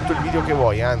mettere tutto il video che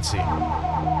vuoi, anzi,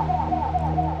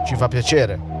 ci fa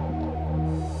piacere.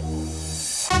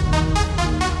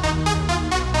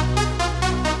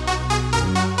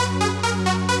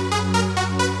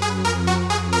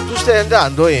 Tu stai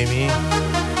andando, Amy?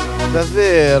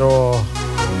 Davvero?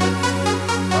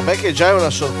 Vabbè che già è una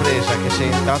sorpresa che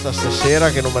sei entrata stasera,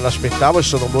 che non me l'aspettavo e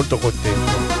sono molto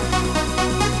contento.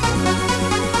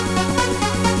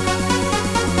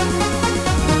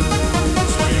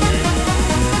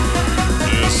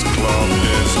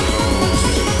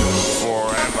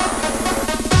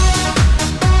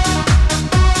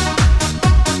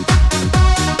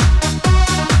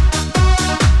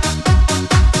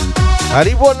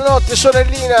 Buonanotte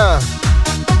sorellina.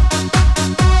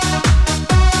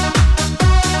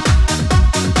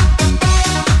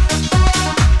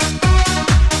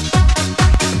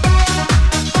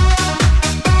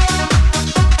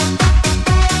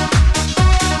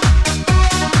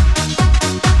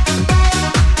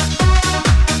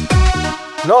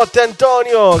 Notte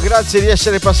Antonio, grazie di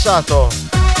essere passato.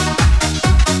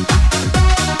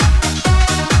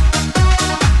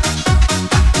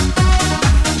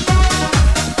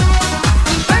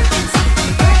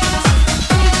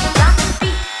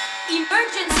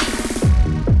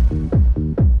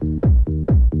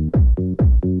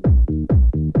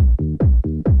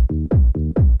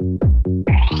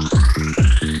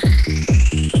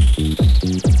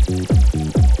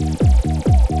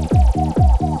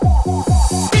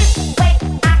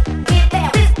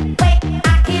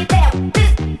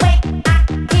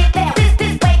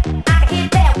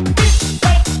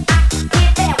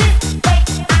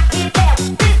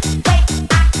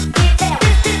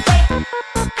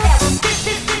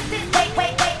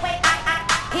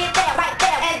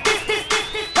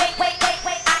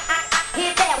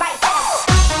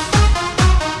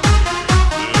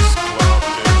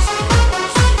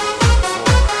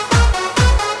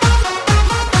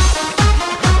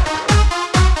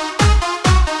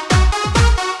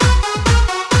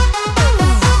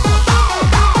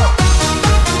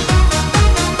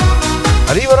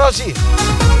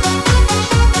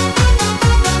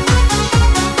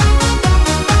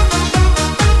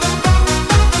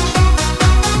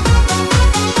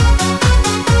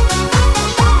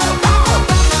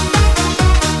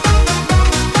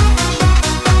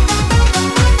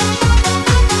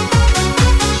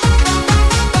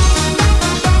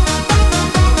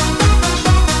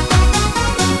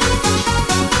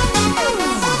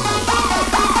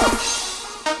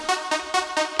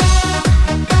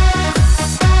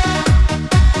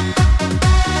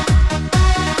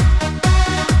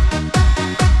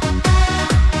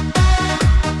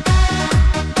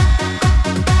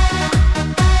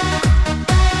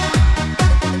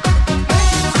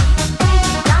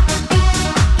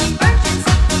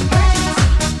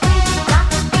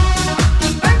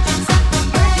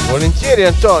 Volentieri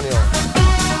Antonio.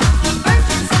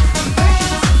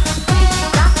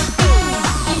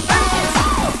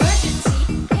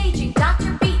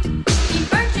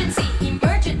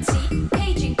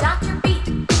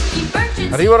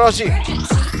 Arrivo Rosy.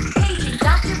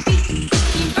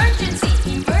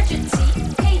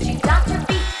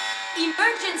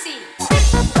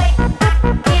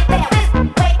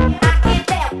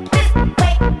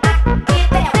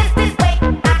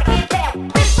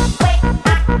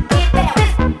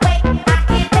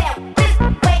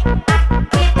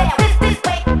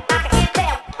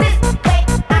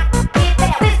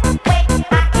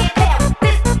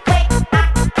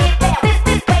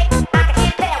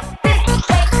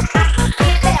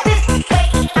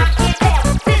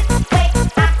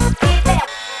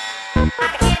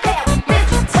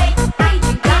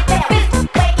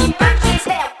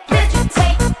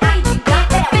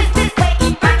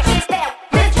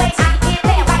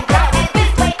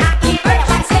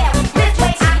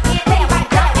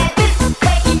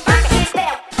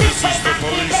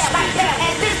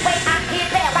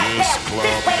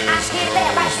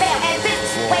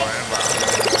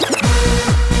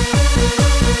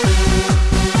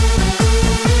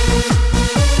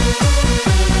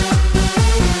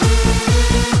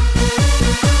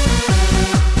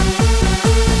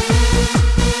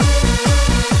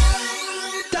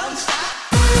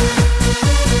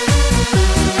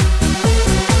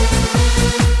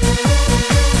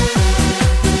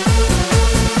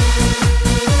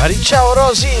 Ciao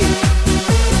Rosy,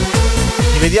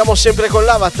 ti vediamo sempre con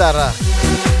l'avatar.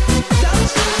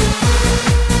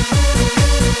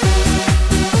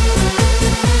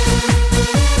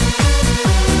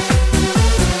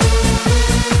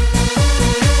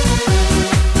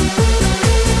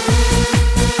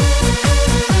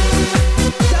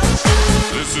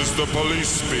 This is the police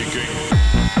speaking.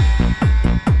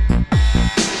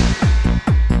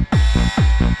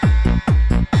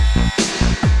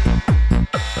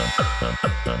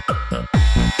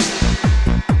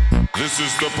 This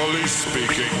is the police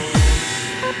speaking.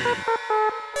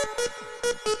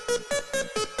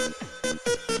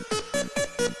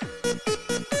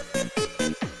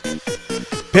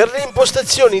 Per le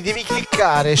impostazioni devi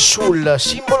cliccare sul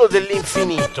simbolo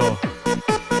dell'infinito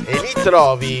e lì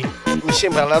trovi, mi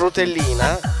sembra, la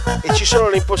rotellina e ci sono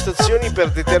le impostazioni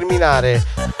per determinare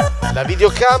la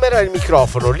videocamera e il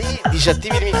microfono. Lì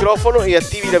disattivi il microfono e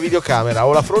attivi la videocamera,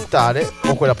 o la frontale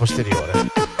o quella posteriore.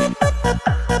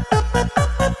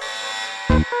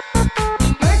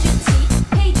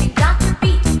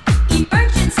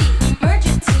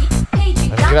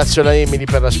 Ringrazio la Emily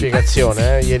per la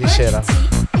spiegazione ieri sera.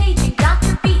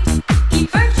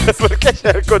 Perché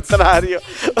sei al contrario?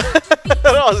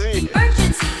 Rosy,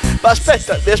 ma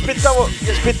aspetta, mi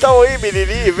aspettavo Emily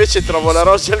lì, invece trovo la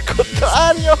Rosy al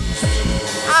contrario.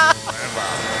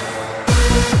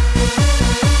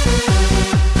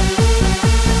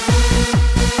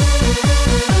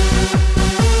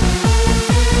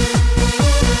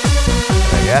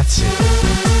 Ragazzi,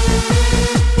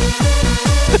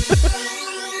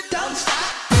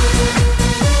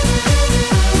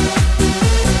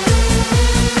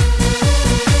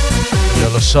 io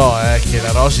lo so che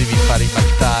la Rosy vi fa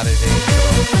ribaltare dentro,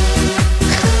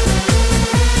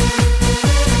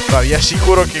 ma vi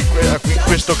assicuro che in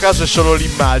questo caso è solo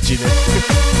l'immagine.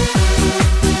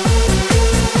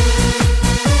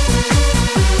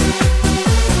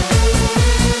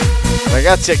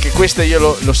 Ragazzi, anche questa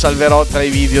io lo salverò tra i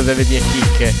video delle mie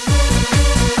chicche.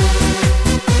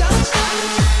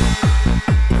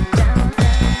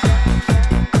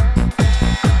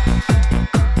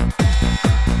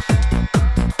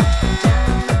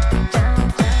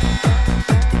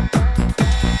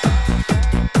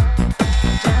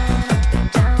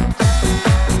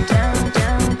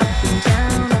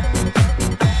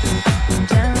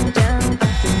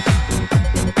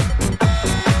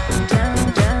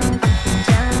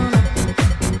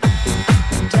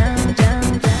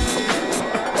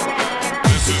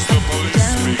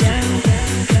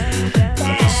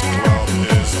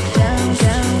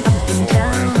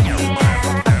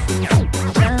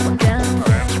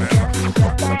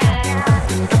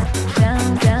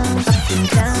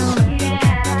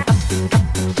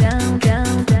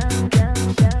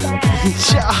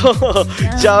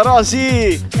 Ciao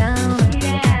Rosy,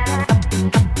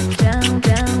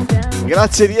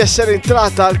 grazie di essere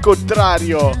entrata al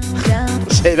contrario,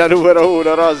 sei la numero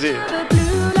uno Rosy.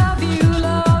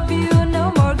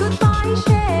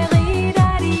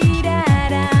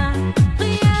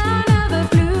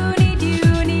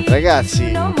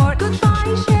 Ragazzi,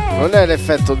 non è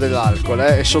l'effetto dell'alcol,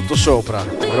 è sottosopra,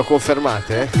 me lo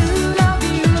confermate?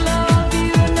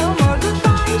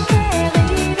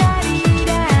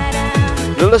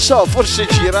 Non lo so, forse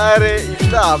girare il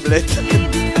tablet.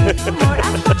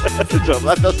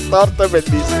 Giornata storta è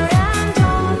bellissima.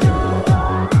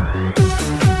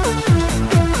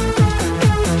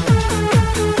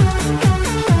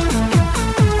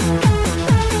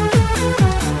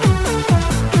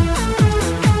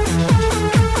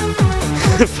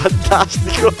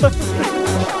 Fantastico.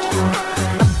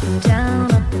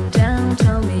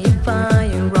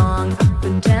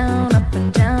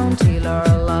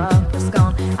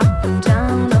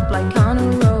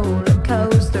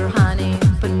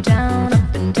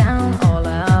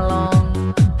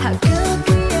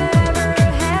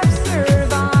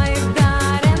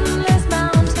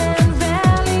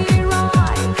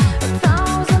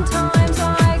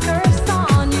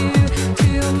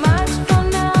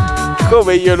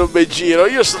 Come io non mi giro?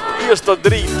 Io sto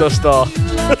dritto, sto.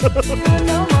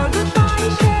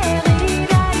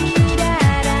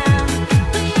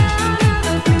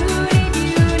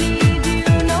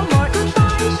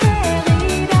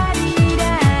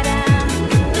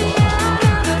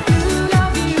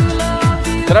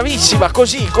 Bravissima,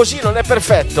 così non è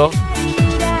perfetto?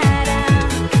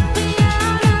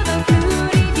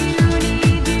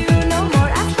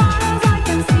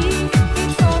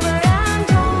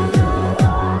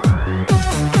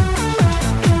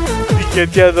 Che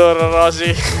ti adoro,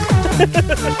 Rosy.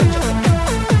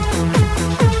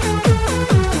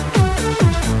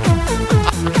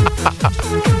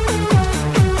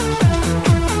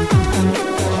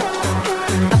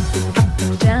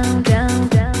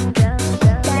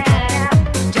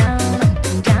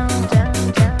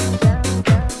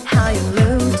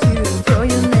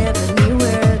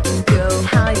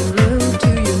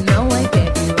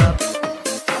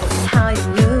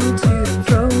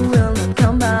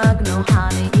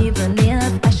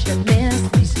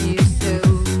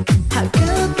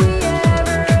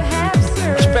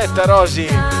 Rosy,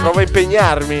 provo a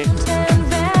impegnarmi.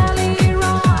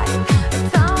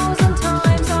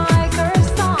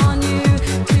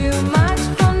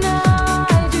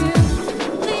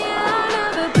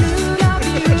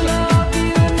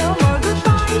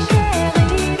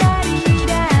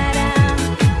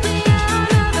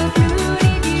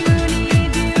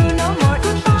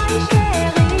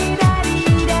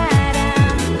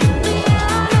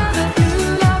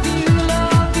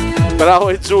 Bravo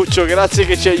Ezzuccio, grazie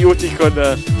che ci aiuti con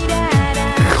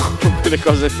le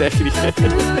cose tecniche.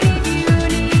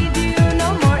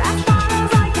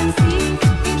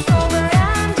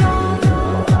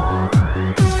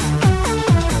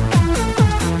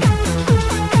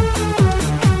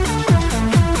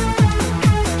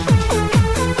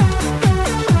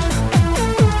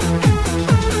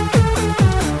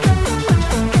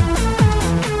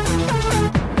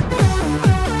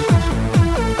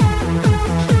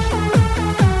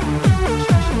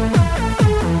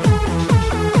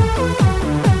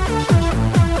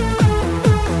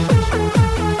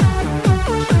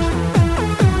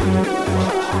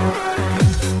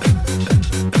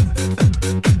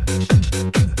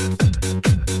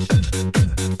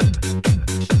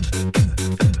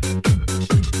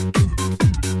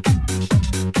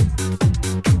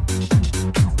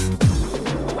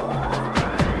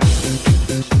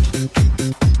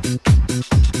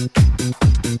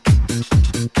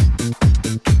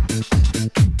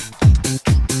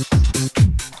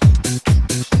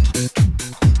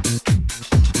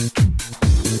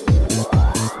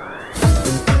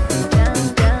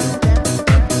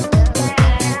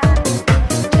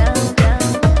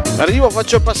 Arrivo,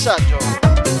 faccio il passaggio.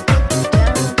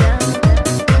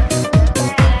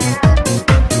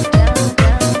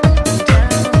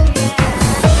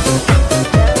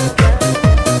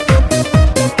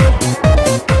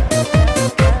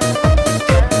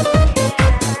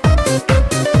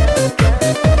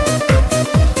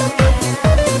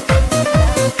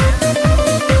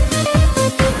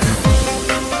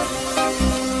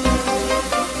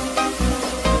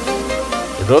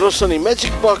 Loro sono i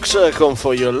Magic Box con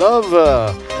For Your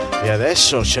Love e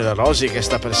adesso c'è la Rosy che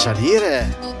sta per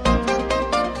salire.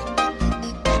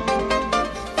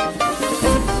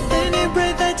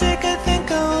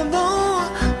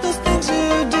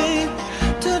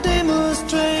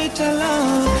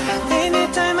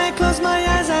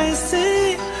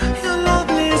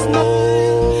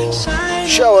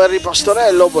 Ciao Harry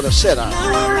Pastorello,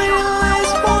 buonasera.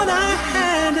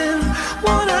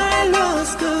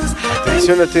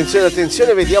 Attenzione, attenzione,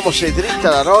 attenzione, vediamo se è dritta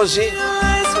la Rosy.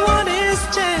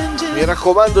 Mi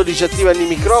raccomando, disattiva il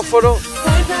microfono.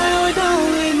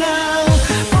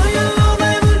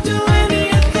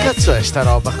 Che cazzo è sta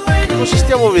roba? Cosa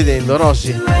stiamo vedendo,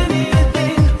 Rosy?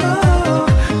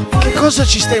 Che cosa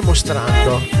ci stai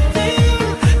mostrando?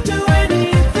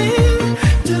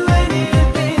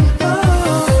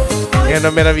 è una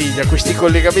meraviglia, questi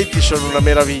collegamenti sono una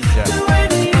meraviglia.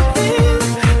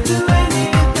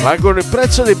 Valgono il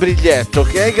prezzo del biglietto,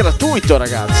 che è gratuito,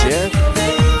 ragazzi,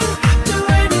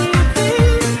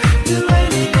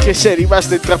 Che sei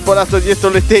rimasto intrappolato dietro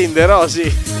le tende,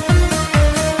 Rosy?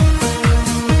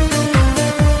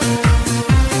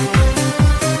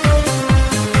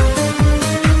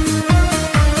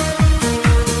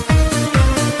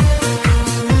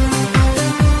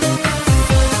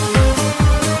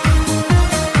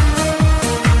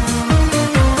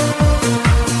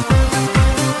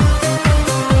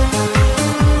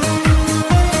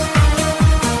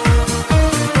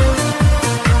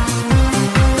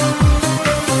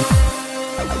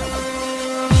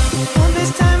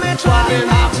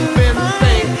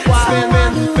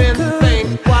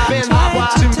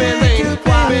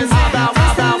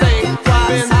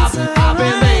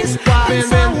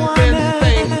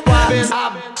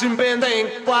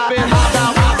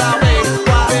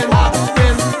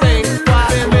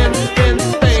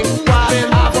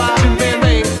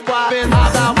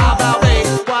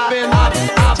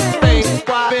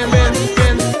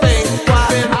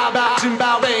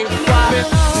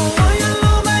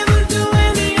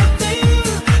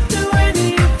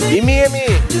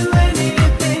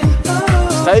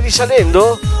 Stai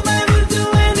risalendo?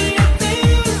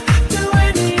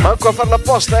 Manco a farla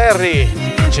apposta, Harry.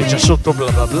 C'è già sotto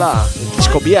bla bla bla, il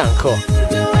disco bianco.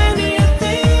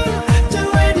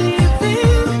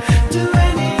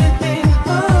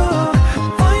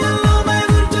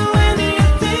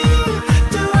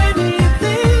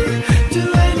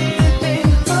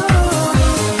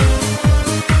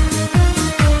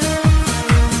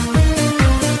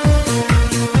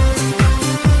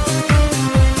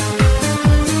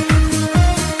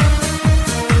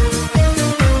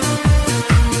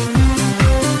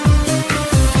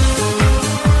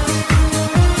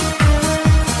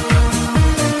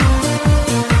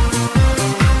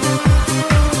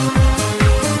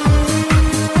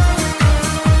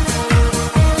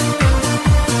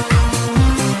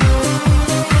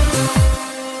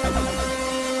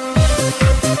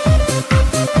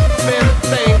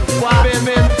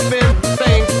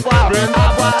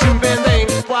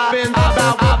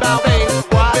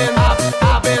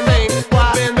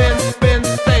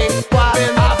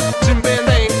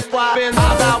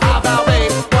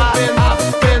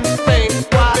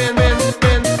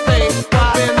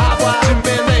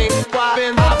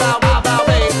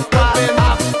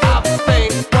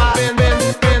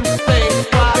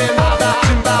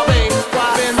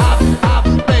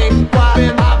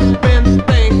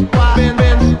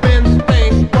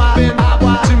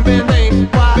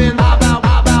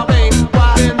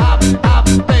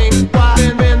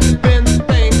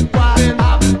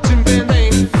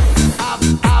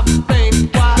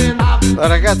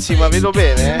 Ragazzi, ma vedo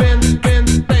bene?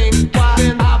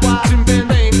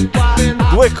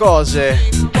 Due cose.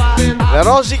 La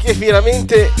Rosy che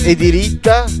finalmente è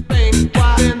diritta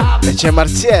e c'è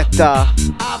Marzietta.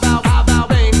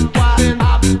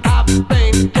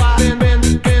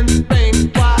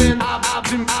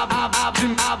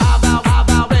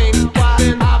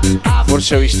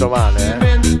 Forse ho visto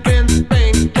male,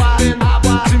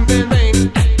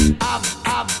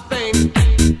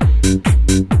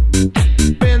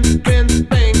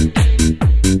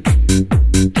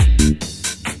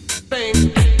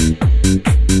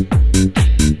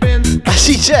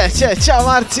 C'è, ciao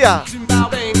Marzia.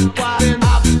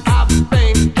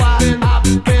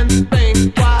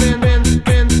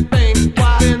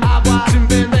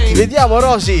 Ti vediamo,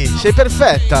 Rosy, sei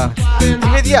perfetta. Ti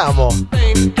vediamo.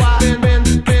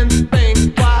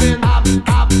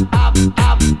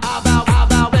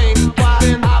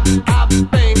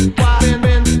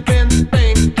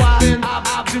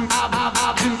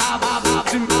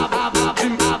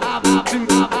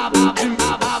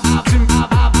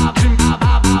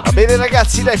 Bene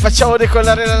ragazzi, dai, facciamo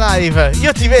decollare la live.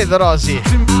 Io ti vedo, Rosy.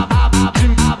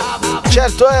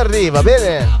 Certo, Harry, va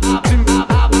bene.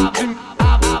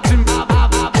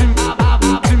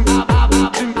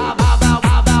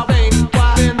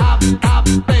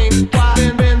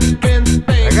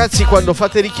 Ragazzi, quando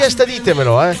fate richiesta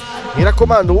ditemelo, Mi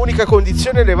raccomando, unica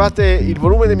condizione, levate il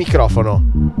volume del microfono.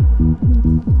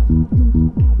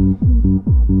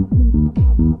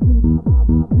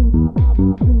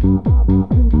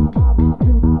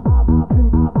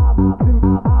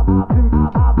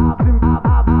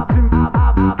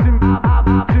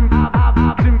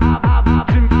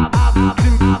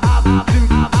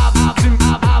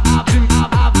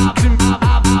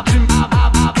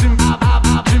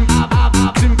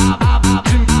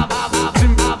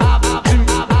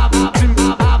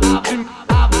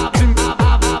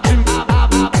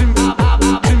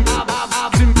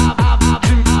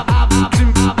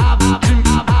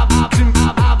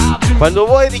 Quando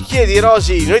vuoi richiedi,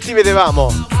 Rosy, noi ti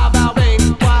vedevamo.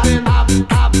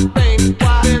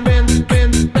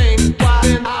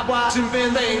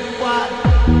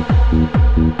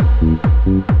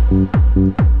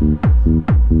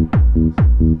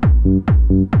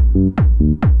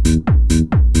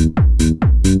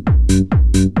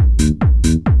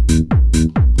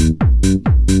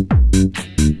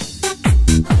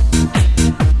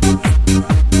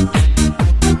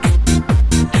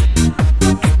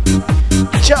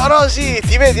 Ciao Rosy,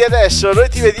 ti vedi adesso? Noi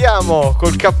ti vediamo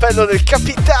col cappello del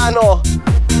capitano.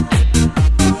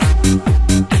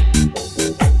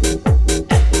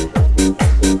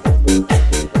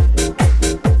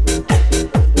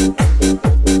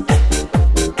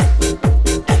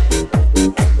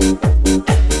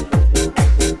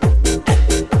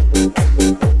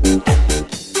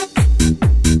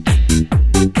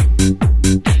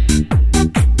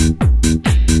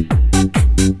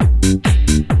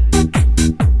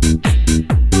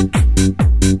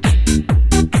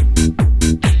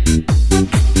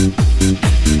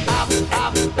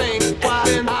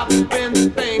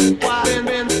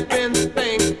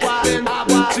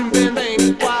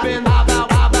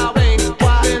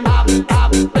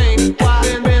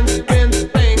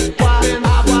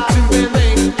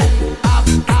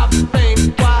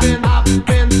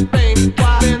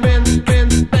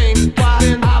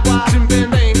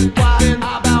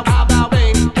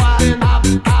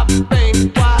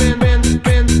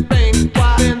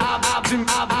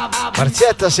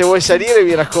 Marzietta, se vuoi salire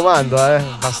mi raccomando,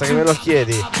 basta che me lo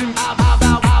chiedi.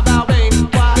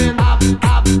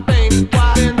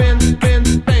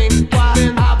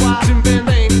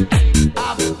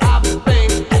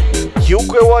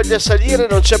 Chiunque voglia salire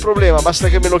non c'è problema, basta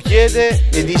che me lo chiede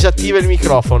e disattiva il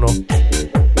microfono.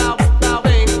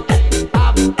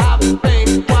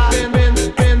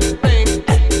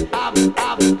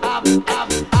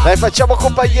 Dai, facciamo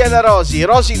compagnia alla Rosy.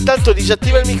 Rosy, intanto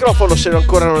disattiva il microfono se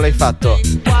ancora non l'hai fatto.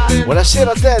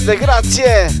 Buonasera Ted,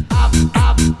 grazie.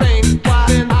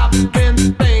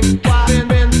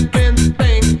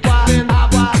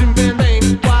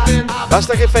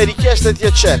 Basta che fai richieste e ti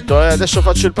accetto, Adesso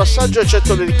faccio il passaggio e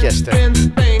accetto le richieste.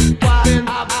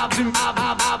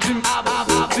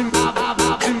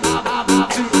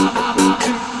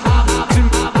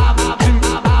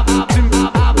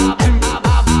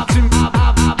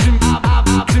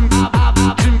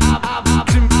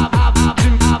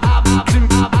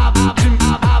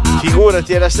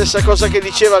 Figurati, è la stessa cosa che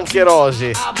diceva anche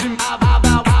Rosy.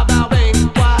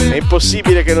 È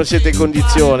impossibile che non siete in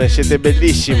condizione, siete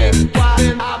bellissime.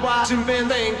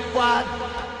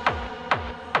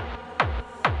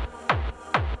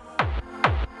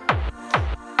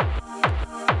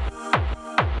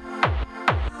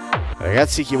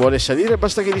 Ragazzi, chi vuole salire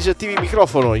basta che disattivi il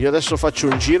microfono. Io adesso faccio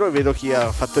un giro e vedo chi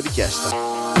ha fatto richiesta.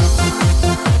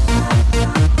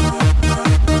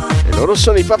 Loro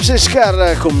sono i Paps &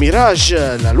 Scar con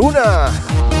Mirage, la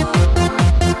luna.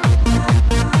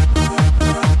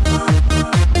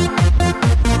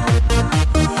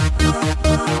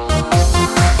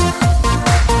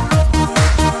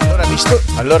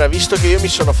 Allora, visto che io mi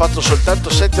sono fatto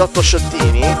soltanto 7-8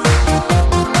 sciottini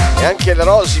e anche la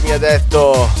Rosy mi ha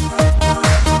detto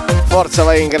forza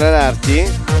vai a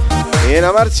ingranarti, e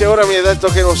la Marzia ora mi ha detto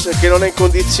che non è in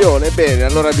condizione, bene,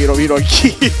 allora mi rovino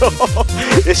anch'io.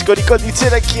 Esco di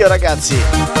condizione anch'io, ragazzi.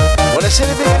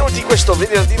 Buonasera e benvenuti in questo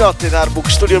venerdì notte da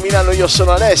Hardbook Studio Milano. Io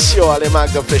sono Alessio, Ale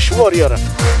Mag Flash Warrior,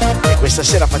 e questa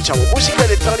sera facciamo musica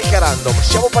elettronica random.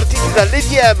 Siamo partiti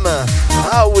dall'EDM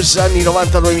House anni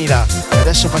 90-2000 e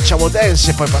adesso facciamo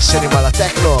dance e poi passeremo alla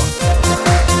techno.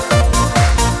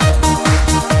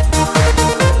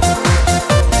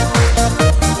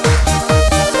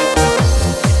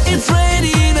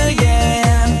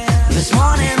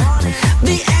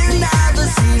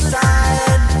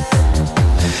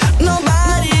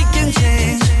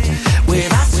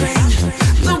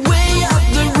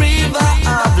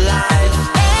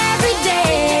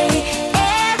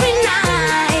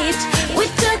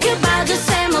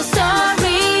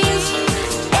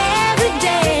 Every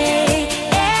day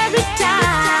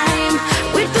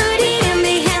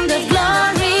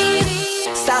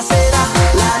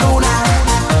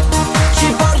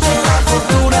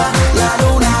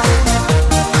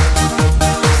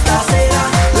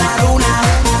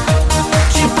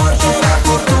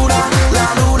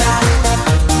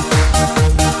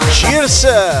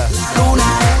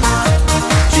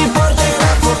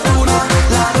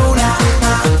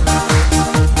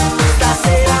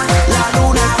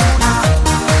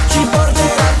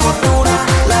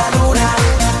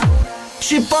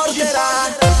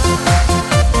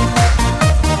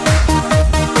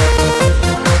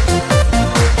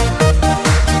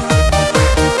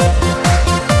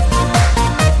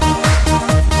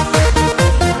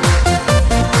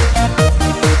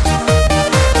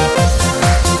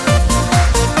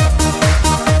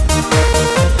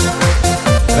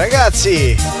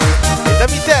Da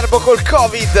Viterbo col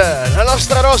Covid, la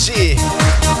nostra Rosy.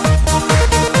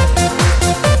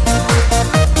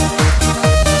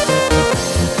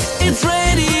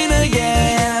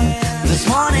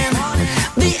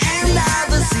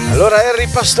 Allora Harry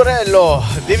Pastorello,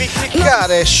 devi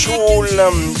cliccare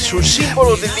sul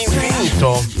simbolo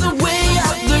dell'infinito.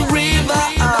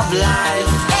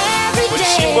 Quel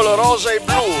simbolo rosa e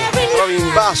blu, trovi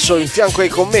in basso, in fianco ai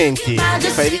commenti.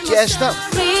 Fai richiesta,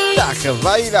 tac,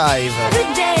 vai live.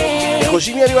 E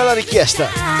così mi arriva la richiesta.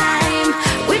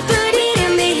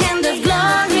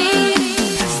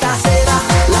 Stasera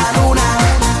la luna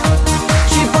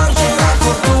ci porgerà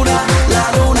fortuna, la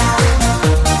luna.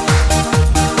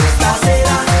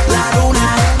 Stasera la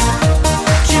luna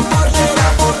ci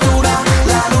porgerà fortuna,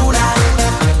 la luna.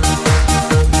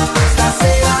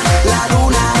 Stasera la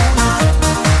luna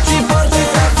ci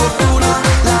porgerà fortuna,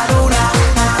 la luna.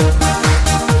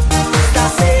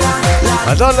 Stasera la luna.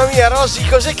 Madonna mia, Rosy,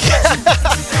 cos'è che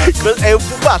è un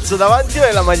pupazzo davanti o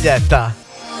è la maglietta?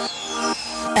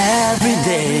 Every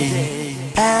day,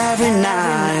 every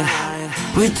night,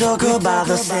 we talk about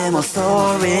the same old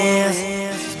stories.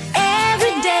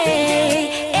 Every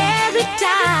day, every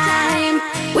time,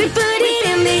 we put it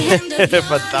in the hand of God.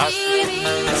 Fantastico.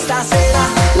 Stasera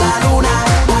la luna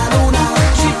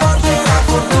ci porterà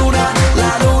fortuna,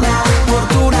 la luna,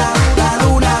 fortuna, la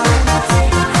luna.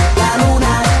 La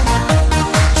luna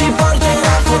ci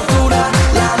porterà fortuna,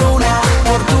 la luna,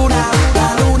 fortuna,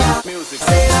 la luna.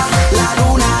 Stasera la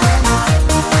luna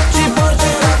ci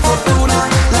porterà fortuna,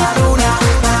 la luna.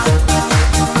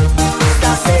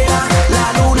 Stasera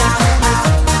la luna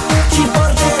ci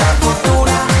porterà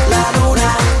fortuna, la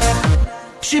luna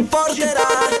ci porterà.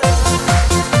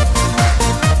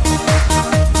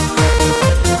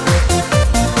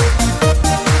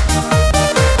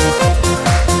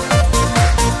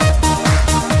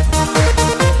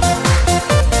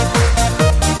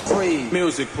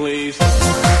 Music, please.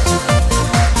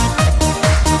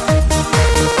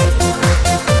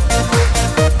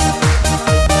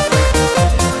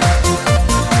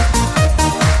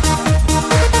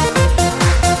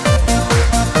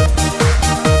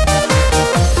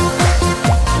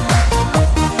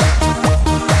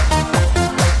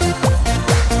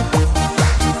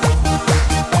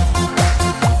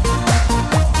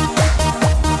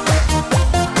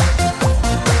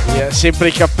 Sempre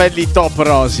i cappelli top,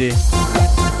 Rosy.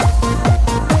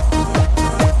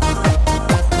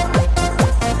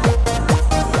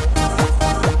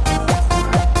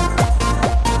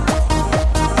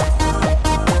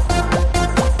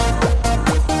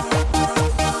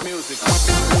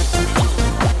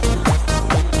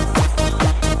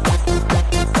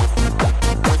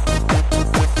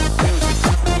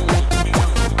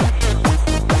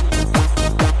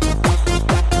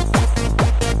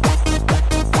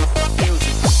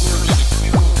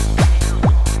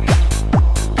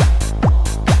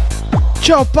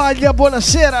 Ciao Paglia,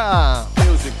 buonasera!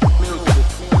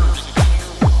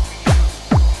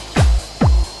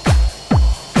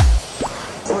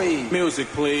 Music,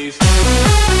 please.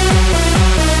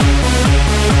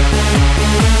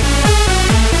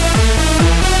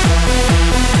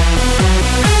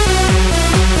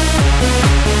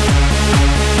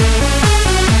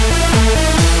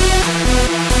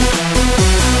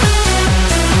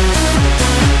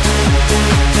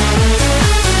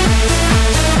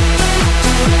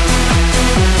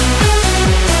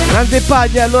 Grande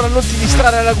Paglia, allora non ti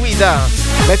distrarre alla guida,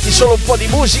 metti solo un po' di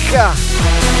musica,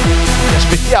 ti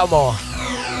aspettiamo.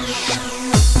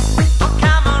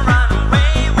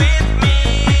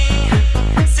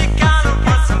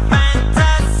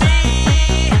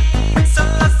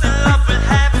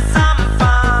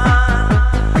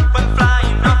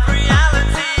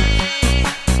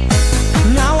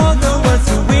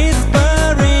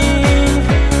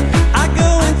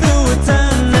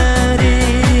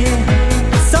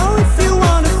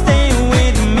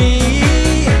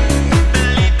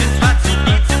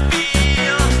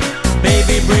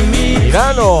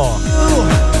 Milano.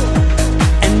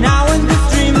 And now when the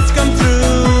dreams come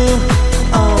true,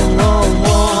 oh, oh,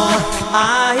 oh,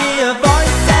 I hear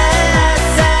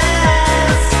voices,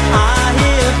 I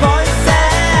hear voices,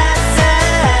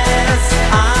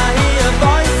 I hear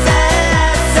voices,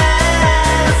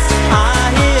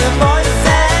 I hear voices.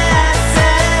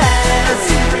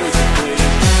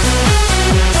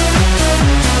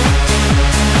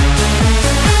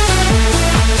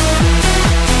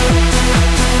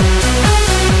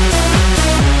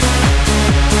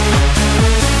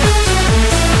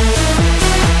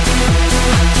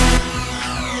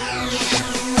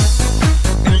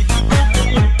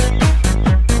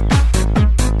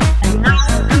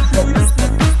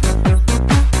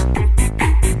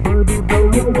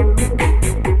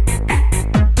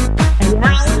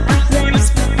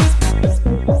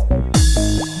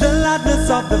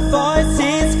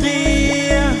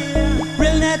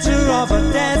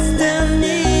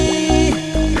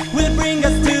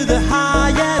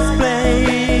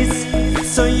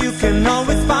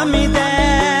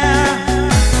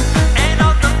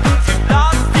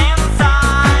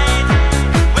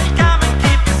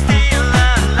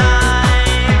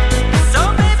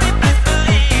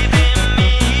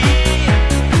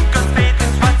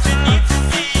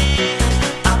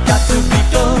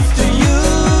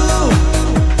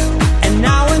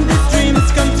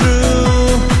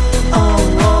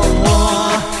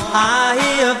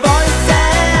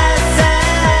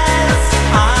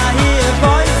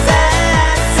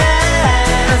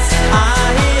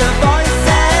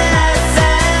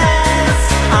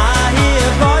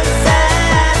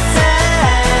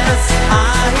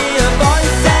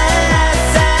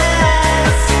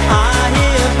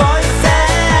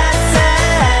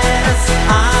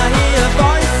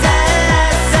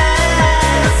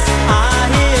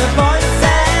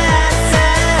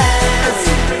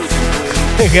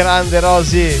 grande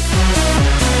Rosy.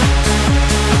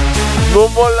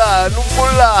 Non mollare, non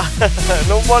mollare,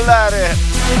 non mollare.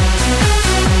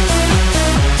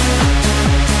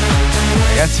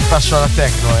 Ragazzi, passo alla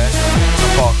techno,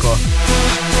 tra poco.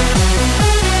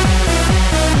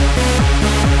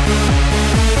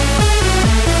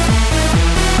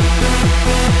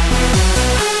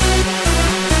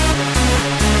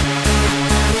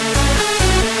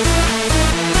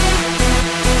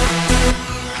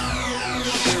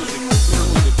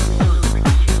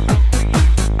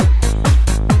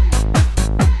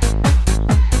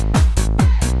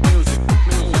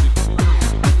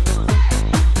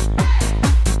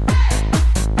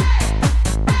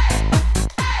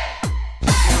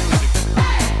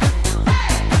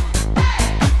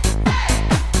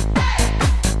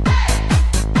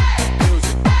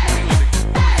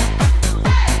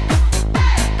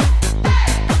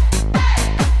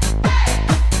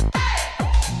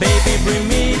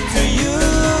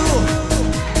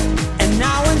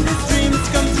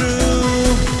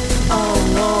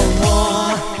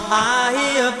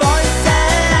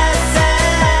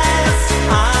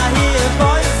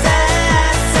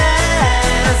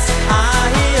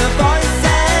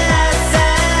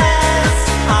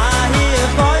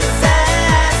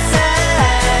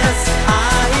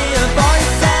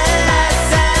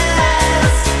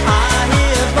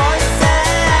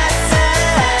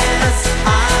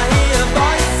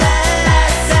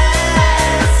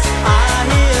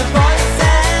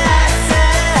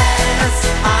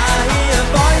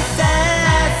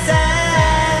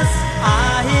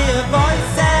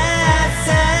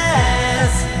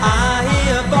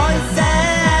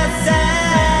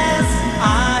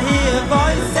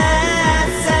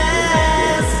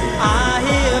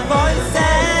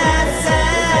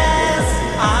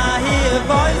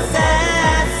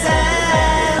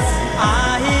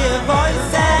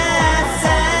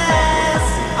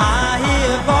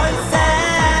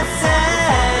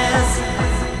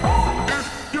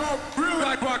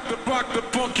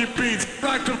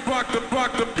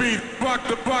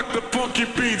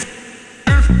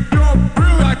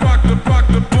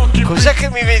 Cos'è che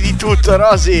mi vedi tutto,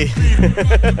 Rosy?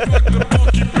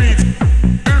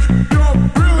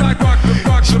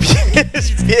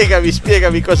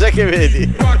 Spiegami, cos'è che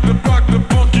vedi?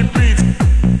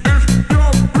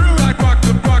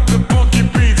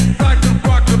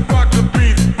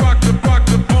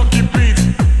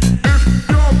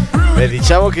 Beh,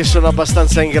 diciamo che sono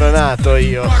abbastanza ingranato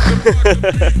io.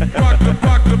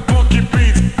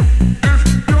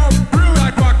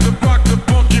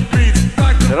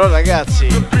 Però ragazzi,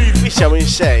 qui siamo in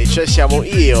 6, cioè siamo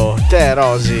io, te,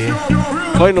 Rosy.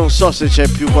 Poi non so se c'è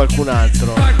più qualcun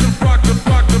altro.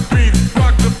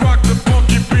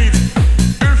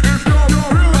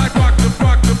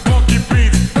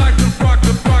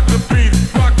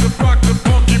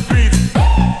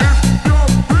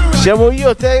 Siamo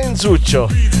io, te e Nzuccio.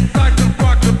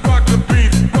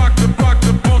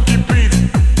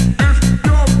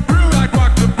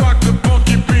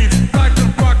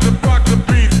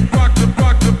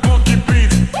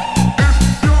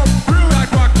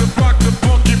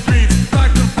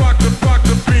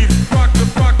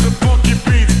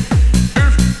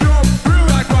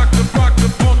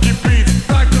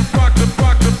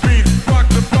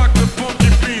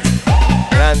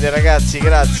 Grande ragazzi,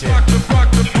 grazie.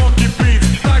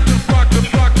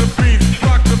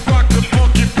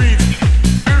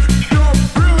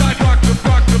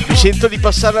 Sento di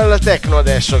passare alla techno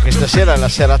adesso, che stasera è la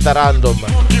serata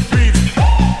random.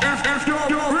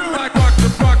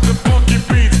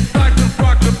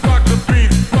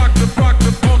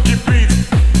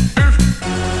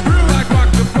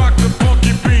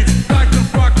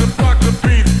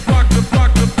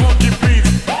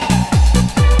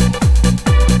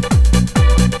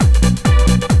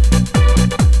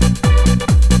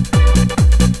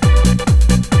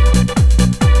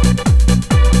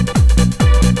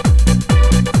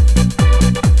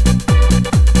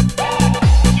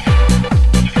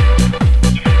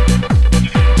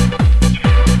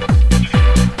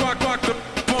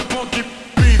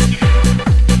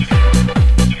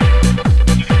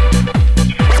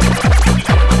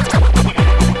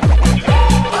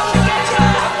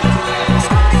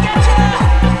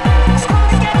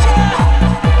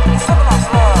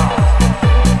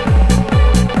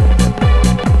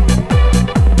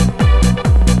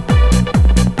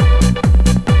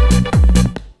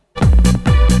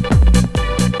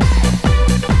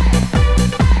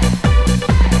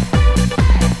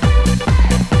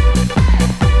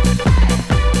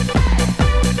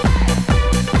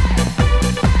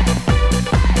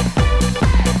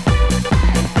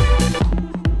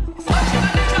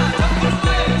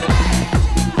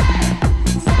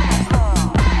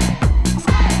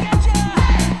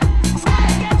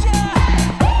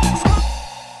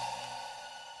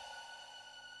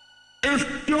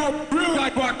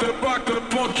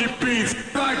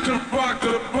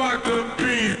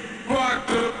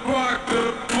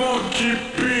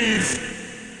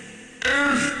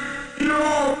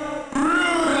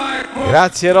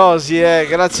 Grazie Rosy,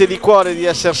 grazie di cuore di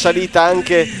essere salita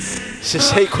anche se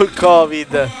sei col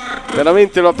Covid,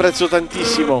 veramente lo apprezzo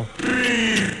tantissimo.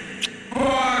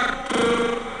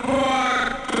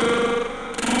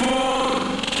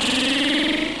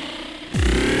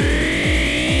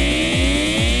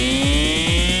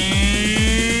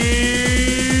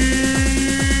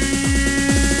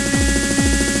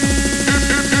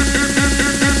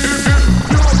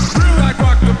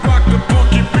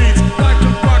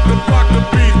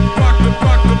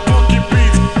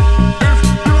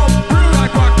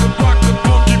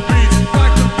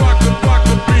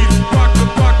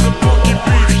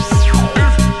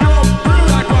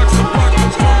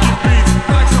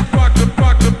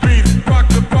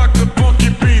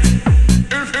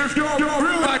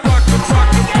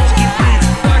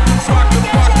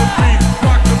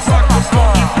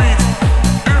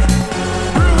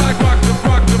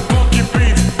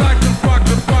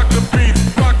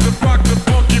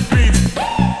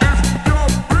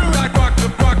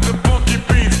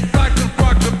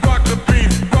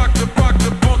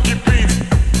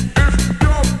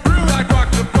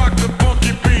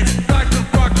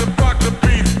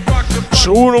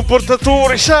 Sono un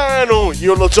portatore sano,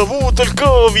 io l'ho già avuto il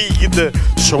Covid,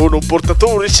 sono un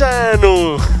portatore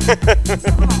sano.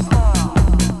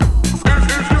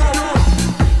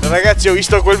 Ragazzi, ho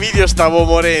visto quel video, stavo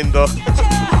morendo.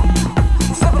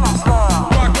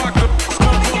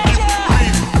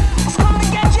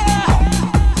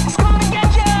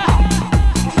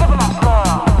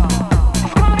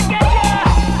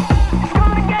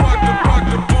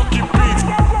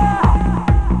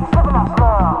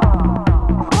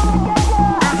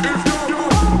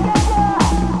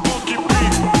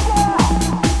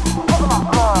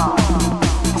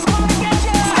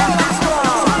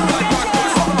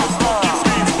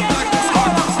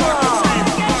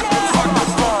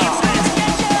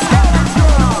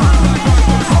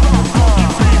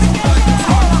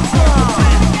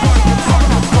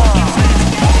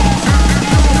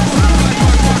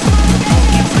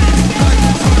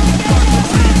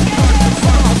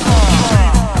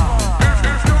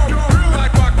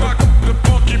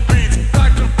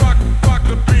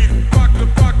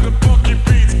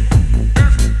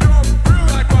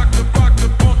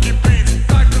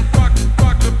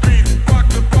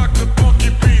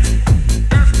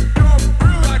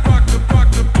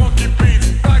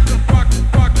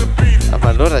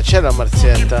 C'è la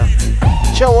Marzietta.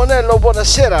 Ciao Monello,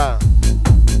 buonasera.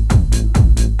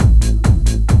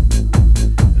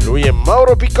 Lui è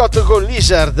Mauro Piccotto con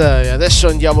Lizard e adesso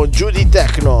andiamo giù di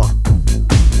techno.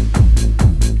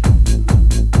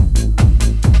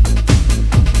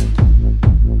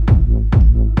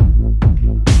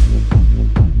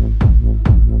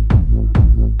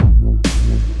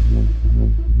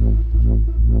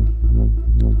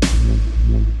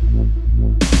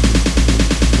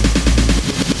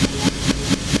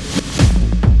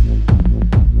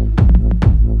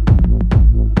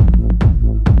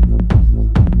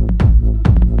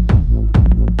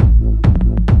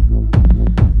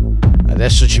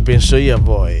 Adesso ci penso io a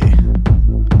voi.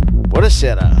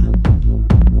 Buonasera.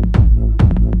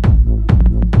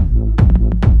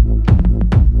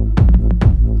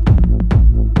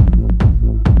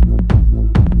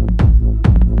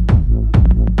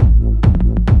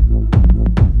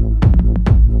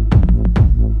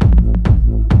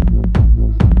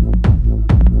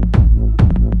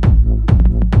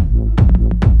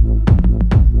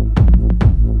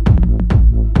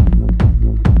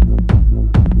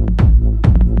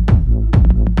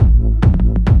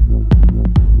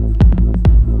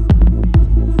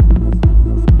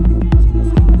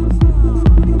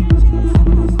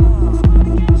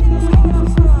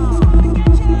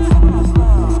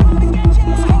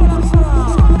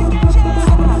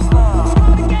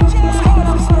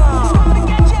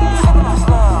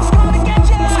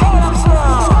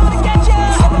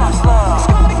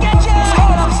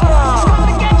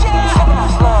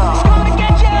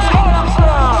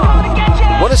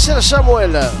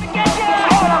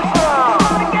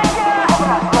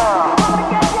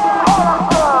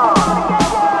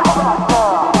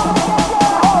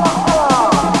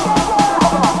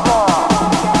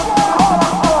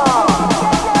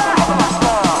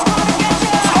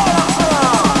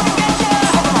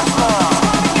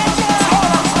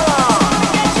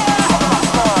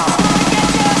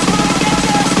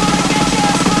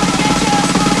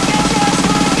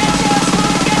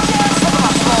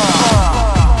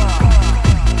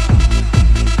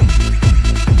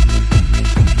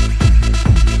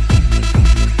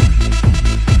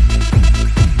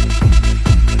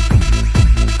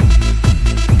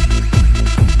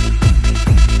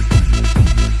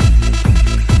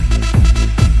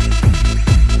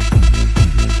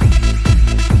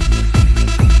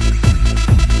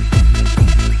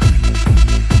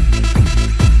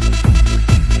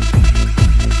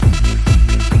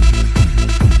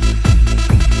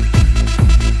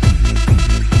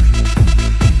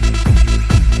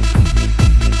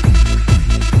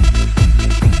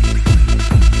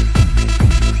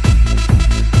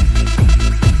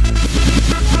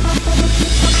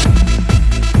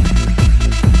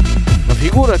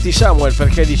 Complimenti Samuel,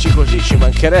 perché dici così, ci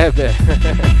mancherebbe.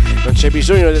 Non c'è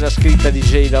bisogno della scritta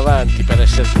DJ davanti per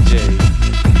essere DJ.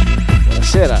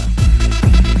 Buonasera.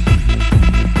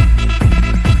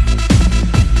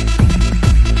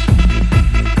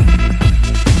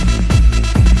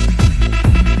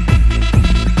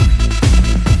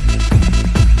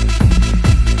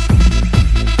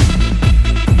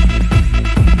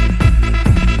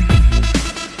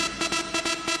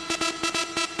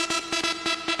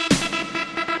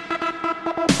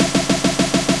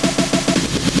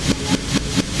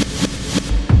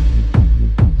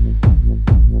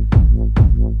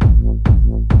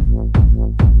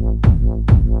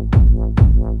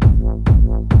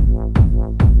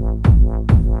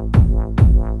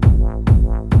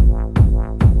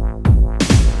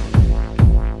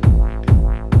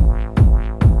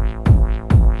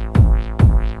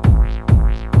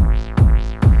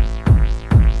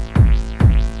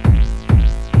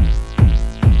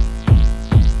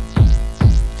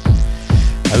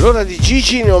 Allora di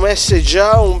Gigi ne ho messe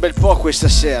già un bel po' questa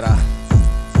sera.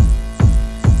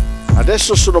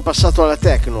 Adesso sono passato alla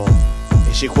techno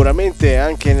e sicuramente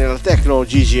anche nella techno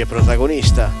Gigi è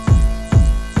protagonista.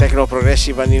 Techno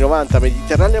progressive anni 90,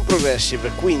 Mediterranean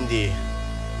progressive, quindi il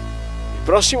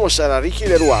prossimo sarà Ricky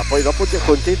Leroy, poi dopo ti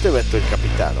accontento e metto il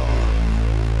capitano.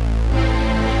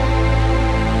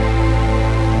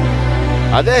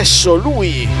 Adesso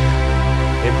lui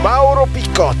è Mauro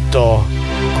Picotto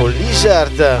con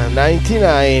Lizard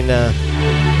 99.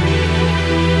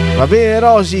 Va bene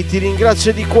Rosy, ti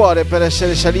ringrazio di cuore per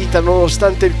essere salita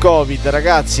nonostante il Covid.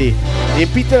 Ragazzi,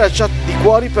 riempite la chat di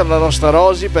cuori per la nostra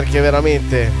Rosy, perché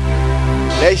veramente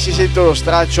lei si sente uno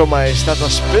straccio ma è stata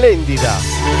splendida.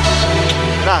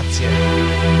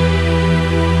 Grazie.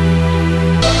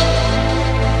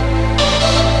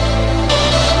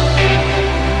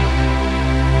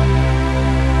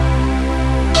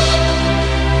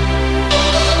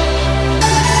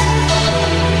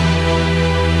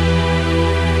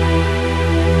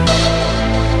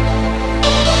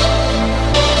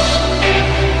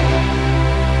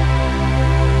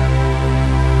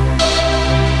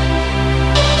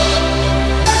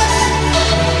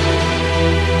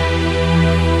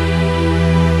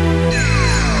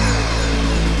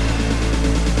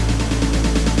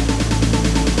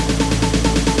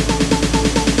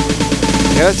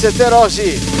 Grazie a te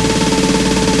Rosy.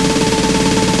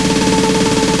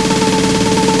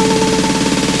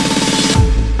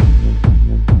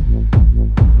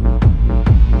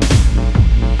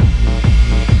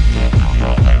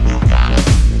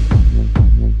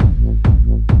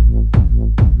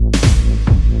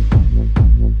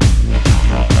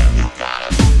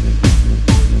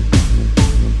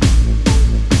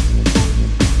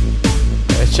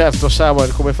 Certo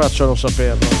Samuel, come faccio a non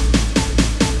saperlo?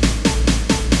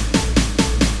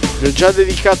 Gli ho già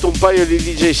dedicato un paio di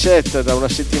DJ set da una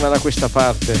settimana a questa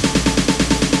parte.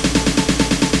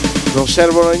 Non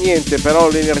servono a niente,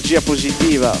 però l'energia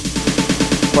positiva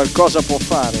qualcosa può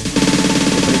fare.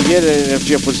 Previene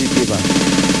l'energia positiva.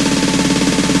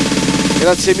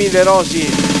 Grazie mille Rosy,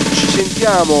 ci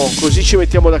sentiamo così ci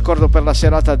mettiamo d'accordo per la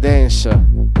serata dance.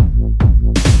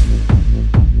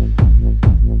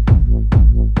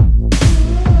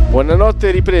 Buonanotte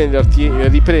e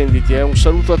riprenditi, un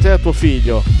saluto a te e a tuo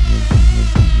figlio.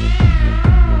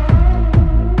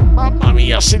 Mamma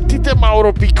mia, sentite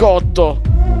Mauro Picotto.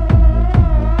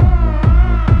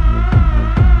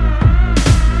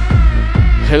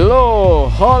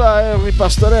 Hello, hola Henry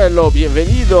Pastorello,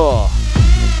 bienvenido.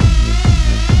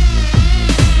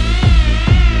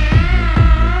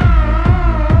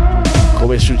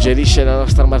 Come suggerisce la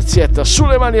nostra Marzietta,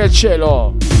 sulle mani al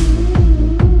cielo.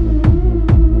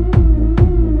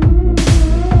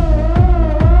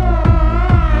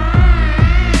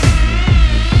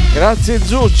 Grazie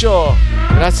Zuccio,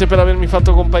 grazie per avermi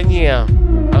fatto compagnia.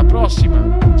 Alla prossima.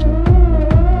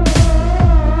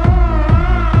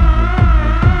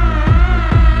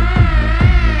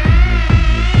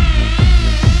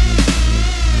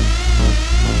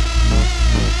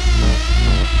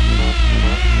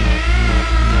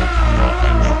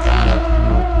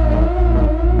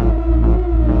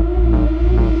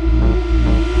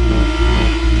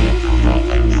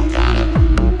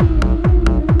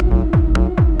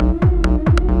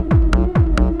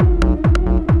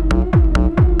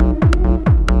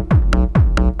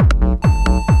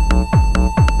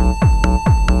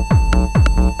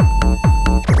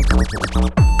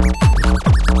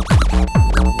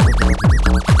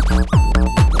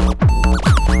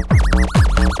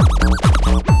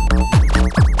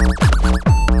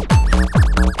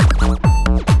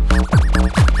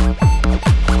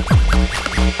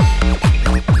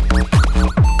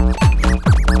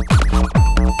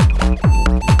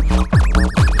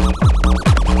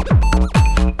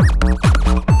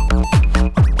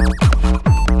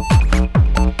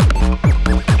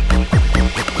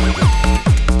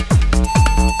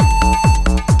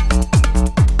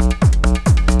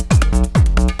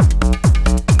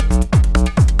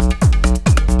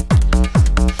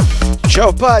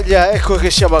 Ciao Paglia, ecco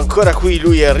che siamo ancora qui,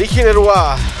 lui è Ricky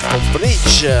Leroy con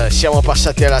Bridge, siamo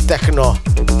passati alla techno.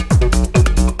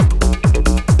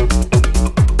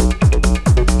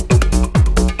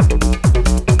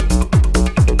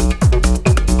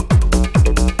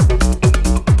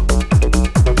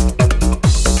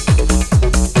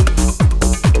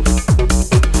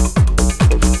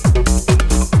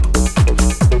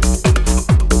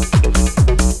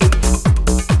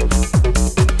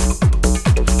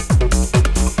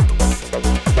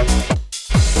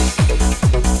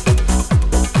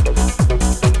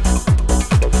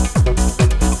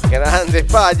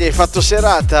 Paglia, hai fatto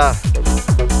serata,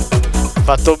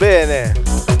 fatto bene.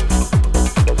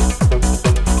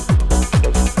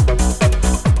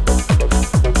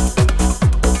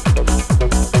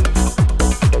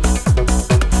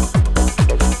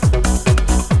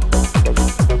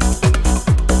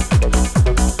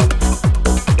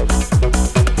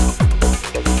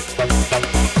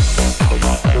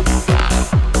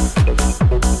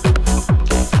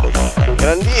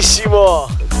 Grandissimo.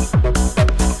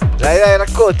 Dai,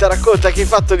 racconta che hai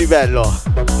fatto di bello.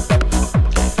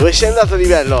 Dove sei andato di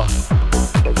bello?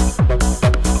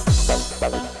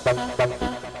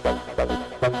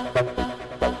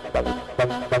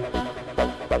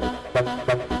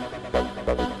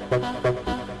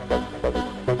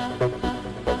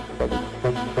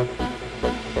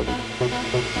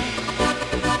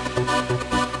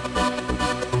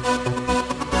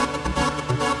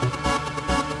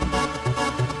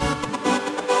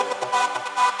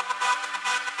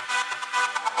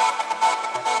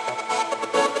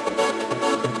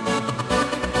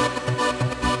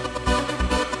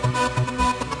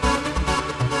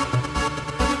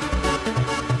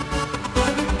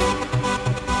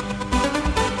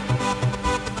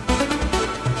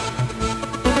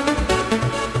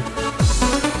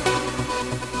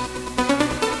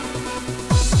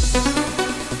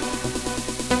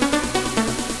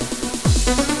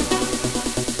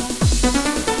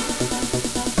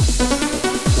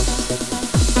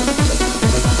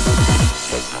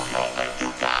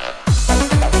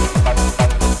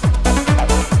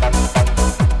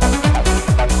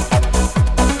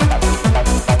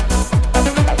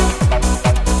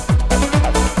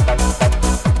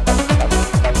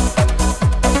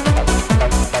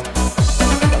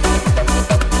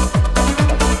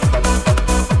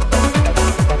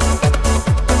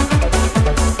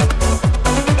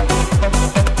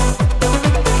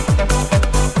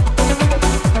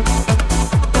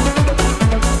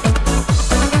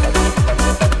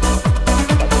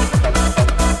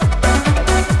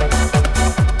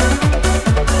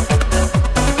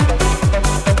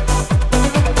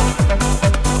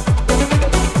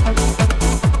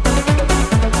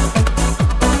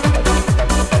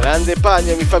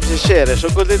 Paglia, mi fa piacere,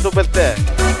 sono contento per te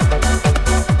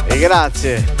e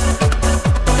grazie.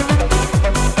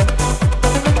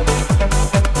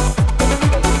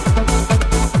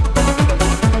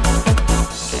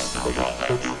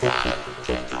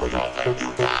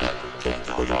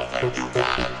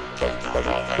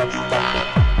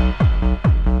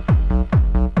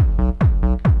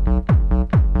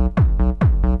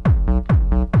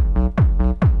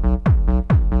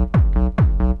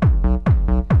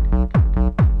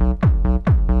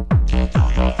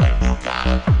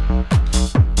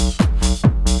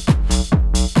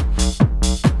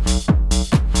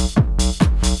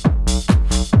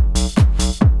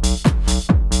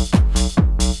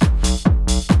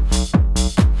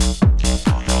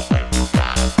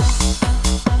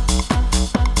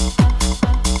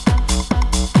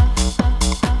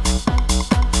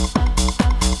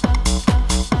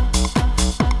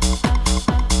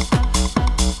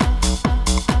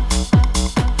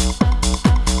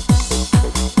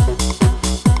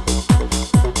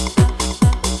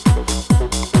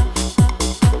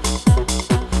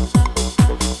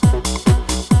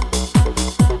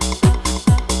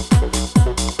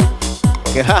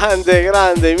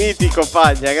 Grande, mitico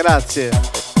Paglia, grazie.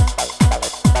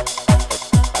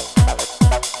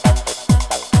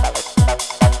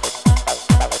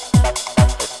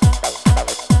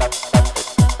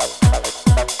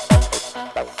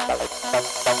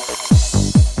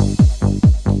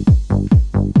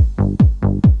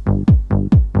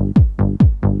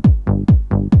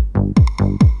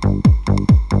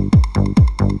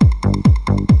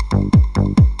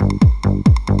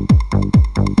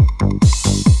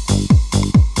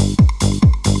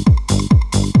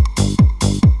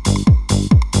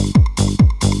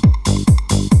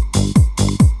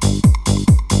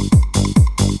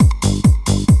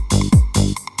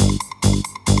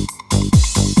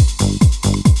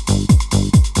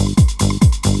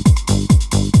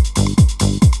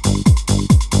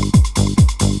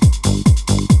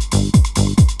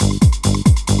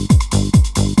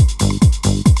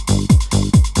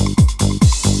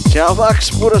 Ciao Max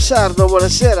Puro Sardo,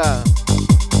 buonasera.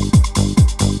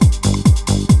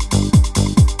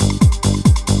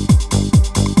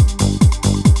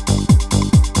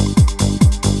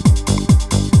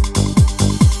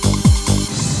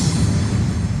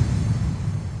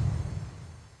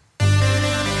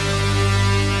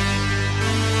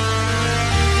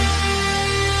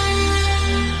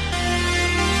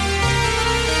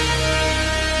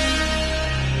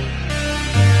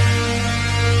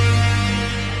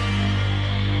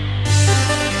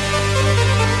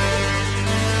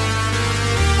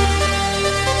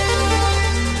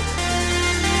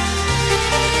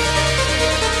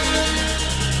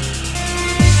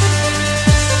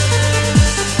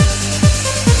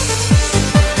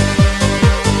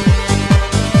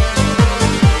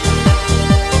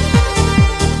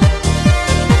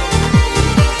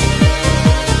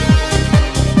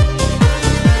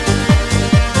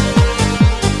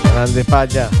 Grande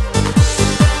Paglia.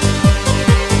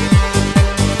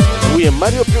 Lui è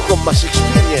Mario più con Mass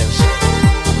Experience.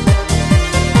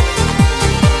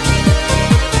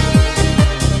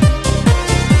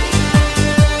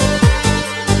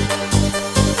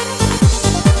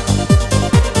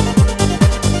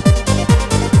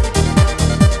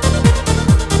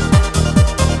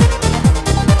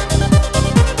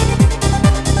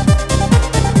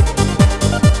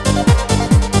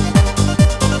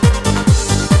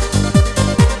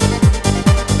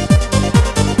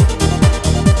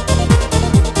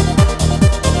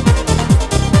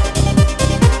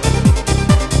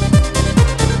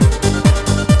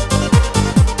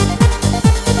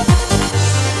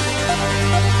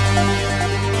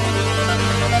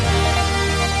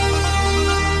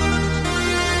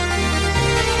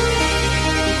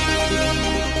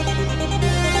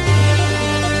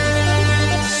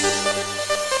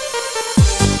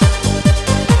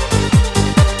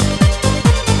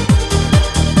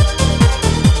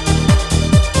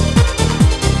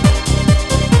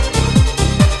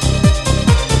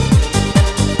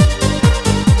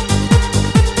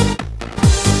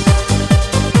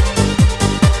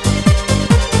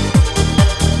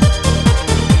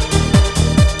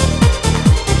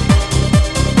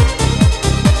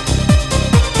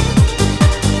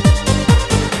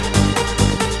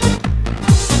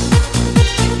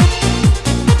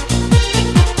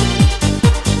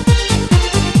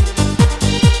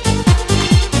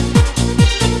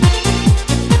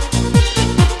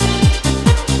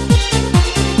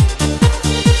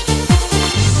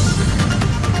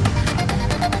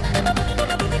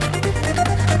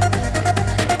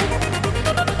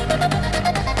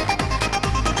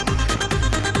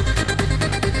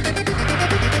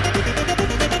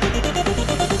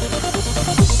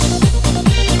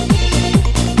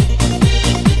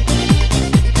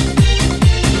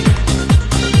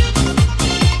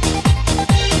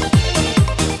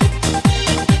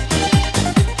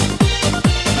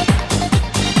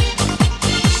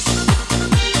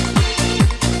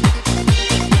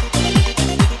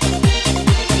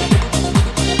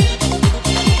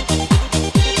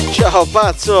 Ciao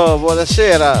pazzo,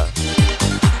 buonasera.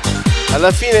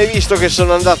 Alla fine hai visto che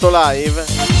sono andato live?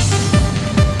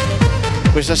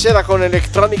 Questa sera con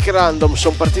Electronic Random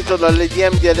sono partito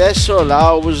dall'EDM di adesso, la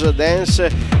house dance,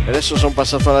 e adesso sono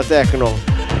passato alla techno.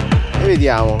 E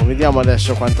vediamo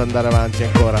adesso quanto andare avanti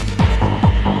ancora.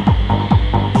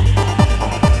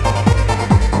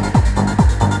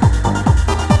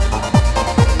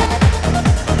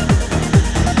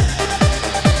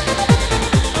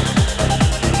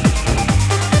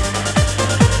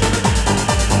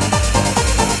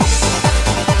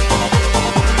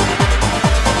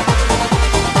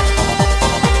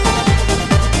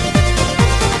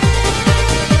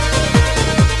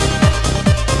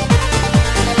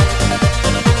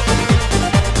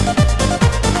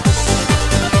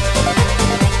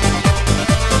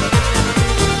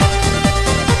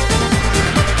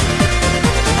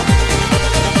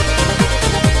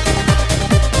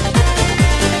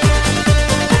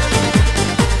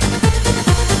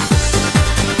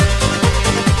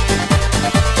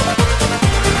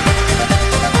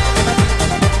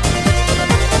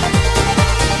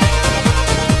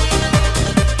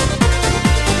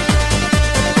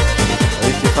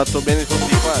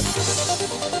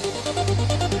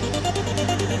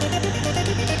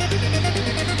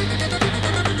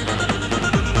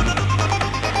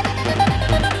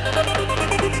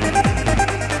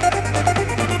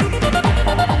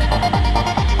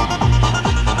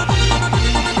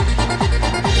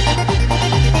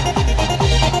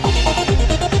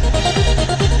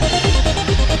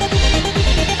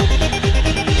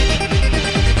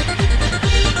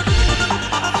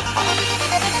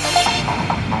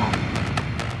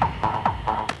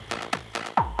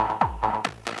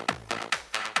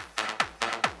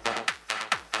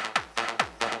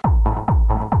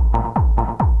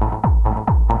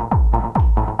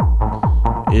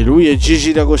 E lui è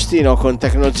Gigi D'Agostino con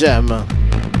Techno Jam.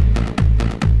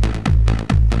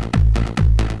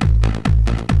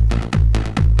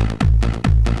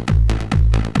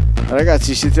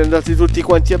 Ragazzi, siete andati tutti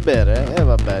quanti a bere?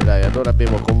 Vabbè, dai, allora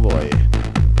bevo con voi.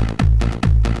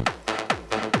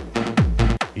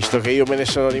 Visto che io me ne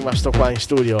sono rimasto qua in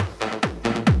studio.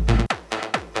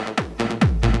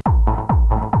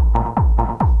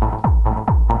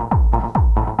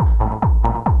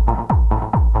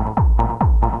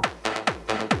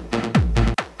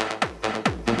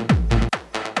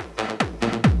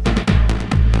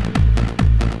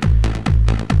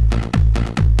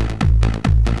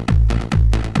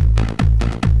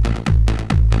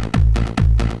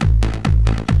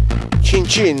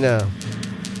 Cin.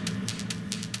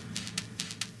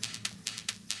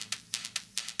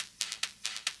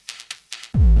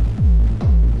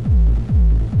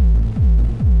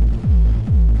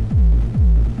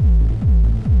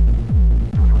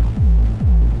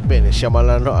 Bene, siamo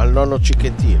al nonno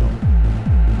cicchettino.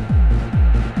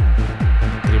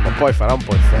 Prima o poi farà un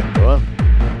po' effetto, eh?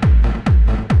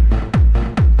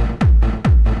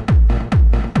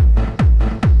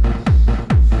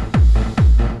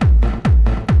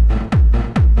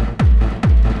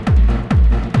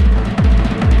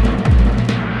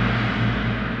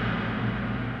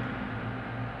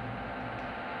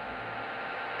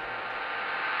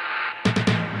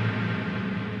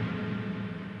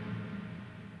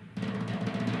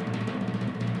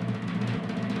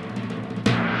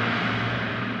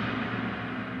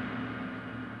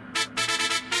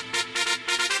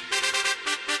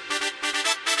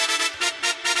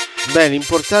 Beh,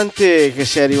 l'importante è che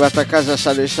sei arrivato a casa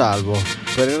sano e salvo.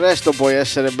 Per il resto puoi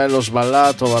essere bello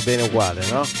sballato, va bene uguale,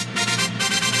 no?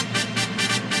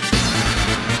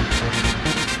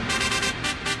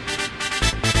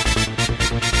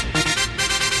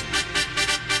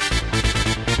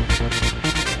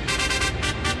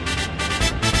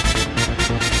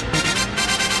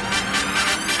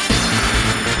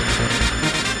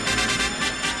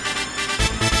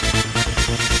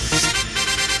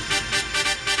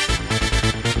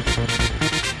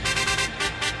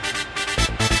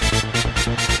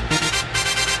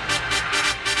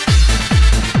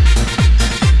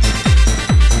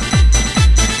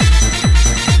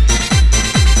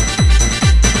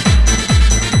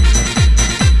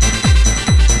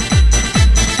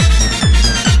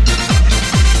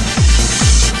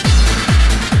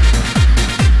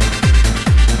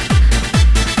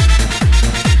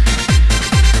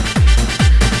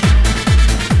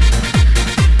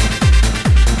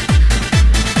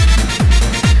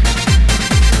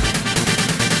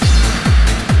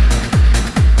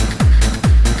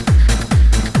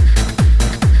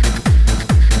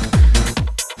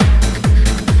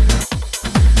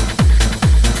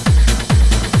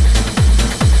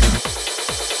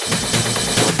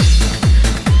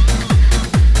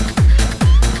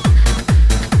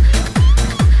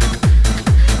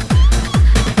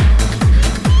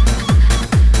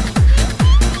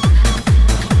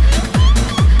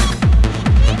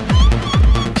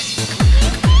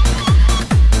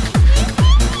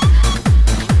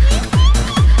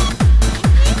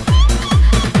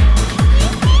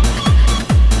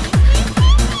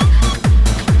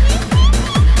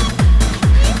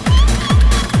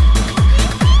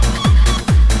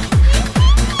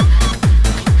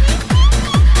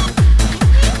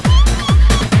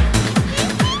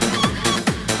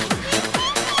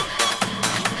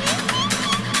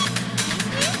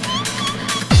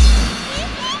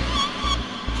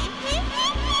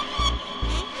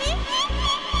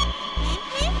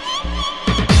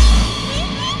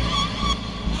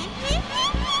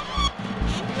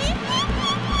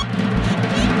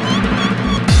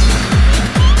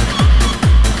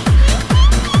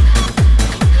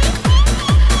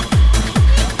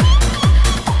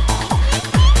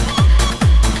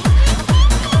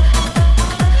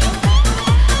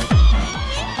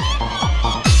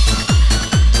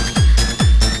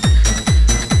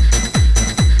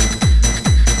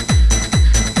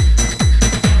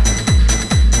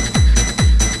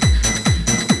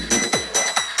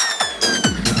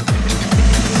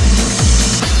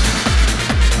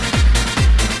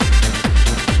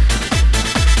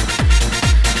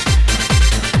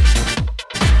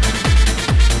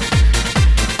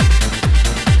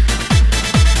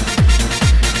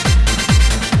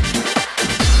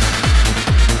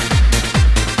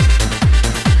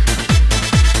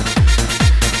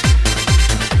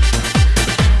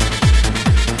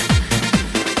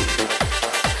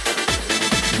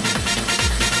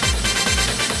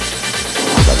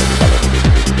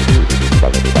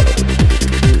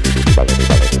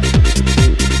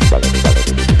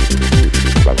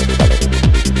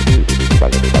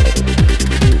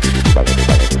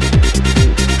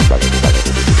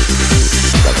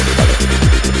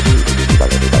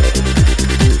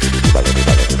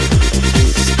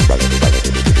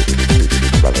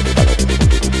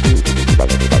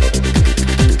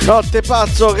 buonanotte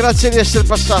pazzo, grazie di essere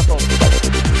passato.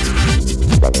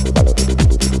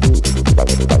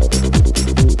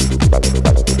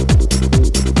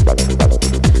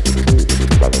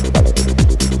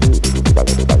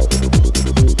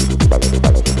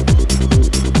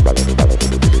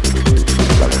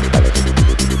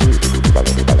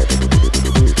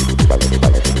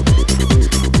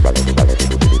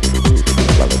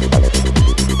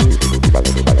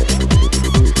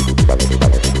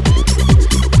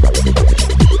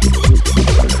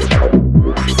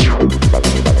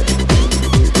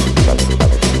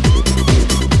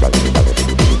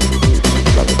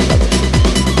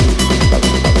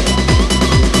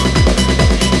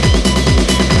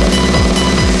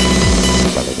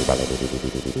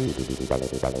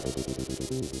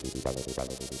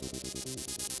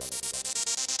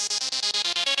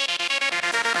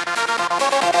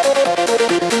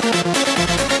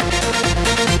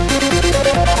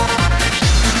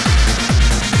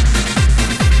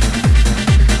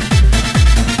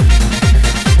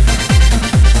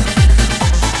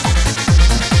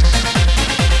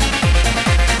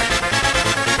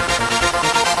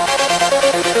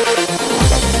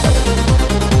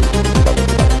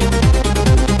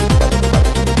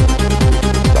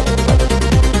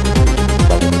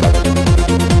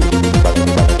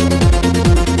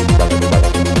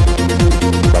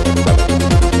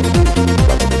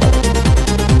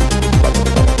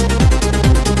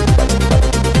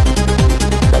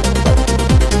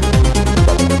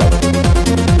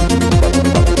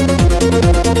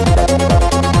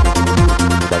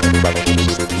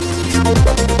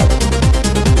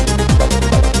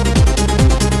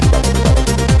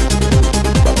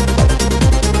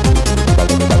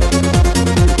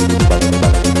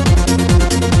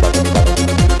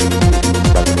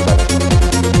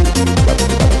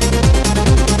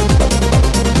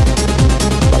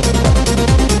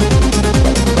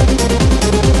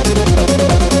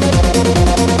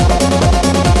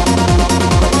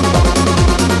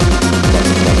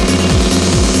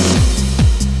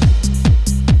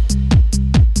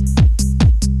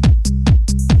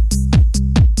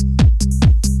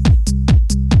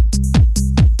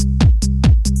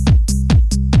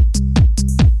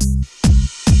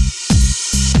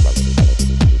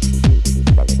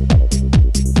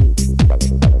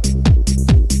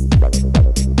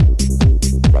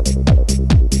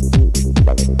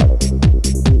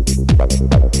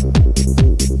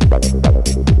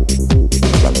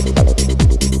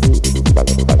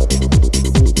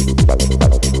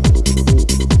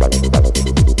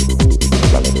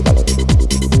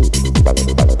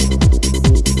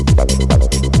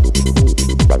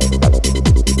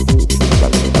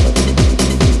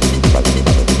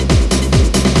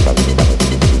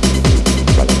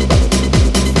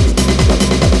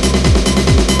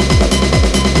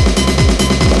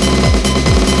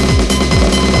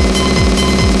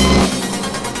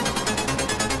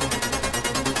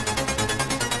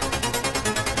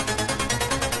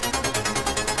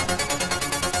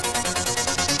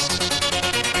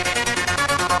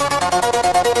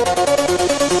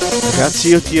 Ragazzi,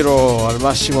 io tiro al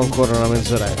massimo ancora una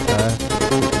mezz'oretta,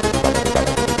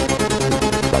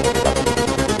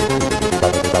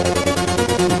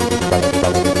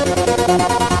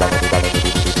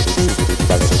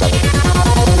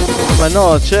 Ma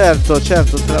no, certo,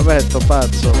 te la metto,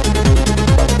 pazzo.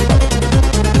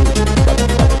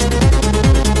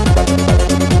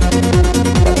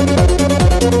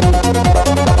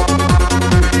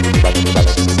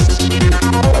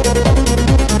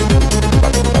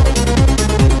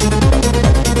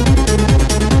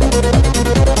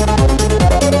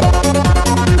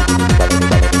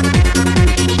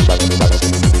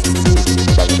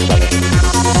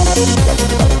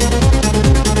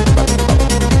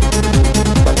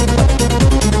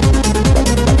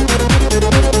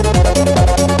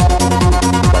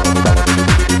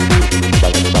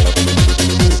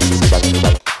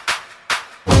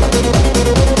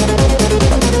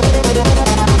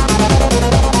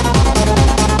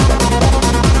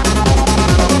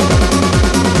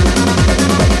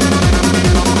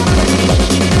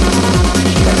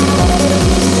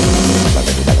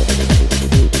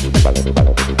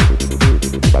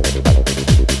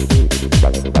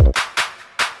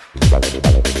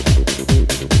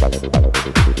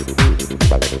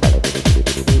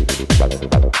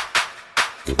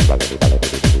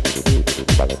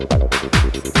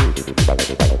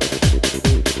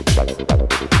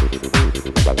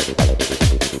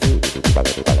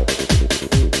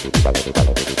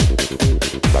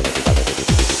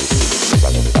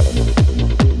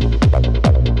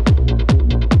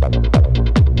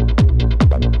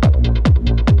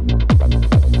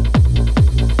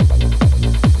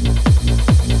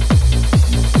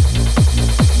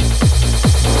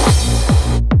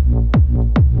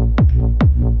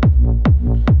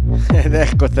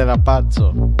 Tela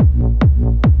pazzo.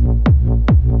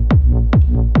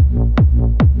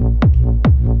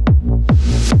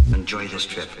 Enjoy this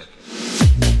trip.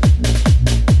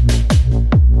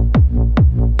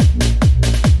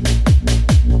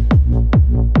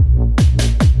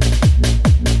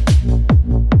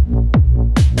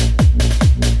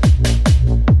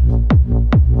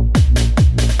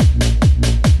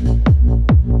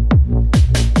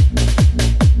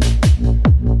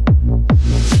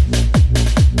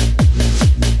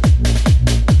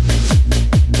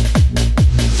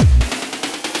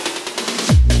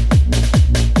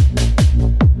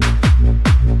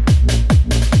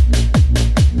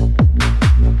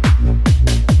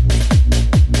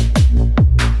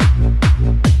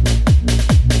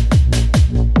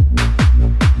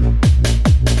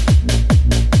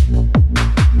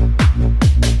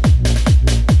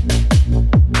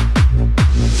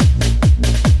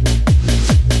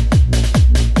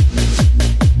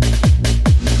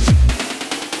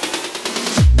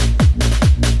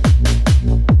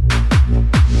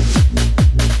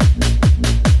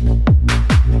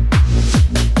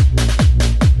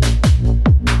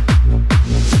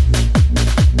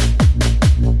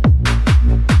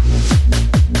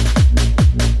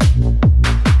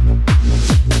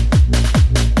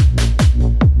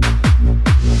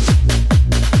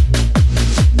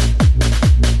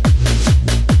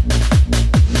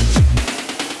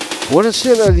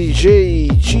 Buonasera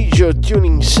DJ Gigio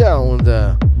Tuning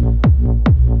Sound.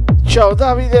 Ciao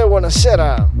Davide,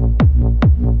 buonasera.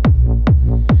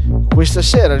 Questa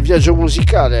sera il viaggio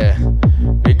musicale.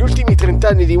 Negli ultimi 30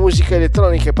 anni di musica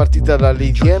elettronica è partita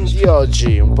dall'EDM di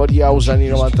oggi, un po' di house anni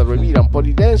 90-2000, un po'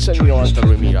 di dance anni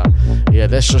 90-2000 e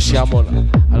adesso siamo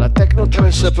alla techno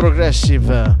trance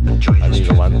progressive anni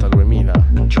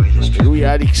 90-2000. E lui è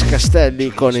Alex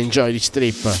Castelli con Enjoy This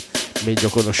Trip, meglio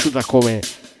conosciuta come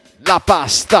La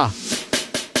Pasta,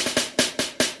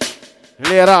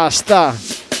 le rasta,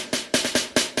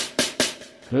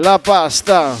 la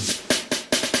pasta,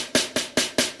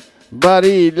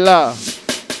 Barilla,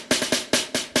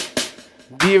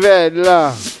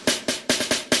 Divella,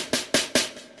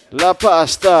 la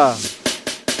pasta,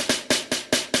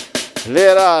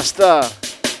 le rasta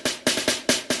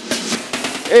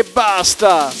e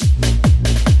basta.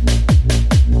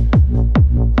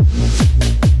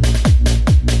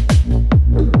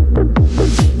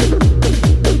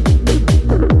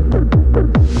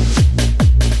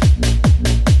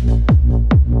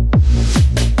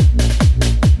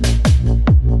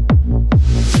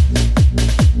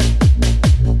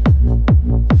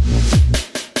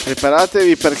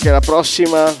 Preparatevi perché la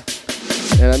prossima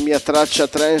è la mia traccia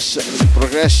trance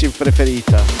progressive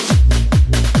preferita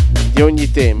di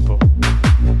ogni tempo.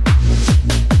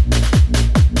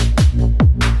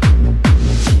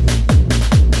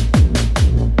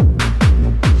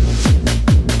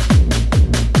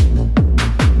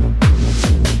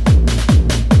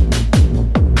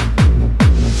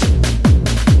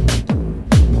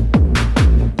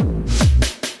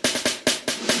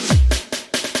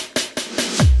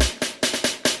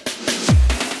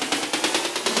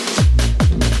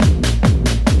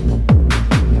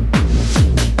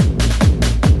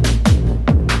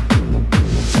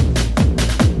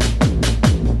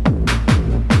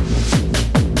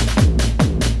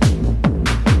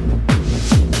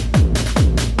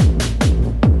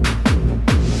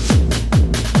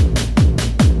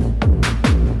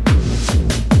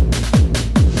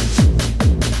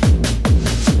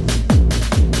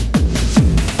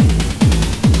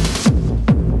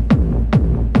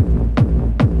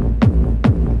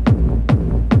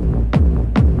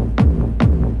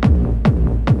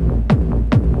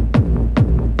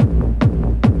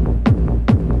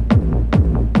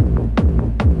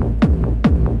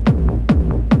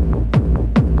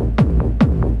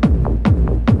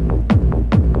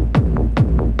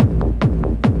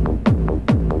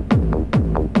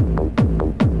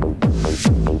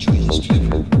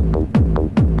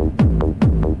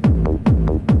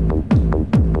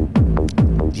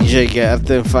 DJ Gert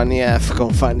e Fanny F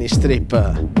con Fanny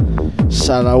Strip,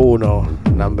 Sala 1,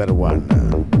 number 1.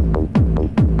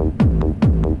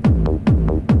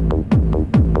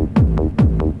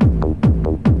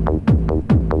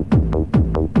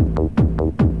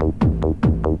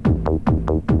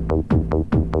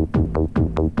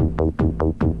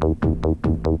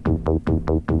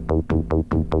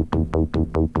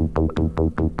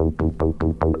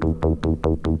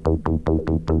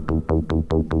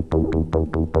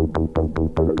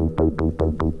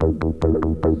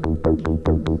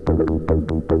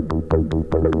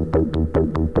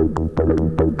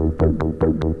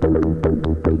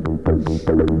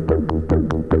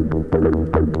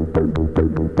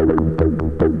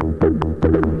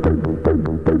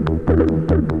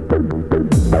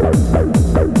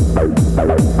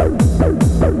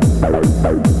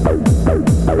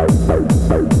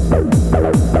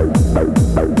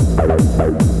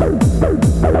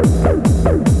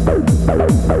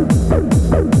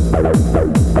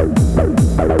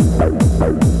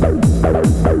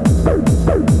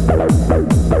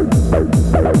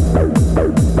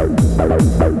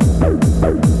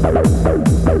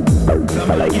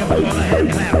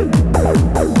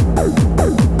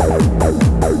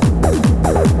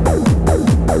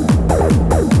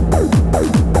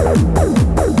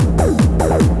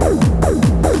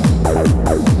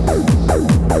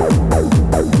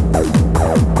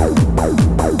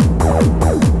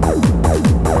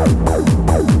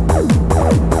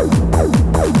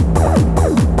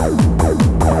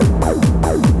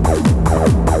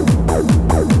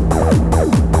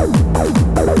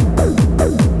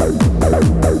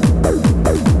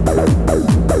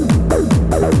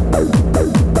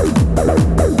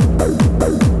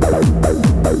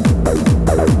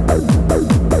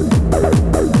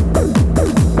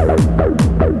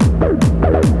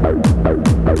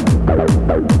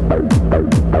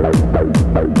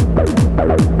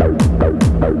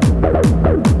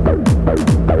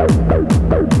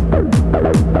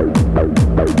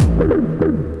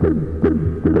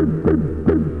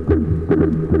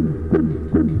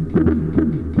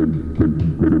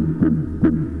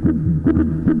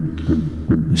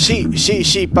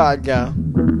 Sì, paglia.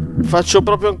 Faccio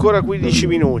proprio ancora 15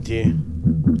 minuti.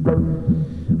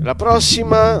 La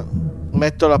prossima,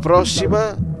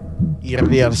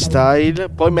 il Hardstyle,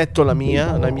 poi metto la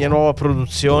mia nuova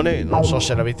produzione, non so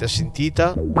se l'avete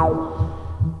sentita,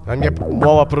 la mia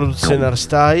nuova produzione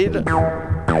Hardstyle,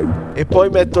 e poi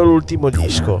metto l'ultimo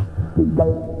disco.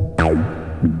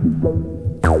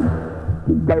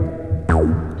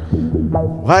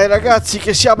 Vai ragazzi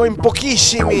che siamo in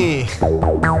pochissimi.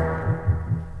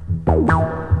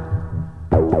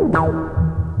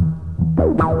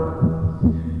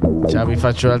 Ciao, vi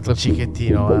faccio un altro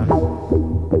cicchettino,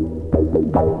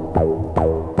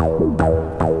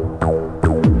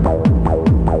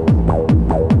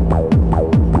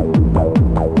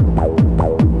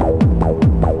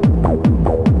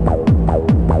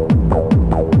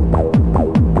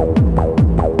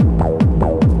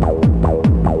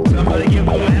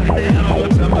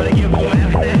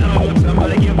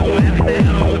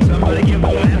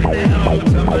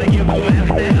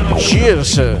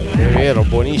 Cheers, è vero,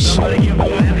 buonissimo.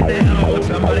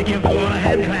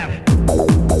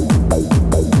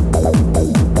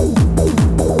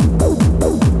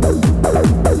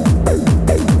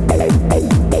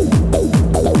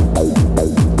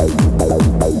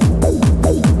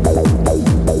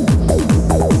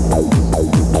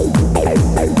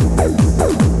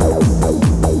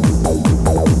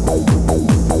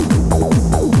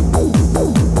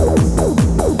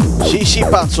 Sì,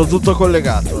 pazzo, tutto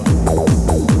collegato.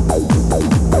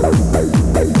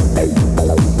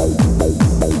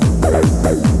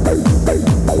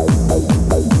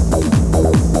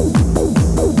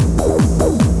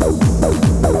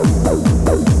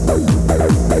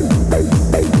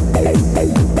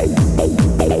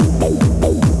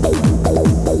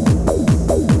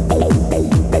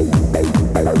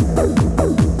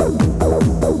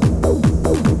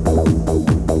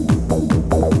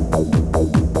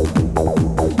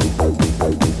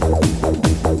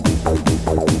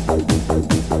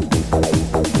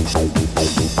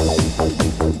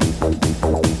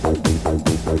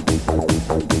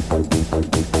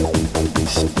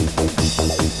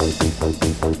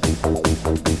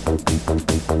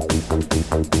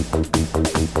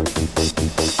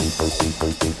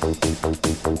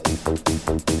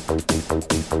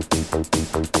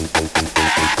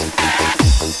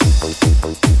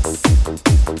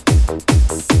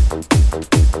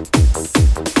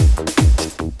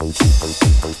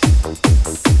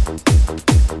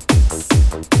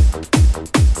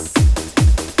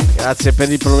 Grazie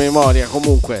per il promemoria,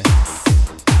 comunque.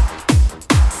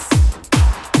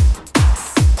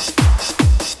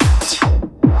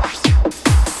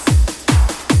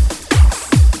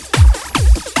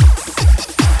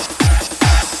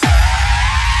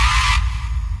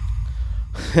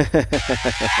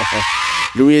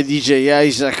 Lui è DJ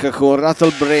Isaac con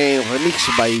Rattle Brain,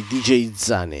 remix by DJ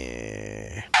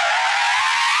Zane.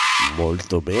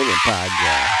 Molto bene,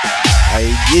 paglia. Hai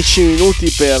 10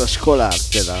 minuti per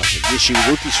scolartela. 10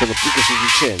 minuti sono più che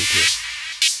sufficienti.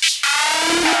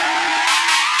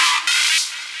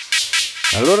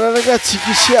 Allora ragazzi,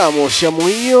 chi siamo? Siamo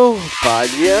io,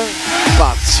 Paglia,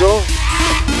 Pazzo,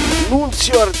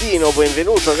 Nunzio Ardino,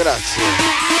 benvenuto, grazie.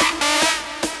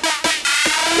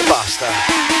 E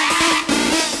basta.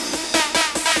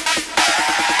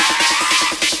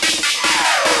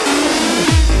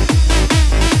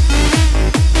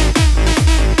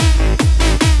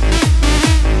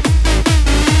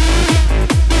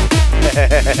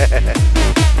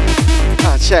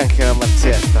 Ah, c'è anche la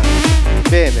mazzetta.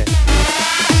 Bene.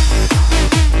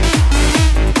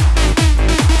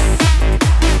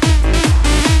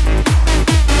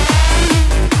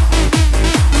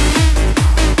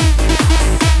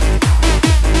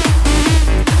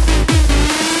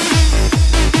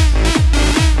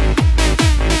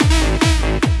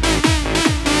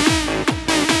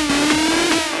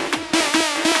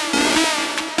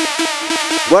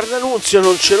 Guarda Nunzio,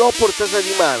 non ce l'ho a portata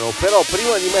di mano, però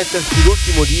prima di metterti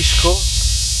l'ultimo disco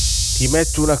ti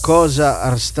metto una cosa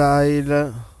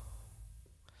hardstyle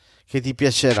che ti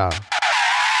piacerà.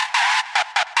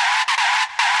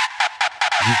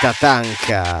 Di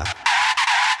Tatanka.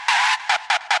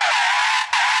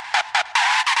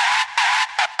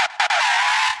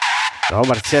 No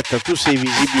Marzietta, tu sei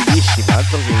visibilissima,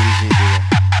 altro che invisibile.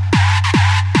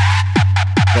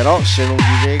 Però se non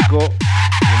vi leggo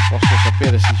non posso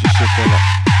sapere se ci siete o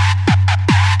no.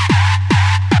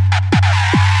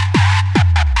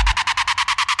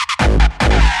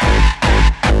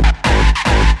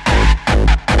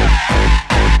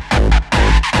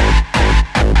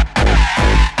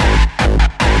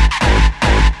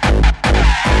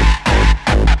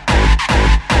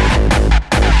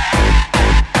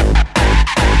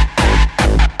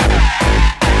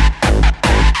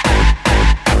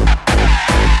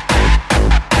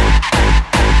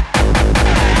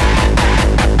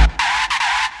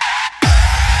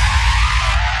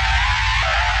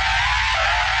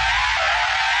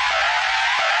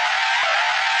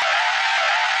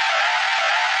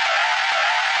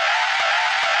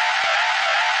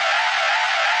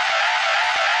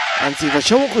 Anzi,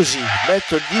 facciamo così,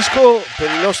 metto il disco per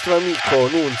il nostro amico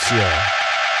Nunzio.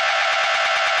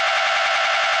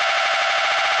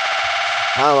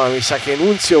 Ah, ma mi sa che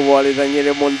Nunzio vuole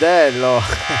Daniele Mondello.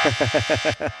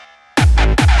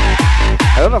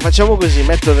 Allora facciamo così,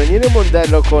 metto Daniele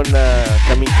Mondello con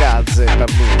Kamikaze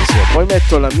per Nunzio, poi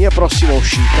metto la mia prossima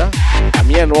uscita, la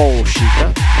mia nuova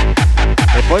uscita,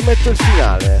 e poi metto il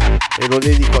finale e lo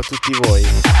dedico a tutti voi.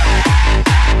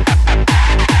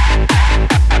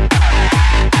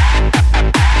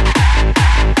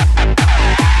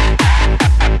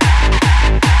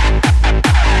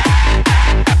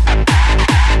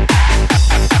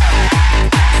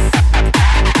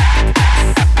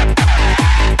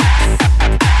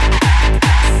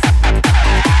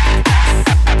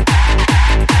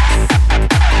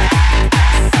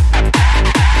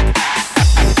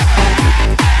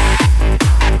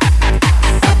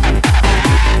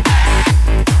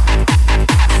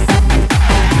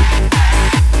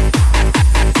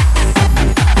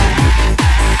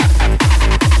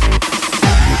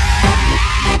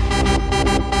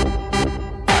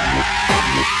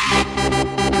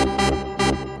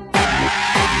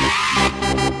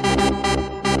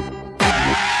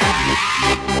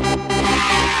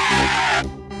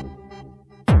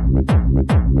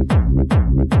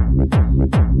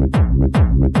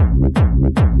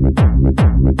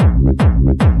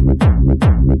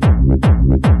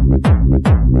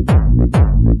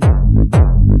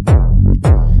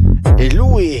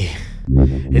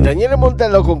 Daniele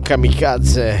Mondello con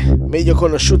Kamikaze, meglio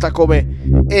conosciuta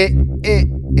come è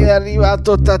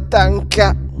arrivato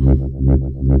Tatanka.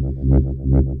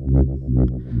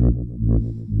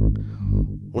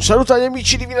 Un saluto agli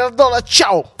amici di Vinardola,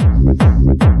 ciao!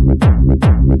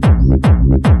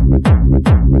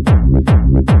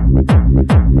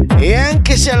 E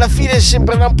anche se alla fine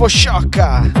sembrerà un po'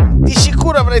 sciocca, di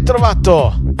sicuro avrai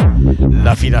trovato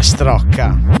la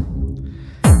filastrocca.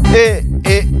 È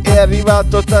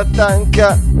arrivato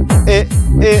Tatanka e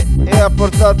ha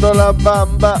portato la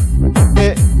bamba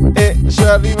e sono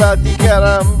arrivati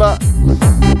caramba.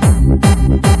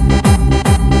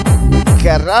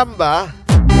 Caramba?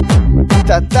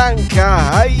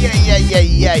 Tatanka, ai ai ai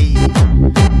ai ai.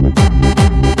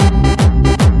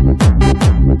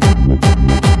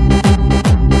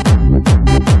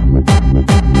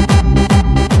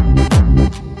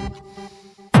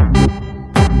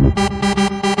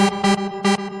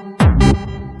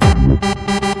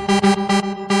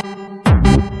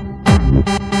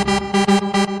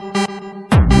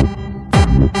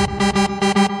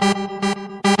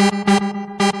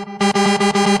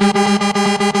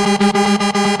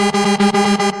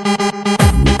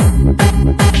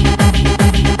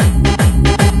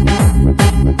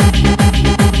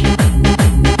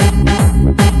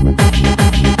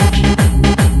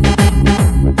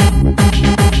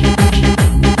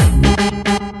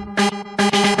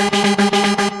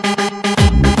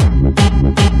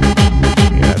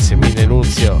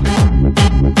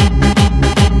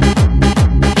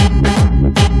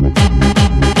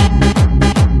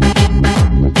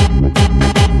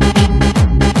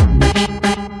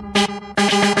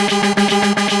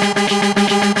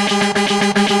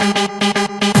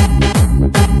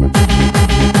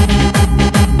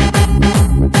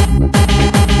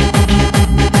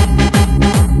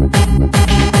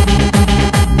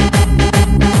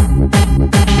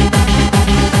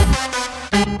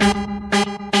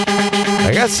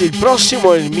 Il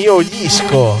prossimo è il mio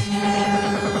disco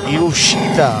in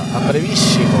uscita a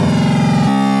brevissimo.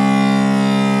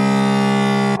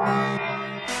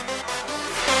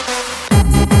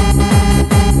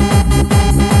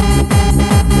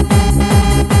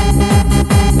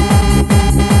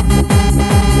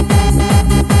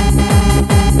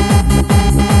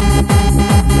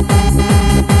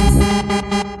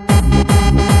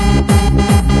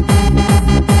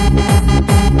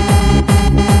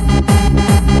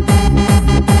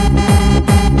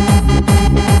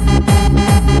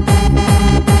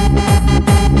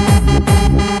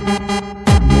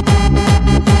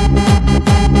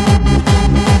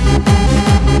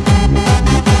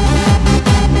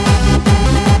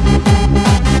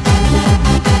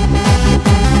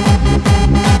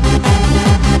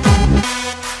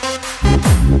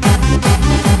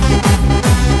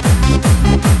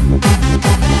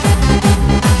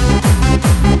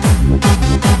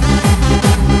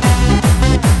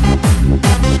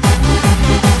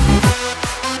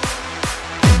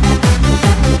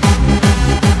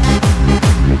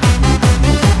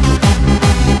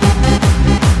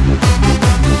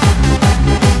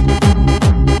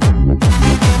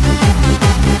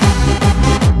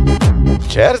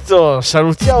 Certo,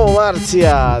 salutiamo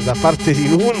Marzia da parte di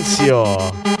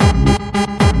Nunzio.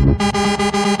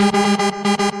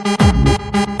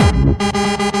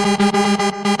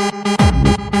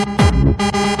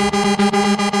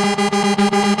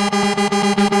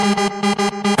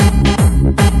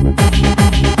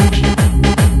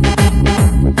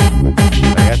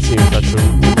 Ragazzi, vi faccio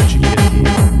l'ultimo cicchettino.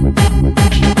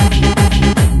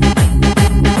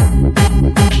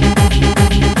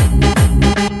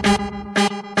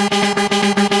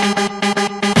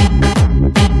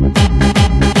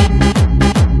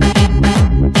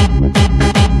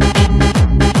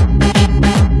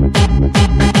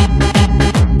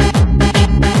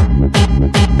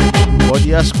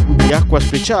 Di acqua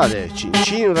speciale,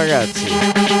 cincino ragazzi.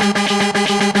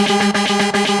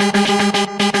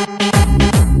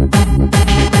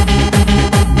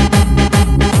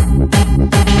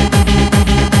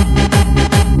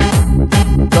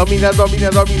 Domina, domina,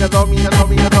 domina, domina,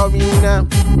 domina, domina.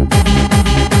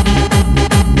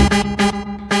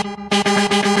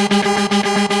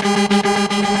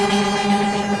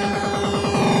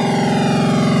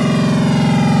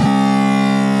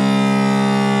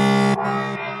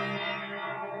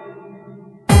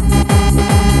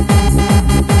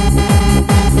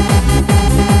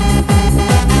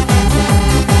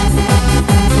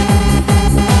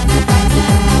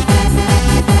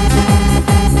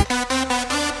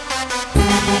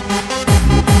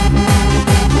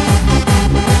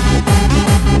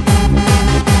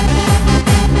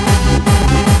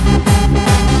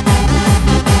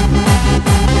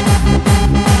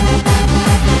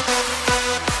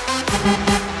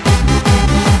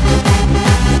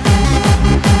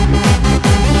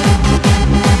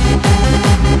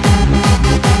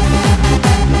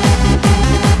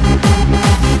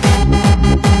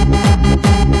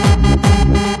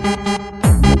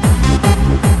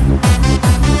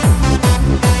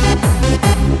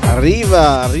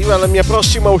 Arriva la mia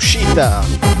prossima uscita.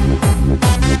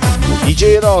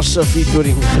 DJ Ross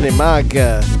featuring Le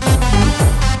Mag.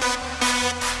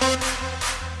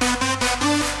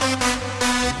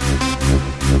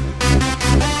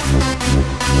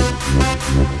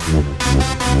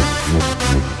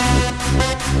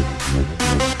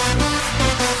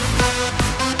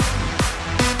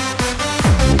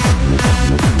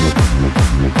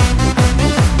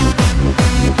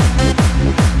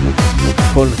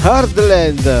 Con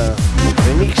Hardland,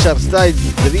 remix Hardstyle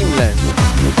Dreamland.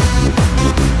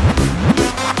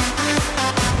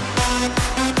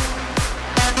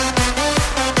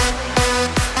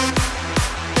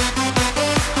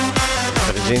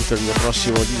 Presento il mio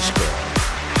prossimo disco.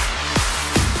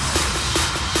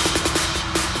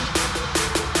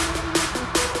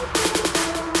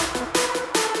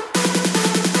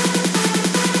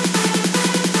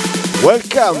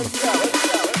 Welcome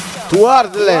to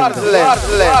Hardland.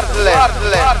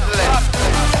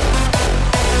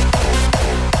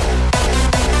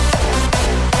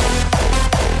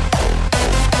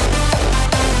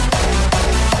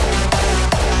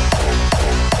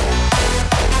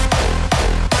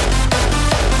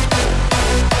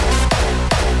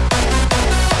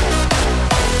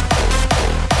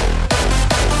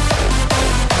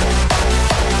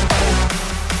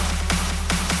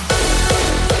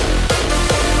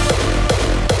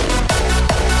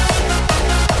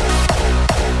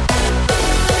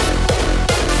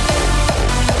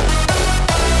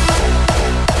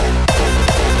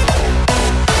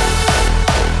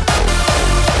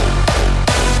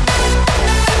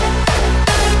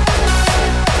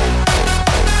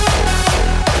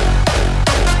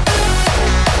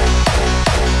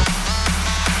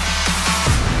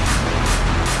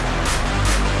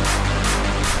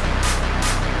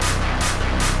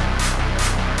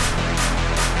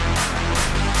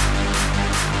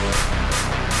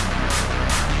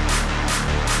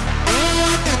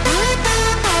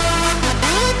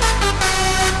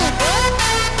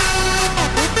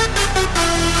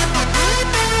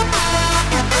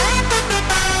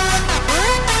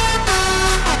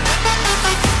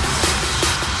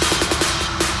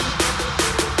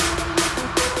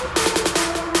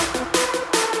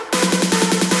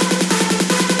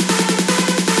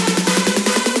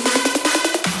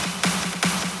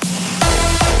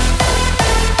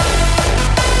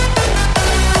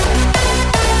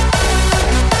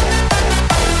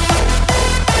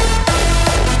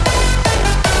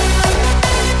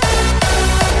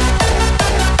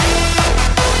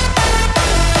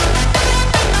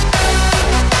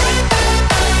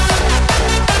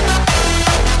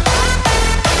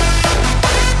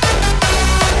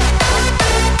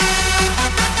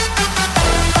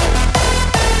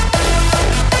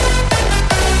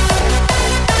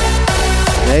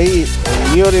 Lei è il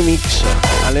mio remix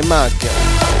alle mag.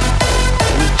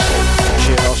 Remix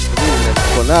c'è Lost Villain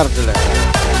con Hardbook.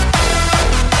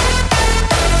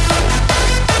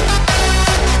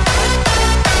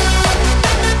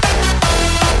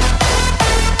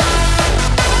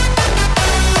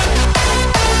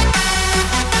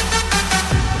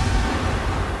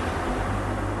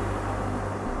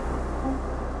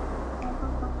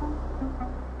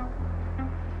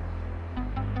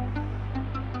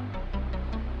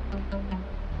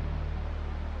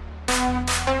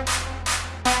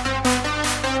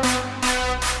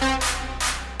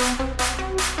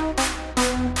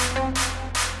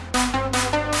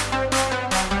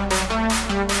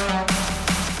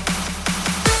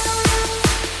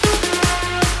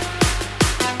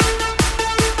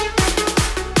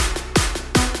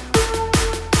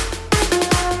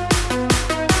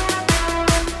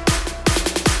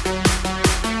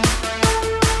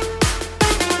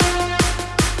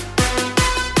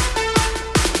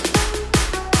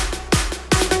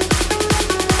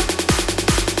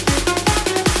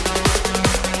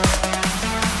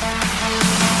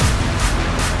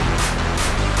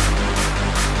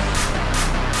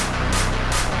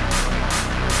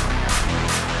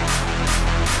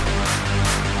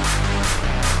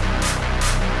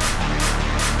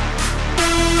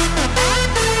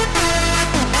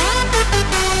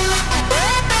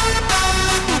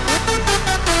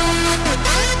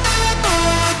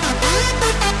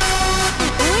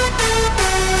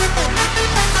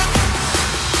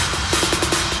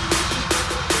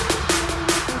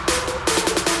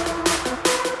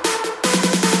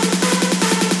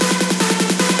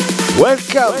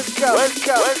 Welcome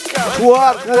to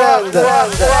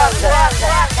Hardbook.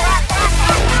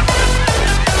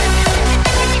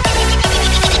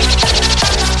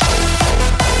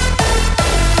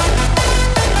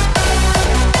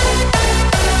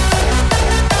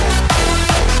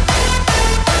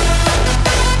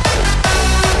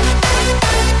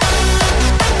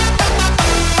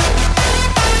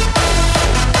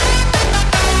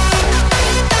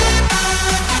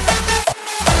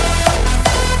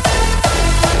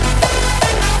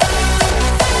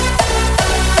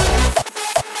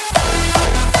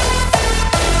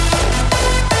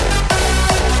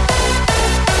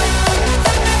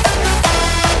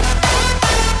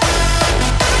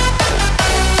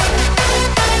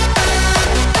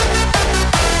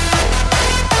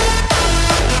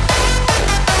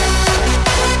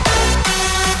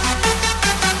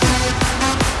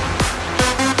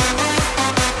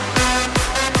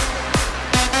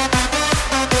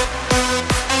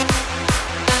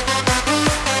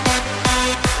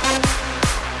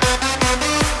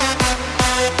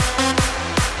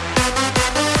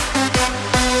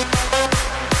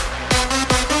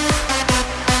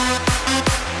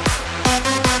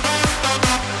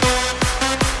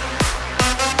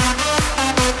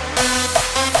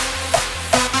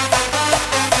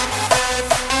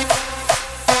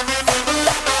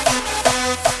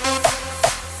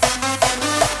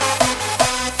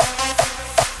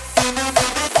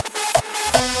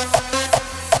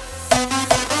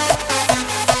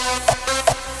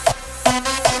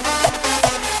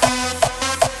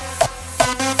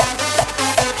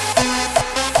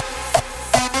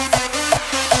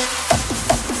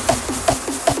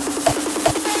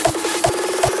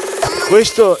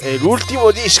 Questo è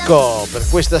l'ultimo disco per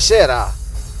questa sera.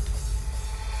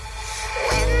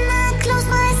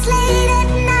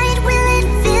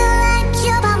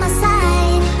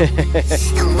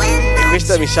 E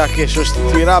questa mi sa che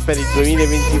sostituirà per il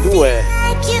 2022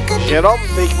 Jerome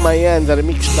Take My Hand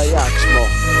remix by Axmo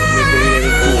nel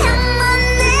 2021.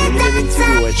 Nel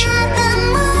 2022 c'è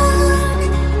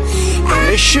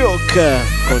The Shook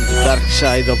con The Dark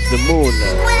Side of the Moon.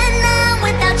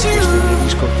 Questo è il mio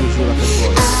disco chiusura per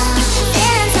voi.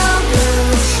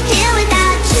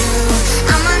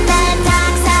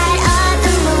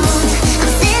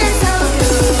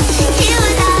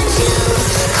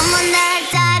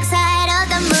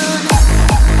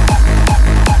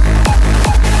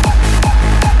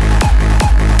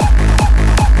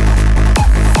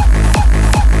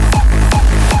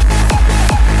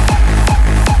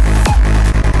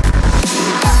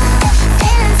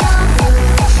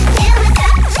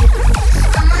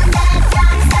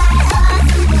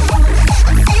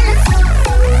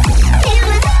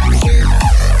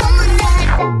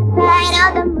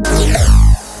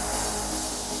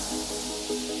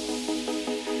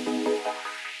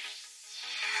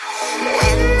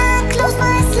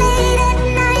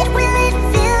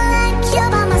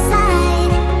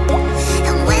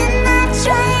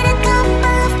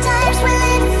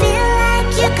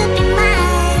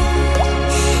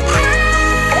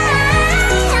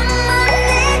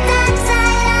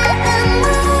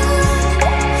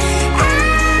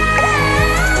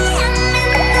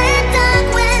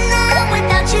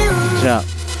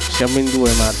 Siamo in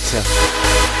due,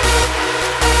 Marzia.